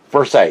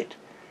 Verse 8.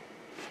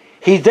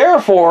 He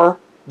therefore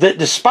that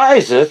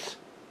despiseth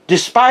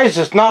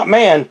not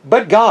man,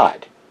 but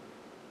God,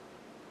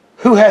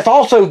 who hath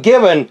also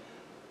given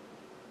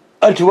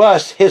unto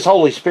us his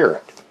Holy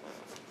Spirit.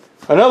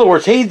 In other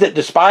words, he that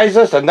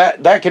despiseth, and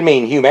that can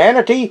mean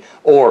humanity,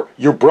 or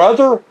your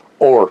brother,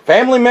 or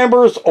family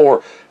members,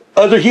 or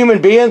other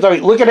human beings. I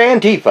mean, look at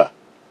Antifa.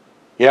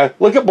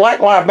 Look at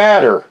Black Lives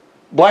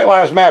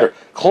Matter,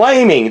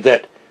 claiming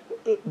that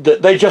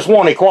they just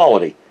want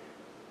equality.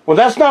 Well,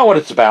 that's not what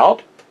it's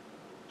about.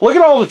 Look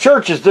at all the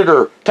churches that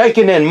are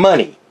taking in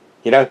money.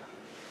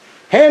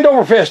 Hand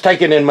over fist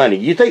taking in money.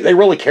 You think they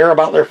really care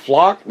about their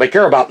flock? They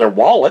care about their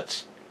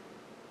wallets.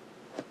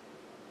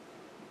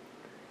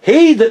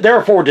 He that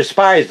therefore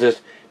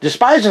despiseth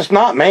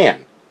not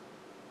man,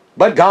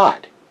 but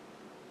God.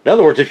 In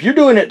other words, if you're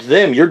doing it to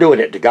them, you're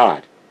doing it to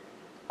God.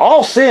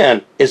 All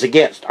sin is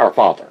against our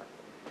Father,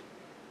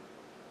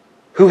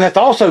 who hath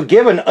also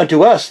given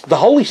unto us the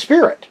Holy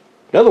Spirit.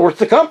 In other words,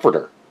 the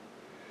Comforter.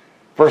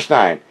 Verse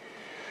 9.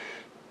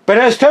 But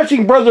as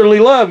touching brotherly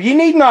love, ye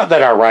need not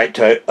that I write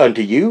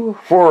unto you,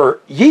 for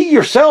ye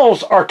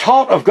yourselves are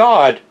taught of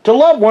God to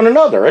love one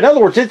another. In other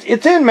words,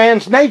 it's in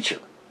man's nature.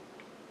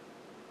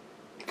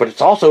 But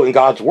it's also in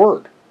God's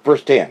Word.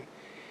 Verse 10.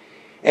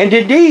 And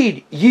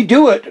indeed ye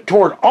do it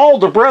toward all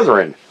the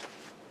brethren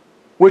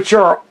which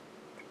are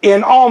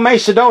in all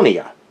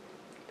Macedonia.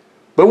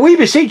 But we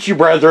beseech you,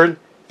 brethren,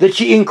 that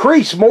ye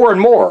increase more and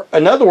more.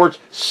 In other words,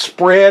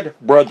 spread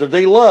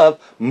brotherly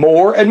love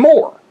more and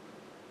more.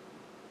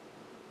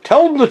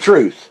 Tell them the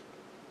truth.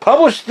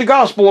 Publish the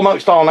gospel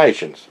amongst all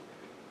nations.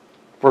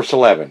 Verse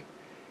 11.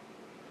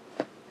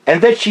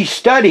 And that ye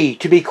study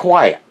to be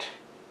quiet,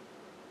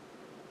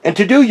 and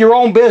to do your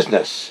own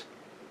business,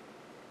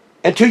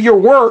 and to your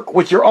work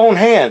with your own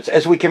hands,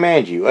 as we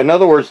command you. In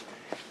other words,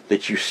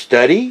 that you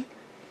study,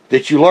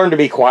 that you learn to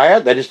be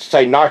quiet, that is to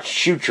say, not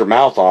shoot your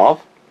mouth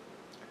off.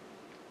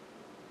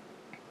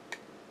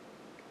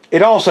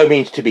 It also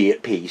means to be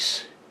at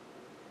peace.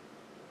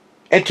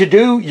 And to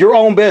do your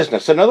own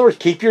business. In other words,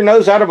 keep your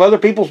nose out of other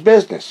people's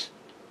business.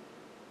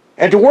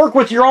 And to work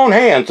with your own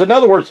hands. In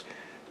other words,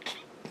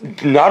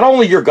 not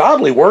only your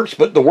godly works,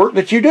 but the work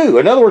that you do.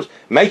 In other words,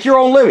 make your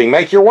own living,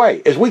 make your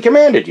way, as we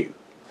commanded you.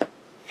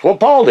 That's what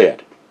Paul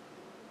did.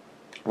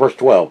 Verse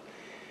 12.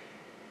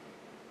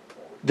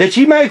 That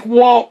ye may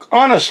walk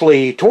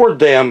honestly toward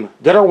them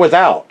that are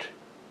without,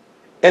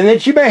 and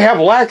that ye may have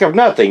lack of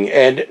nothing,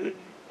 and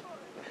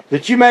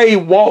that you may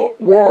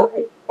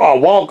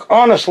walk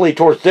honestly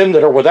towards them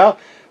that are without.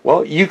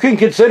 Well, you can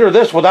consider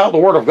this without the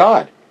Word of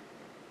God.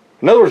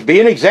 In other words, be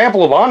an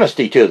example of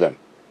honesty to them.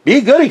 Be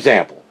a good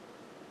example.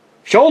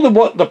 Show them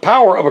what the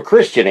power of a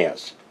Christian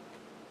is.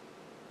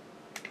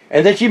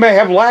 And that you may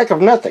have lack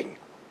of nothing.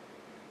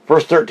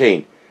 Verse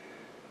 13.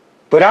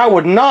 But I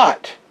would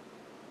not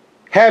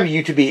have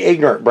you to be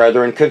ignorant,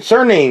 brethren,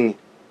 concerning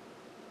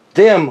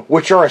them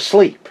which are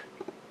asleep,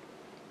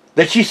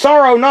 that ye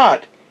sorrow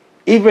not,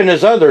 even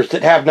as others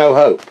that have no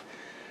hope.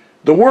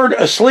 The word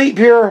asleep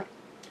here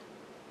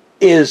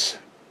is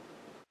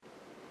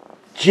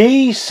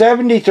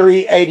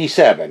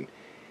G7387,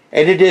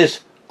 and it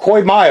is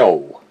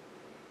koimao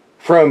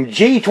from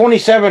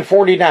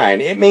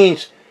G2749. It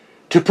means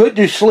to put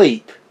to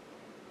sleep.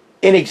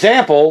 In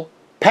example,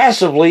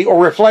 passively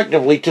or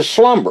reflectively to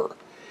slumber.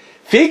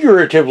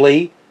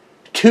 Figuratively,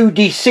 to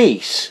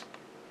decease,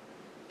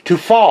 to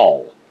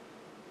fall,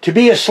 to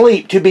be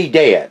asleep, to be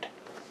dead.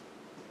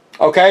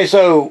 Okay,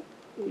 so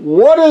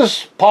what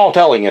is Paul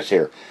telling us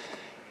here?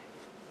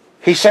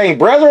 He's saying,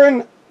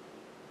 brethren,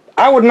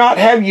 I would not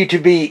have you to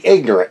be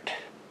ignorant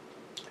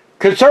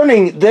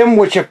concerning them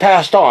which have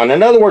passed on.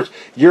 In other words,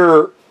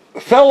 your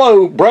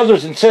fellow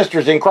brothers and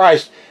sisters in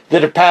Christ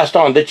that have passed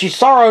on, that ye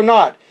sorrow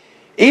not,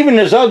 even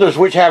as others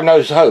which have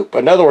no hope.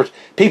 In other words,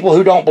 people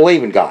who don't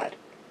believe in God.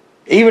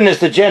 Even as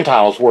the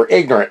Gentiles were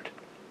ignorant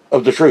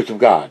of the truth of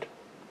God.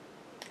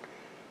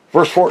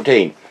 Verse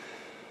 14.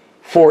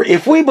 For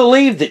if we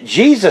believe that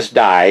Jesus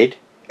died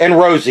and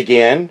rose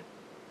again,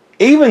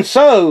 even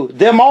so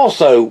them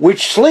also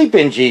which sleep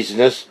in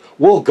Jesus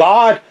will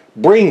God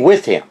bring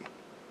with him.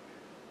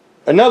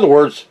 In other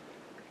words,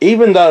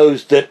 even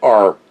those that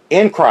are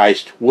in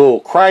Christ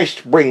will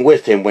Christ bring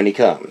with him when he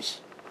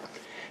comes.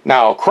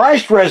 Now,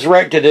 Christ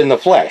resurrected in the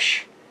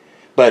flesh,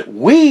 but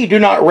we do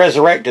not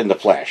resurrect in the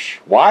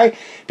flesh. Why?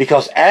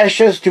 Because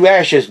ashes to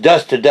ashes,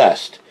 dust to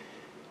dust.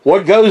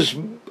 What goes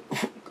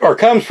or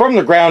comes from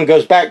the ground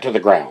goes back to the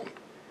ground.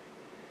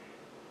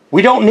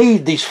 We don't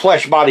need these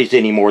flesh bodies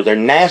anymore. They're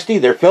nasty,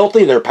 they're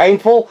filthy, they're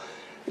painful,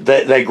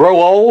 they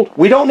grow old.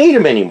 We don't need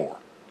them anymore.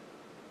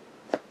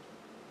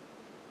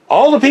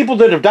 All the people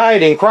that have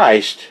died in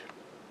Christ,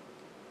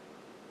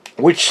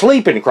 which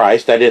sleep in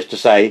Christ, that is to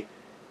say,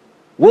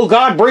 will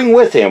God bring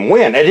with him.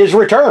 When? At his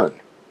return.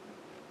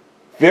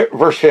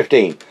 Verse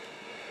 15.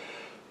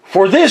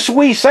 For this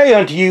we say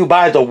unto you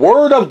by the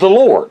word of the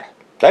Lord.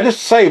 That is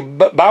to say,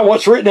 by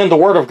what's written in the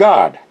word of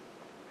God.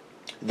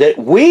 That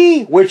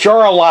we which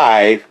are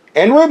alive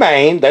and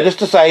remain, that is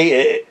to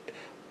say,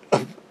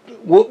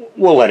 we'll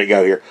let it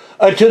go here,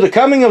 unto the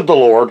coming of the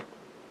Lord,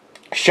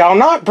 shall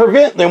not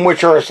prevent them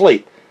which are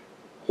asleep.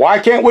 Why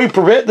can't we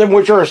prevent them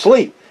which are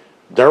asleep?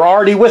 They're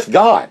already with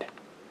God.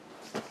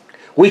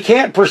 We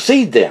can't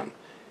precede them.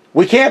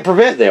 We can't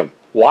prevent them.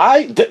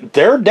 Why?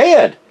 They're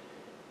dead.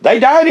 They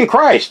died in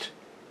Christ.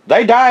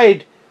 They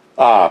died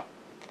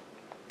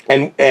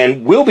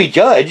and will be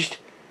judged.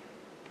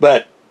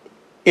 But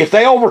if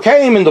they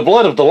overcame in the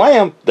blood of the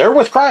Lamb, they're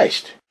with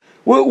Christ.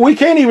 We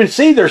can't even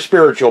see their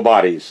spiritual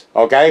bodies.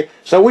 Okay?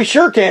 So we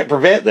sure can't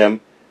prevent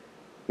them.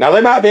 Now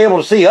they might be able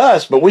to see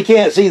us, but we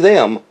can't see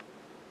them.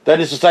 That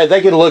is to say,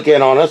 they can look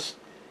in on us.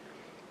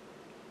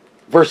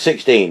 Verse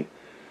 16.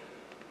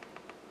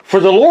 For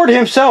the Lord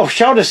himself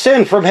shall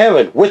descend from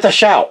heaven with a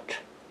shout,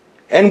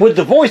 and with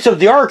the voice of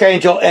the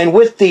archangel, and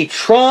with the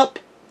trump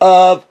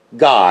of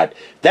God.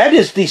 That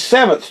is the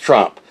seventh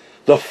trump,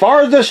 the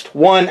farthest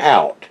one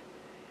out.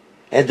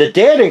 And the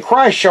dead in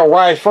Christ shall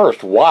rise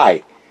first.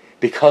 Why?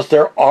 Because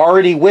they're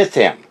already with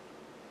him.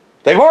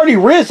 They've already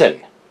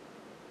risen.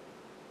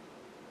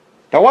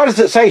 Now why does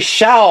it say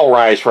shall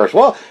rise first?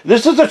 Well,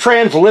 this is a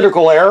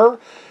transliteral error.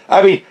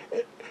 I mean,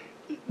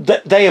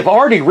 they have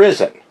already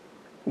risen.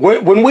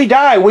 When we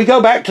die, we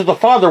go back to the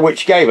Father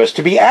which gave us.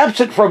 To be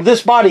absent from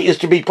this body is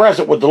to be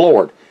present with the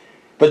Lord.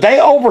 But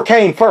they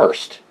overcame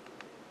first.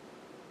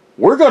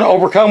 We're going to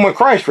overcome when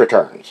Christ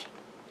returns.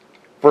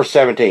 Verse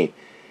 17.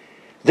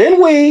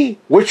 Then we,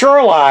 which are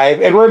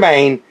alive and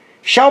remain,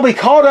 shall be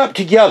caught up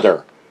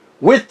together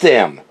with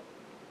them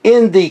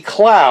in the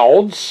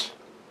clouds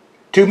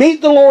to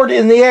meet the Lord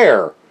in the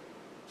air.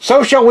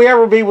 So shall we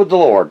ever be with the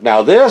Lord.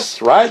 Now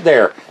this right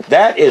there,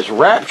 that is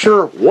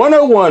Rapture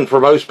 101 for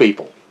most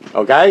people.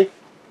 Okay?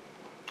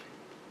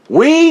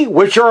 We,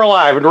 which are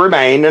alive and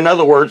remain, in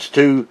other words,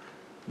 to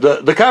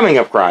the coming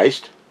of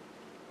Christ,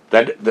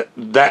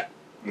 that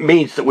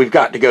means that we've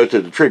got to go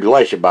through the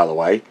tribulation, by the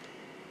way,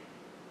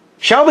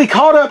 shall be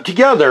caught up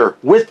together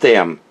with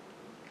them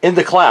in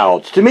the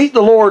clouds to meet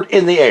the Lord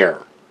in the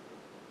air.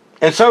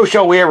 And so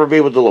shall we ever be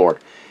with the Lord.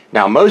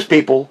 Now, most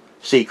people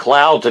see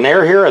clouds and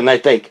air here, and they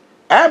think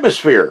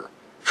atmosphere,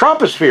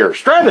 troposphere,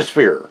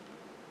 stratosphere.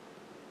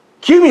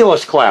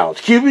 cumulus clouds,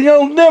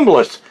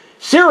 cumulonimbus,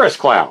 cirrus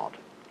cloud.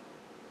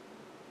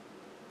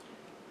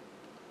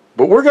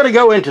 But we're going to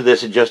go into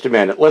this in just a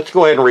minute. Let's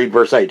go ahead and read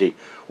verse 18.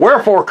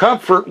 Wherefore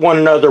comfort one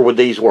another with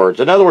these words.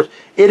 In other words,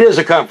 it is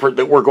a comfort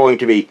that we're going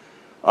to be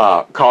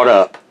caught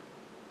up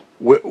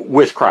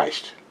with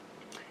Christ.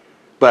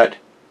 But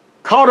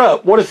caught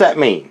up, what does that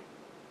mean?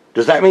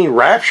 Does that mean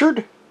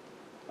raptured?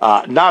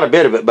 Not a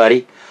bit of it,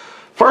 buddy.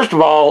 First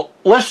of all,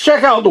 let's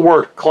check out the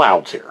word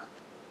clouds here.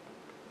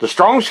 The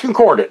Strong's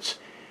Concordance.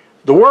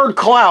 The word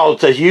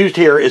clouds as used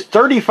here is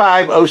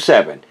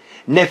 3507.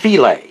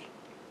 Nephile.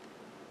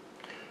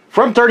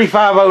 From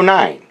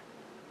 3509.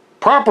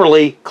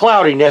 Properly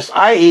cloudiness,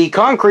 i.e.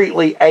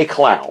 concretely a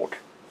cloud.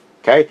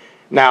 Okay?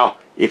 Now,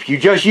 if you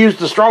just use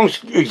the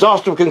Strong's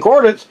Exhaustive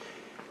Concordance,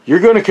 you're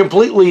going to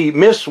completely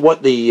miss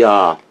what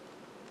the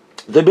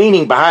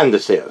meaning behind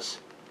this is.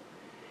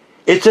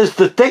 It says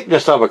the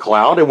thickness of a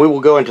cloud, and we will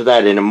go into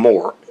that in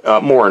more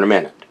in a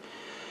minute.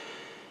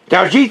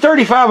 Now,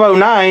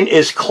 G3509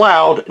 is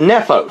cloud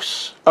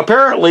nephos,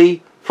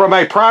 apparently from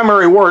a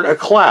primary word, a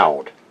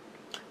cloud.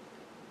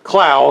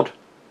 Cloud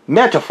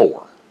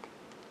metaphor.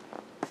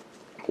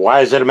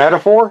 Why is it a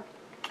metaphor?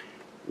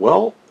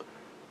 Well,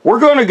 we're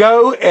going to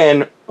go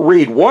and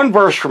read one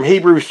verse from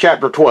Hebrews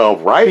chapter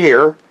 12 right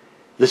here.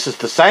 This is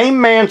the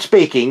same man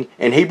speaking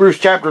in Hebrews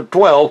chapter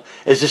 12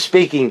 as is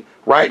speaking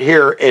right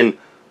here in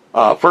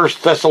 1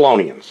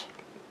 Thessalonians.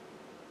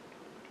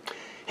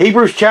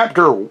 Hebrews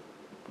chapter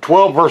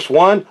 12 verse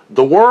 1,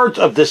 the words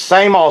of this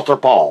same author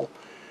Paul.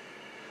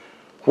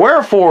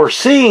 Wherefore,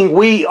 seeing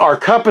we are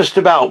compassed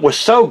about with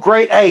so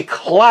great a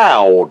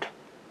cloud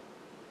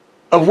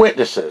of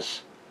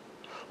witnesses,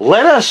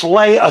 let us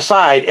lay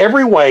aside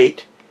every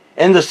weight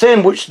and the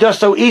sin which does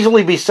so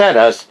easily beset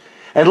us,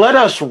 and let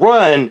us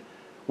run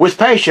with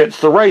patience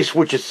the race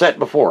which is set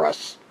before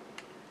us.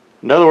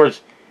 In other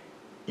words,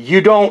 you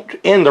don't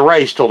end the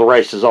race till the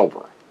race is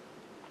over.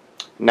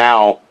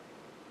 Now,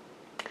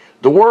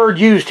 the word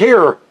used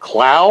here,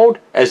 cloud,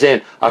 as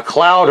in a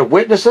cloud of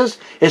witnesses,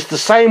 is the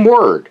same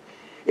word.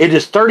 It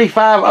is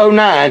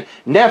 3509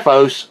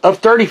 nephos of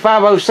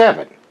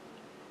 3507.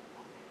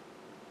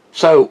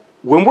 So,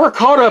 when we're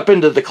caught up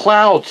into the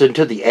clouds,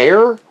 into the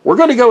air, we're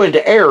going to go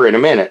into air in a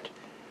minute.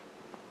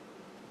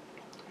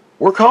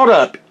 We're caught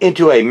up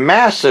into a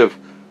massive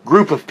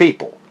group of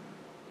people,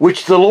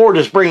 which the Lord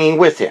is bringing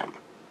with him.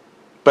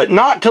 But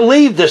not to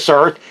leave this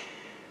earth.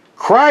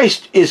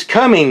 Christ is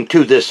coming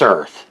to this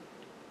earth.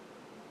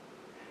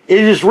 It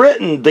is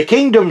written, the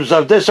kingdoms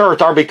of this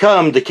earth are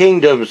become the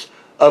kingdoms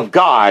of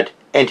God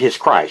and his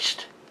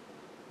Christ.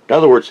 In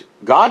other words,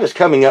 God is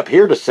coming up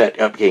here to set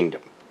up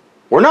kingdom.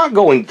 We're not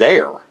going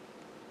there.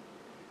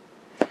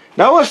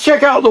 Now let's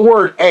check out the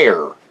word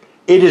air.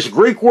 It is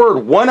Greek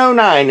word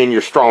 109 in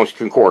your Strong's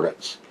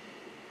Concordance.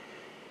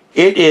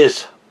 It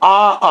is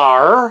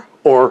aar,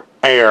 or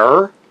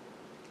air,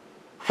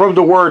 from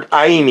the word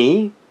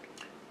aimi,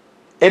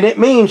 and it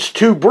means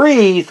to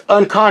breathe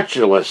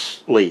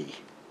unconsciously.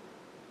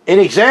 An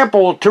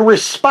example, to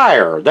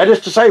respire, that is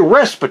to say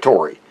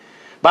respiratory.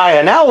 By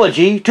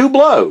analogy, to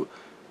blow.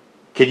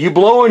 Can you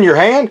blow on your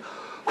hand?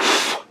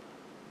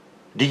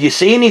 Do you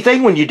see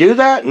anything when you do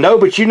that? No,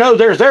 but you know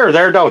there's air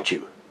there, don't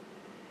you?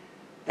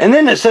 And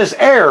then it says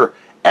air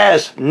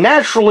as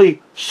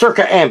naturally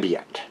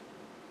circumambient.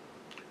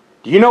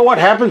 Do you know what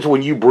happens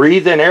when you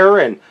breathe in air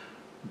and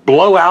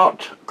blow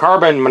out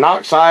carbon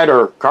monoxide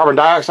or carbon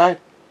dioxide?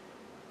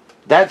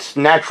 That's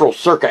natural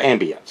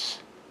circumambience.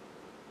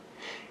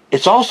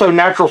 It's also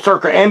natural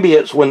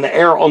circumambience when the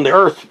air on the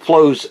earth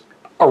flows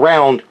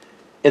around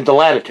in the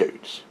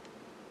latitudes.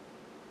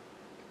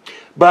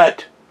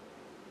 But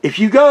if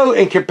you go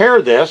and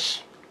compare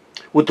this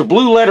with the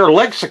Blue Letter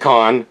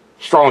Lexicon,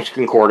 Strong's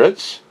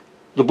Concordance,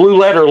 the Blue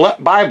Letter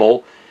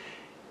Bible,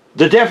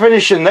 the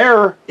definition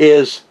there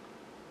is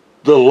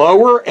the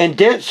lower and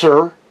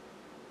denser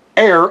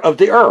air of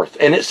the earth.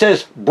 And it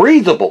says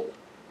breathable,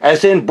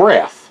 as in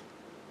breath.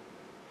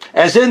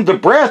 As in the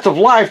breath of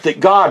life that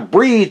God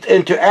breathed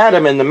into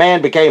Adam and the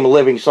man became a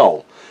living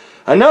soul.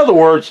 In other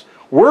words,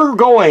 we're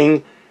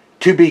going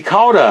to be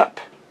caught up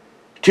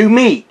to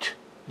meet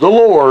the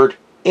Lord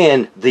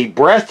in the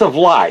breath of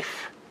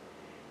life,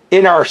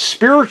 in our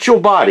spiritual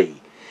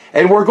body,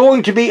 and we're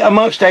going to be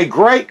amongst a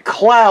great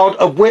cloud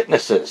of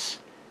witnesses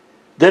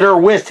that are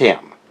with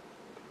him.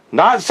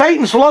 Not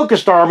Satan's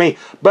locust army,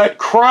 but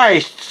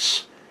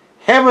Christ's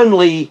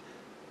heavenly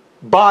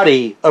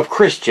body of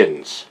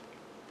Christians,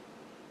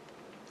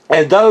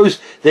 and those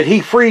that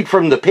he freed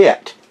from the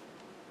pit.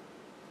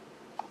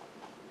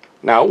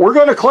 Now, we're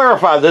going to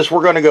clarify this.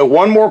 We're going to go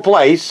one more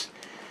place,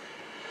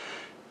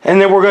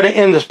 and then we're going to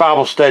end this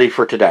Bible study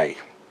for today.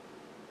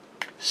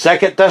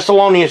 2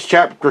 Thessalonians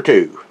chapter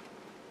 2.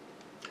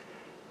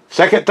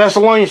 2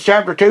 Thessalonians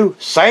chapter 2,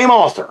 same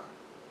author.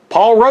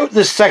 Paul wrote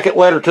this second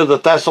letter to the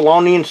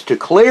Thessalonians to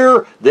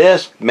clear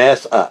this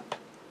mess up.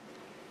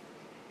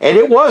 And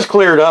it was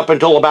cleared up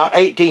until about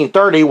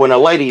 1830 when a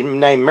lady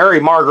named Mary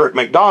Margaret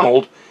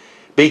MacDonald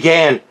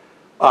began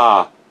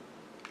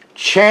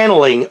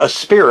channeling a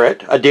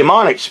spirit, a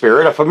demonic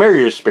spirit, a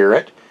familiar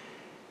spirit,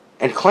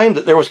 and claimed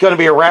that there was going to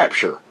be a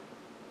rapture.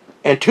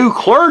 And 2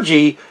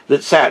 clergy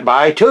that sat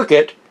by took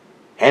it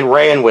and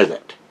ran with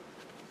it.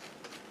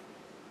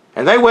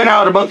 And they went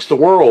out amongst the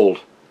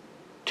world,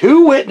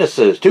 2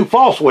 witnesses, 2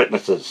 false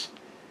witnesses,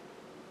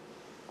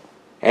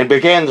 and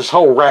began this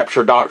whole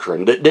rapture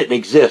doctrine that didn't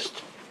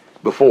exist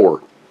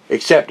before,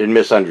 except in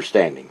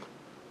misunderstanding.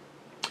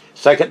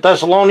 2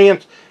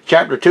 Thessalonians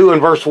chapter 2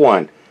 and verse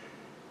 1.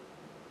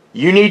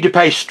 You need to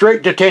pay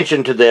strict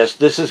attention to this.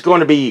 This is going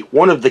to be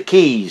one of the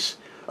keys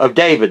of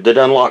David that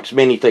unlocks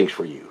many things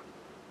for you.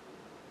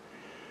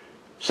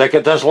 2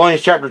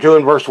 Thessalonians chapter 2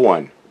 and verse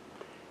 1.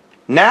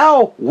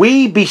 Now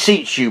we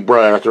beseech you,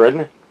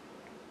 brethren.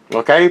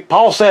 Okay,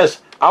 Paul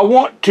says, I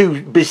want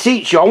to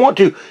beseech you. I want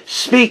to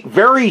speak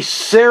very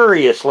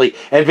seriously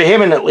and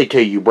vehemently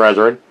to you,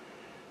 brethren,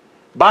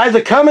 by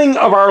the coming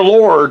of our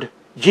Lord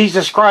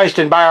Jesus Christ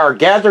and by our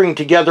gathering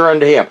together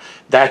unto him.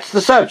 That's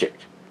the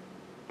subject.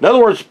 In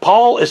other words,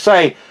 Paul is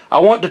saying, I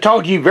want to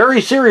talk to you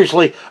very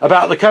seriously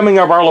about the coming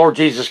of our Lord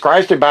Jesus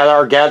Christ and by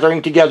our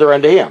gathering together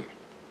unto him.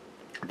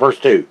 Verse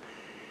 2.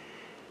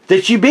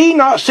 That you be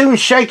not soon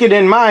shaken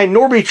in mind,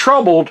 nor be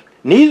troubled,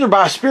 neither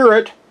by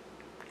spirit,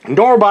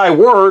 nor by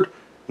word,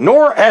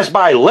 nor as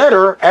by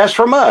letter, as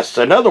from us.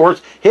 In other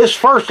words, his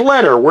first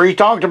letter where he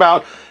talked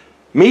about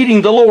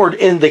meeting the Lord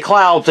in the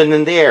clouds and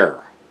in the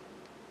air.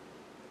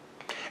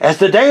 As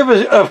the day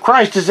of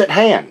Christ is at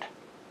hand.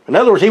 In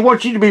other words, he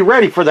wants you to be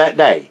ready for that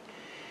day.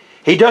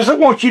 He doesn't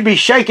want you to be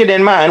shaken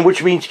in mind,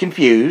 which means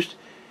confused.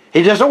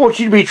 He doesn't want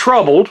you to be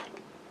troubled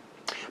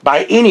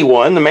by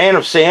anyone, the man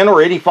of sin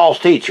or any false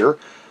teacher,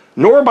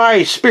 nor by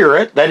a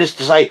spirit, that is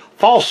to say,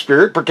 false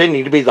spirit,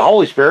 pretending to be the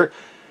Holy Spirit,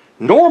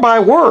 nor by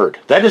word,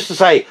 that is to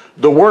say,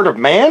 the word of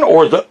man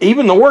or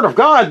even the word of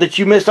God that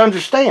you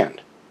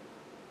misunderstand,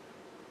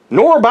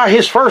 nor by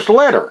his first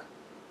letter,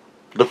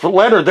 the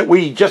letter that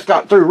we just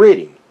got through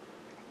reading.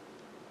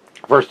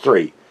 Verse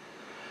 3,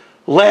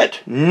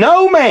 let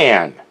no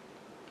man,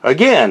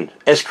 again,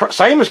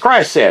 same as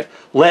Christ said,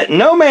 let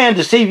no man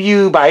deceive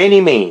you by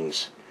any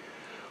means.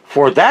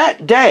 For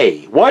that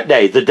day, what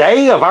day? The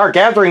day of our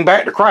gathering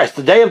back to Christ,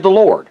 the day of the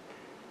Lord,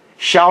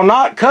 shall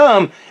not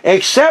come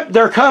except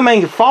their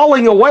coming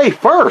falling away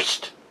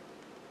first.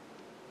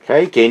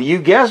 Okay, can you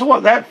guess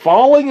what that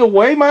falling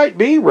away might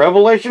be?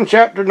 Revelation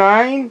chapter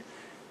 9.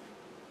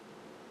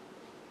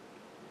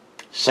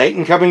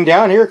 Satan coming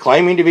down here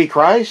claiming to be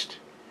Christ.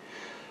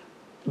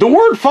 The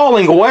word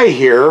falling away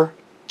here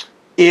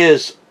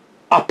is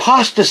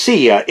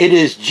apostasia. It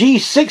is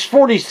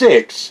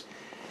G646.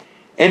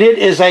 And it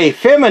is a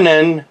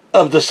feminine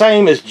of the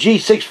same as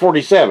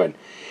G647.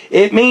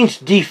 It means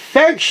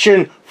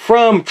defection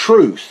from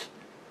truth.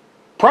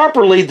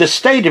 Properly, the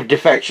state of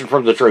defection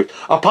from the truth.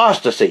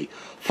 Apostasy.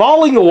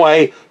 Falling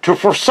away to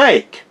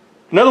forsake.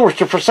 In other words,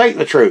 to forsake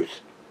the truth.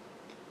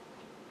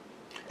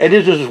 And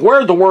it is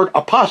where the word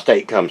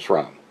apostate comes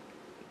from.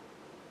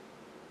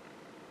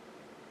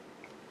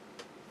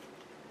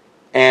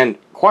 And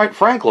quite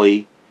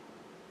frankly,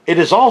 it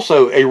is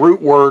also a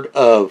root word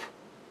of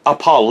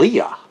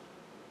apolia.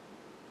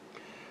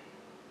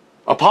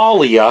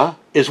 Apolia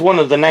is one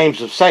of the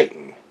names of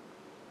Satan.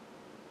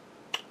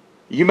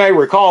 You may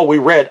recall we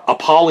read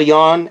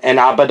Apollyon and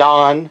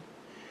Abaddon.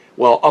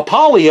 Well,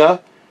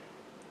 Apolia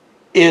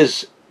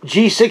is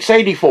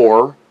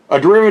G684, a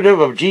derivative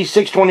of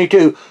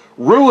G622,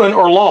 ruin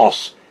or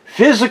loss,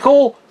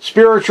 physical,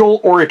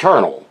 spiritual, or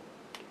eternal.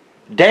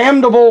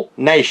 Damnable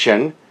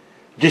nation,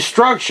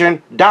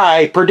 destruction,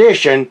 die,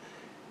 perdition,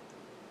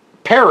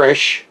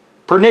 perish,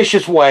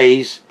 pernicious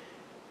ways,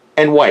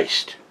 and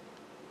waste.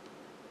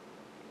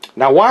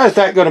 Now, why is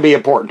that going to be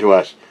important to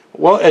us?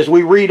 Well, as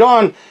we read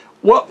on,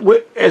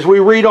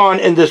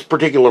 in this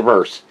particular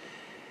verse,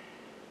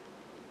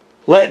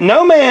 let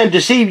no man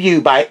deceive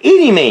you by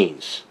any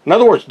means. In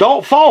other words,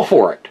 don't fall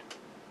for it,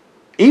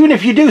 even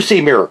if you do see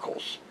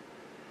miracles.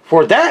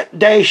 For that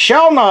day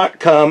shall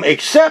not come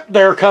except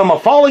there come a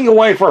falling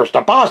away first,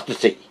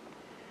 apostasy,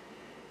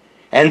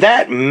 and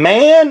that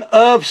man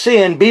of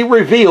sin be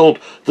revealed,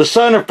 the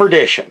son of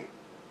perdition.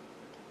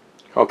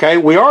 Okay,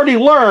 we already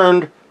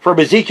learned from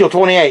Ezekiel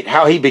 28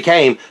 how he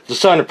became the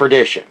son of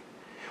perdition.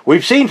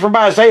 We've seen from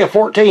Isaiah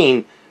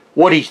 14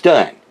 what he's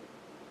done.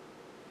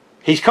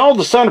 He's called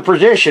the son of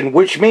perdition,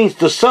 which means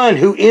the son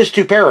who is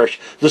to perish,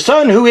 the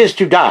son who is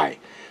to die,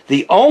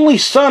 the only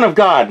son of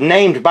God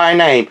named by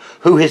name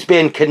who has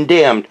been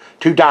condemned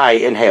to die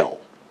in hell.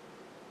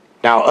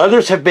 Now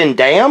others have been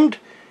damned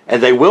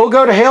and they will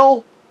go to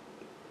hell,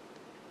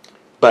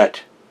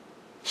 but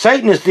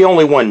Satan is the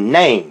only one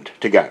named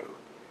to go.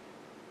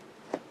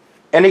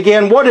 And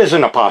again, what is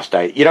an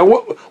apostate? You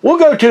know, we'll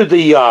go to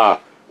the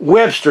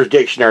Webster's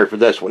dictionary for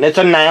this one. It's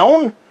a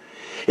noun.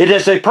 It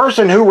is a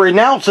person who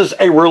renounces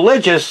a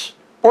religious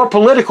or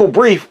political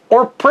belief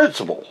or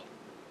principle.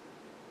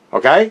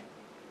 Okay?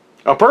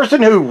 A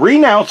person who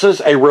renounces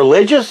a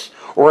religious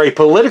or a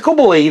political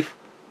belief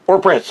or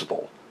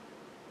principle.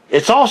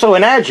 It's also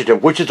an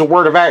adjective, which is a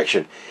word of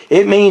action.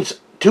 It means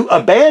to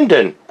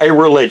abandon a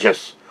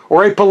religious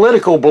or a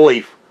political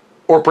belief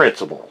or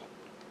principle.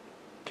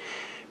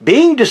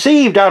 Being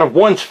deceived out of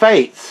one's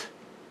faith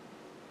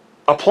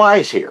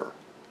applies here.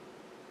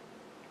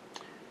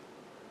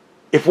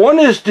 If one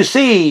is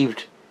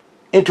deceived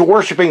into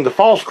worshiping the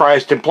false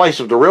Christ in place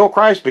of the real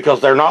Christ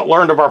because they're not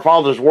learned of our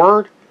Father's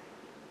Word,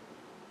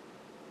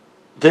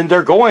 then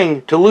they're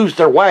going to lose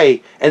their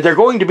way and they're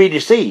going to be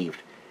deceived.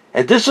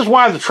 And this is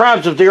why the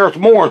tribes of the earth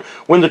mourn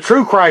when the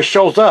true Christ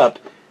shows up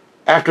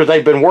after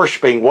they've been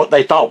worshiping what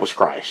they thought was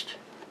Christ.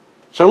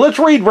 So let's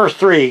read verse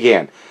 3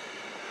 again.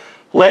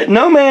 Let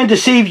no man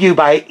deceive you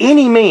by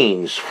any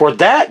means, for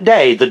that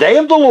day, the day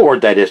of the Lord,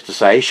 that is to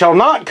say, shall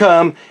not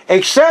come,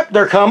 except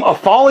there come a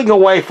falling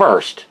away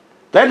first.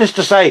 That is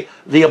to say,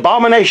 the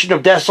abomination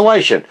of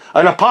desolation,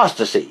 an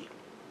apostasy.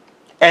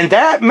 And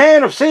that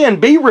man of sin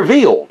be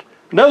revealed.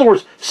 In other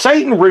words,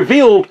 Satan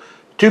revealed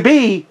to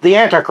be the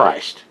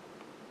Antichrist,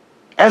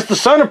 as the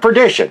son of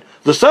perdition,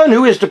 the son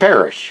who is to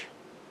perish.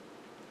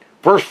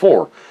 Verse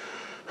 4.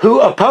 Who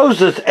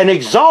opposeth and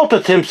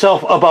exalteth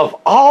himself above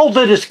all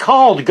that is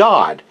called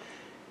God,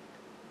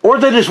 or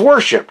that is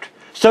worshipped,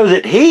 so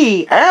that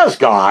he, as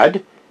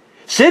God,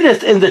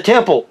 sitteth in the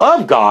temple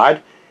of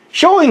God,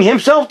 showing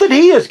himself that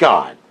he is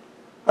God.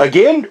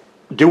 Again,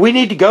 do we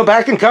need to go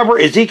back and cover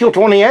Ezekiel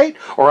 28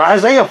 or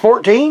Isaiah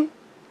 14?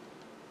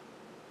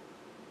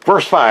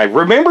 Verse 5,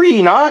 remember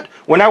ye not,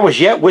 when I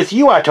was yet with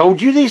you, I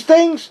told you these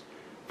things?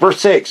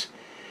 Verse 6,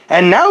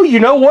 and now you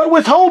know what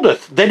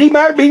withholdeth, that he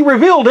might be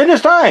revealed in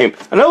his time.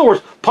 In other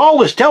words,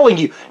 Paul is telling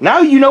you, now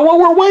you know what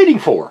we're waiting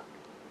for.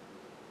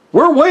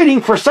 We're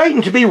waiting for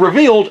Satan to be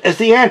revealed as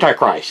the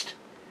Antichrist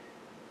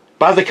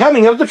by the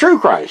coming of the true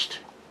Christ.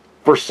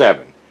 Verse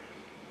 7,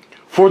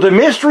 for the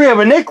mystery of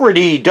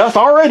iniquity doth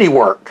already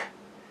work.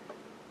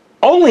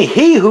 Only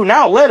he who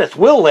now letteth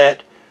will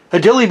let,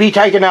 until he be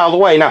taken out of the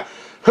way. Now,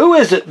 who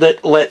is it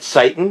that lets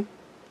Satan?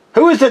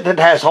 Who is it that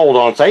has hold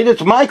on Satan?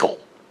 It's Michael.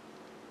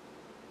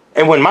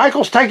 And when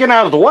Michael's taken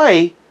out of the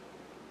way,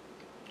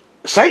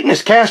 Satan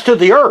is cast to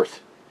the earth,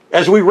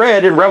 as we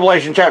read in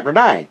Revelation chapter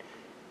 9.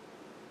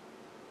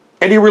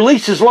 And he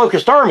released his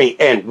locust army,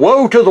 and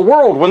woe to the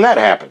world when that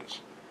happens.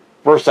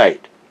 Verse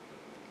 8.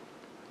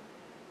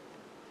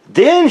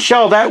 Then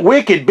shall that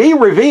wicked be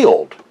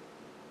revealed,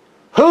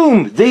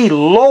 whom the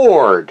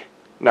Lord...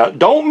 Now,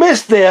 don't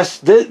miss this.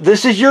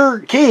 This is your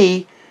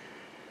key.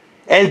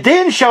 And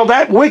then shall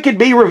that wicked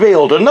be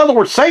revealed. In other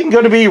words, Satan's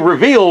going to be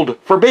revealed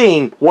for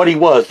being what he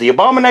was, the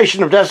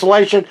abomination of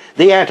desolation,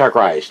 the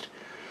Antichrist,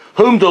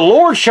 whom the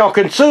Lord shall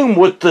consume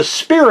with the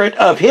spirit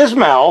of his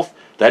mouth,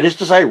 that is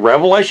to say,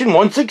 Revelation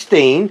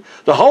 1:16,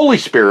 the Holy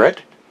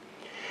Spirit,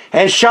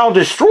 and shall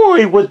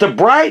destroy with the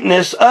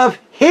brightness of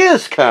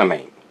his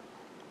coming.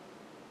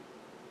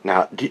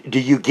 Now, do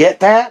you get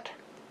that?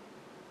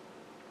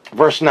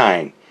 Verse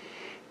 9.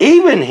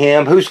 Even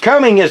him whose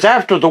coming is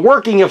after the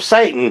working of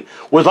Satan,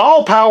 with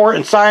all power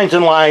and signs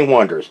and lying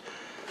wonders.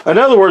 In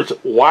other words,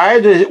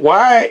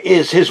 why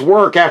is his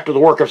work after the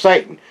work of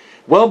Satan?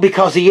 Well,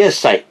 because he is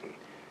Satan.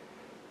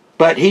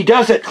 But he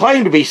doesn't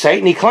claim to be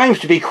Satan, he claims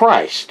to be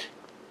Christ.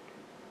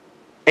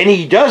 And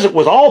he does it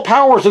with all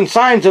powers and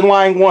signs and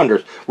lying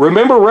wonders.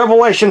 Remember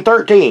Revelation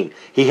 13.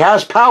 He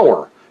has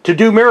power to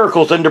do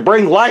miracles and to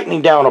bring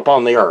lightning down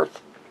upon the earth.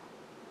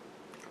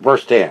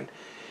 Verse 10.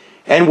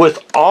 And with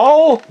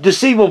all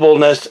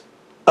deceivableness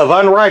of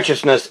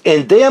unrighteousness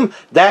in them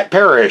that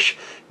perish,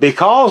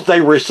 because they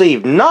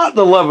receive not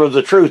the love of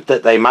the truth,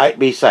 that they might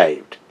be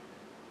saved.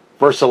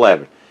 Verse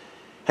 11.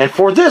 And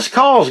for this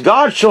cause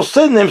God shall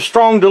send them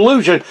strong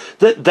delusion,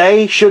 that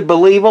they should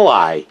believe a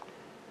lie.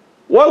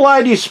 What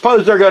lie do you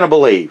suppose they're going to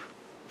believe?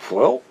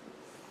 Well,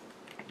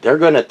 they're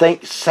going to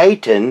think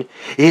Satan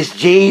is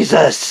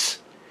Jesus.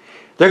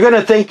 They're going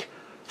to think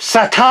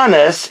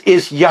Satanas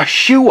is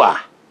Yeshua.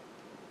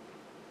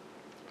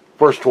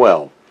 Verse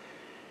 12,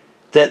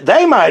 that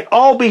they might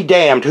all be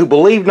damned who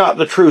believed not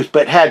the truth,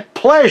 but had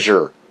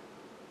pleasure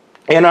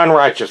in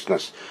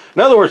unrighteousness.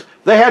 In other words,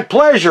 they had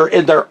pleasure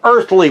in their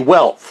earthly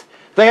wealth.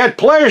 They had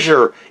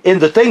pleasure in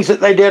the things that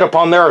they did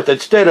upon the earth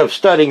instead of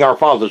studying our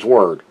Father's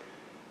Word.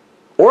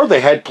 Or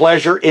they had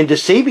pleasure in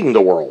deceiving the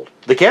world,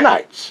 the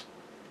Kenites.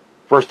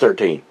 Verse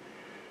 13,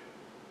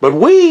 but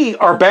we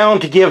are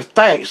bound to give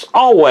thanks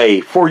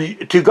always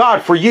to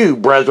God for you,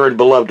 brethren,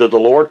 beloved of the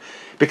Lord,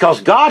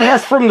 because God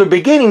hath from the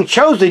beginning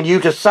chosen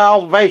you to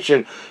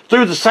salvation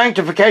through the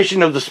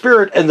sanctification of the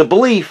Spirit and the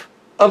belief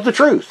of the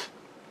truth.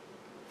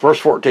 Verse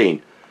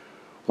 14.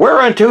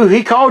 Whereunto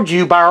he called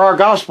you by our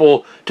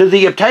gospel to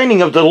the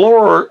obtaining of the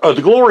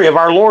glory of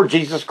our Lord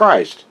Jesus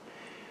Christ.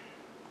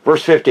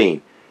 Verse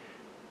 15.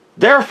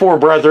 Therefore,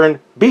 brethren,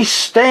 Therefore,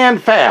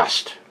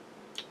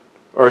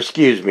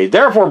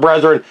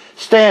 brethren,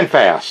 stand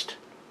fast.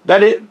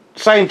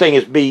 Same thing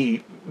as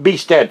be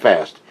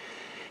steadfast.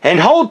 And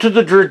hold to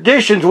the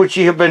traditions which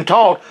ye have been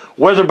taught,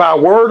 whether by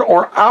word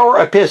or our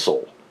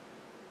epistle.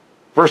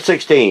 Verse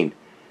 16.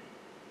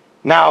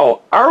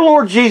 Now, our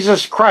Lord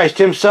Jesus Christ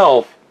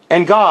himself,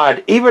 and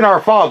God, even our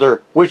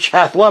Father, which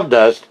hath loved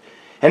us,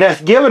 and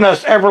hath given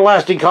us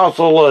everlasting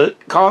consolation,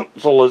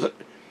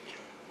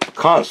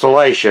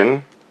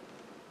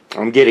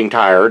 I'm getting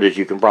tired, as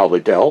you can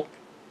probably tell.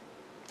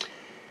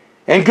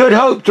 And good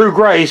hope through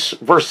grace,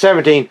 verse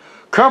 17,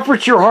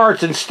 comforts your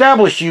hearts and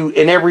establish you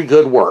in every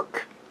good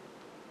work.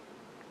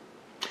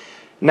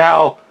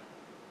 Now,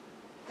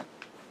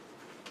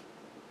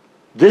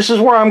 this is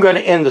where I'm going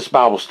to end this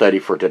Bible study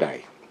for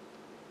today.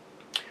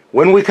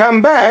 When we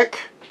come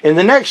back in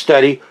the next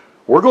study,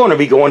 we're going to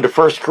be going to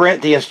 1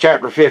 Corinthians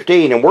chapter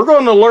 15, and we're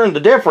going to learn the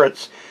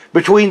difference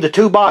between the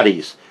two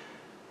bodies,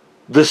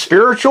 the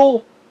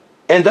spiritual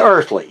and the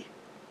earthly,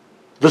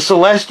 the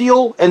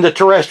celestial and the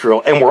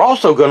terrestrial, and we're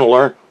also going to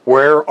learn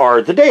where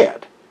are the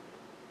dead.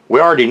 We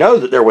already know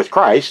that they're with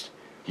Christ.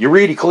 You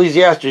read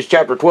Ecclesiastes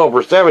chapter 12,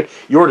 verse 7,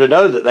 you ought to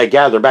know that they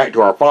gather back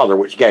to our Father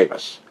which gave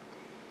us.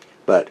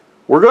 But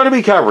we're going to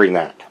be covering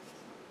that.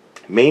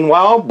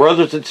 Meanwhile,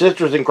 brothers and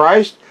sisters in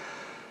Christ,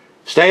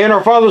 stay in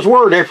our Father's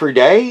Word every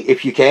day,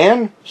 if you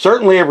can,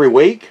 certainly every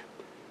week.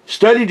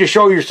 Study to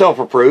show yourself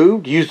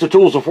approved. Use the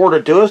tools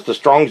afforded to us, the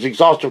Strong's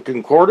Exhaustive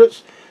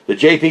Concordance, the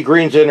J.P.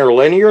 Green's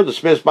Interlinear, the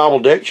Smith's Bible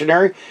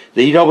Dictionary,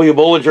 the E.W.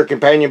 Bullinger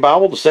Companion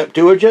Bible, the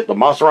Septuagint, the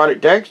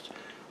Masoretic Text,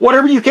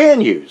 whatever you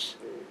can use.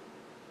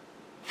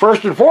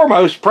 First and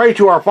foremost, pray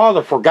to our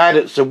Father for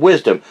guidance and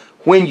wisdom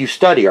when you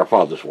study our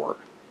Father's Word.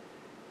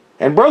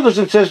 And brothers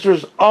and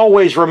sisters,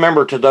 always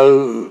remember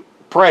to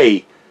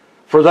pray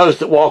for those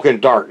that walk in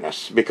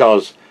darkness,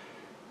 because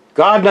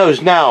God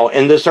knows now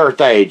in this earth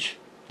age,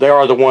 they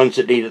are the ones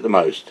that need it the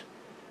most.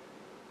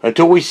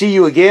 Until we see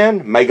you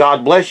again, may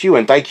God bless you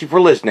and thank you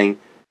for listening.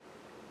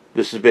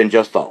 This has been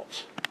Just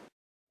Thoughts.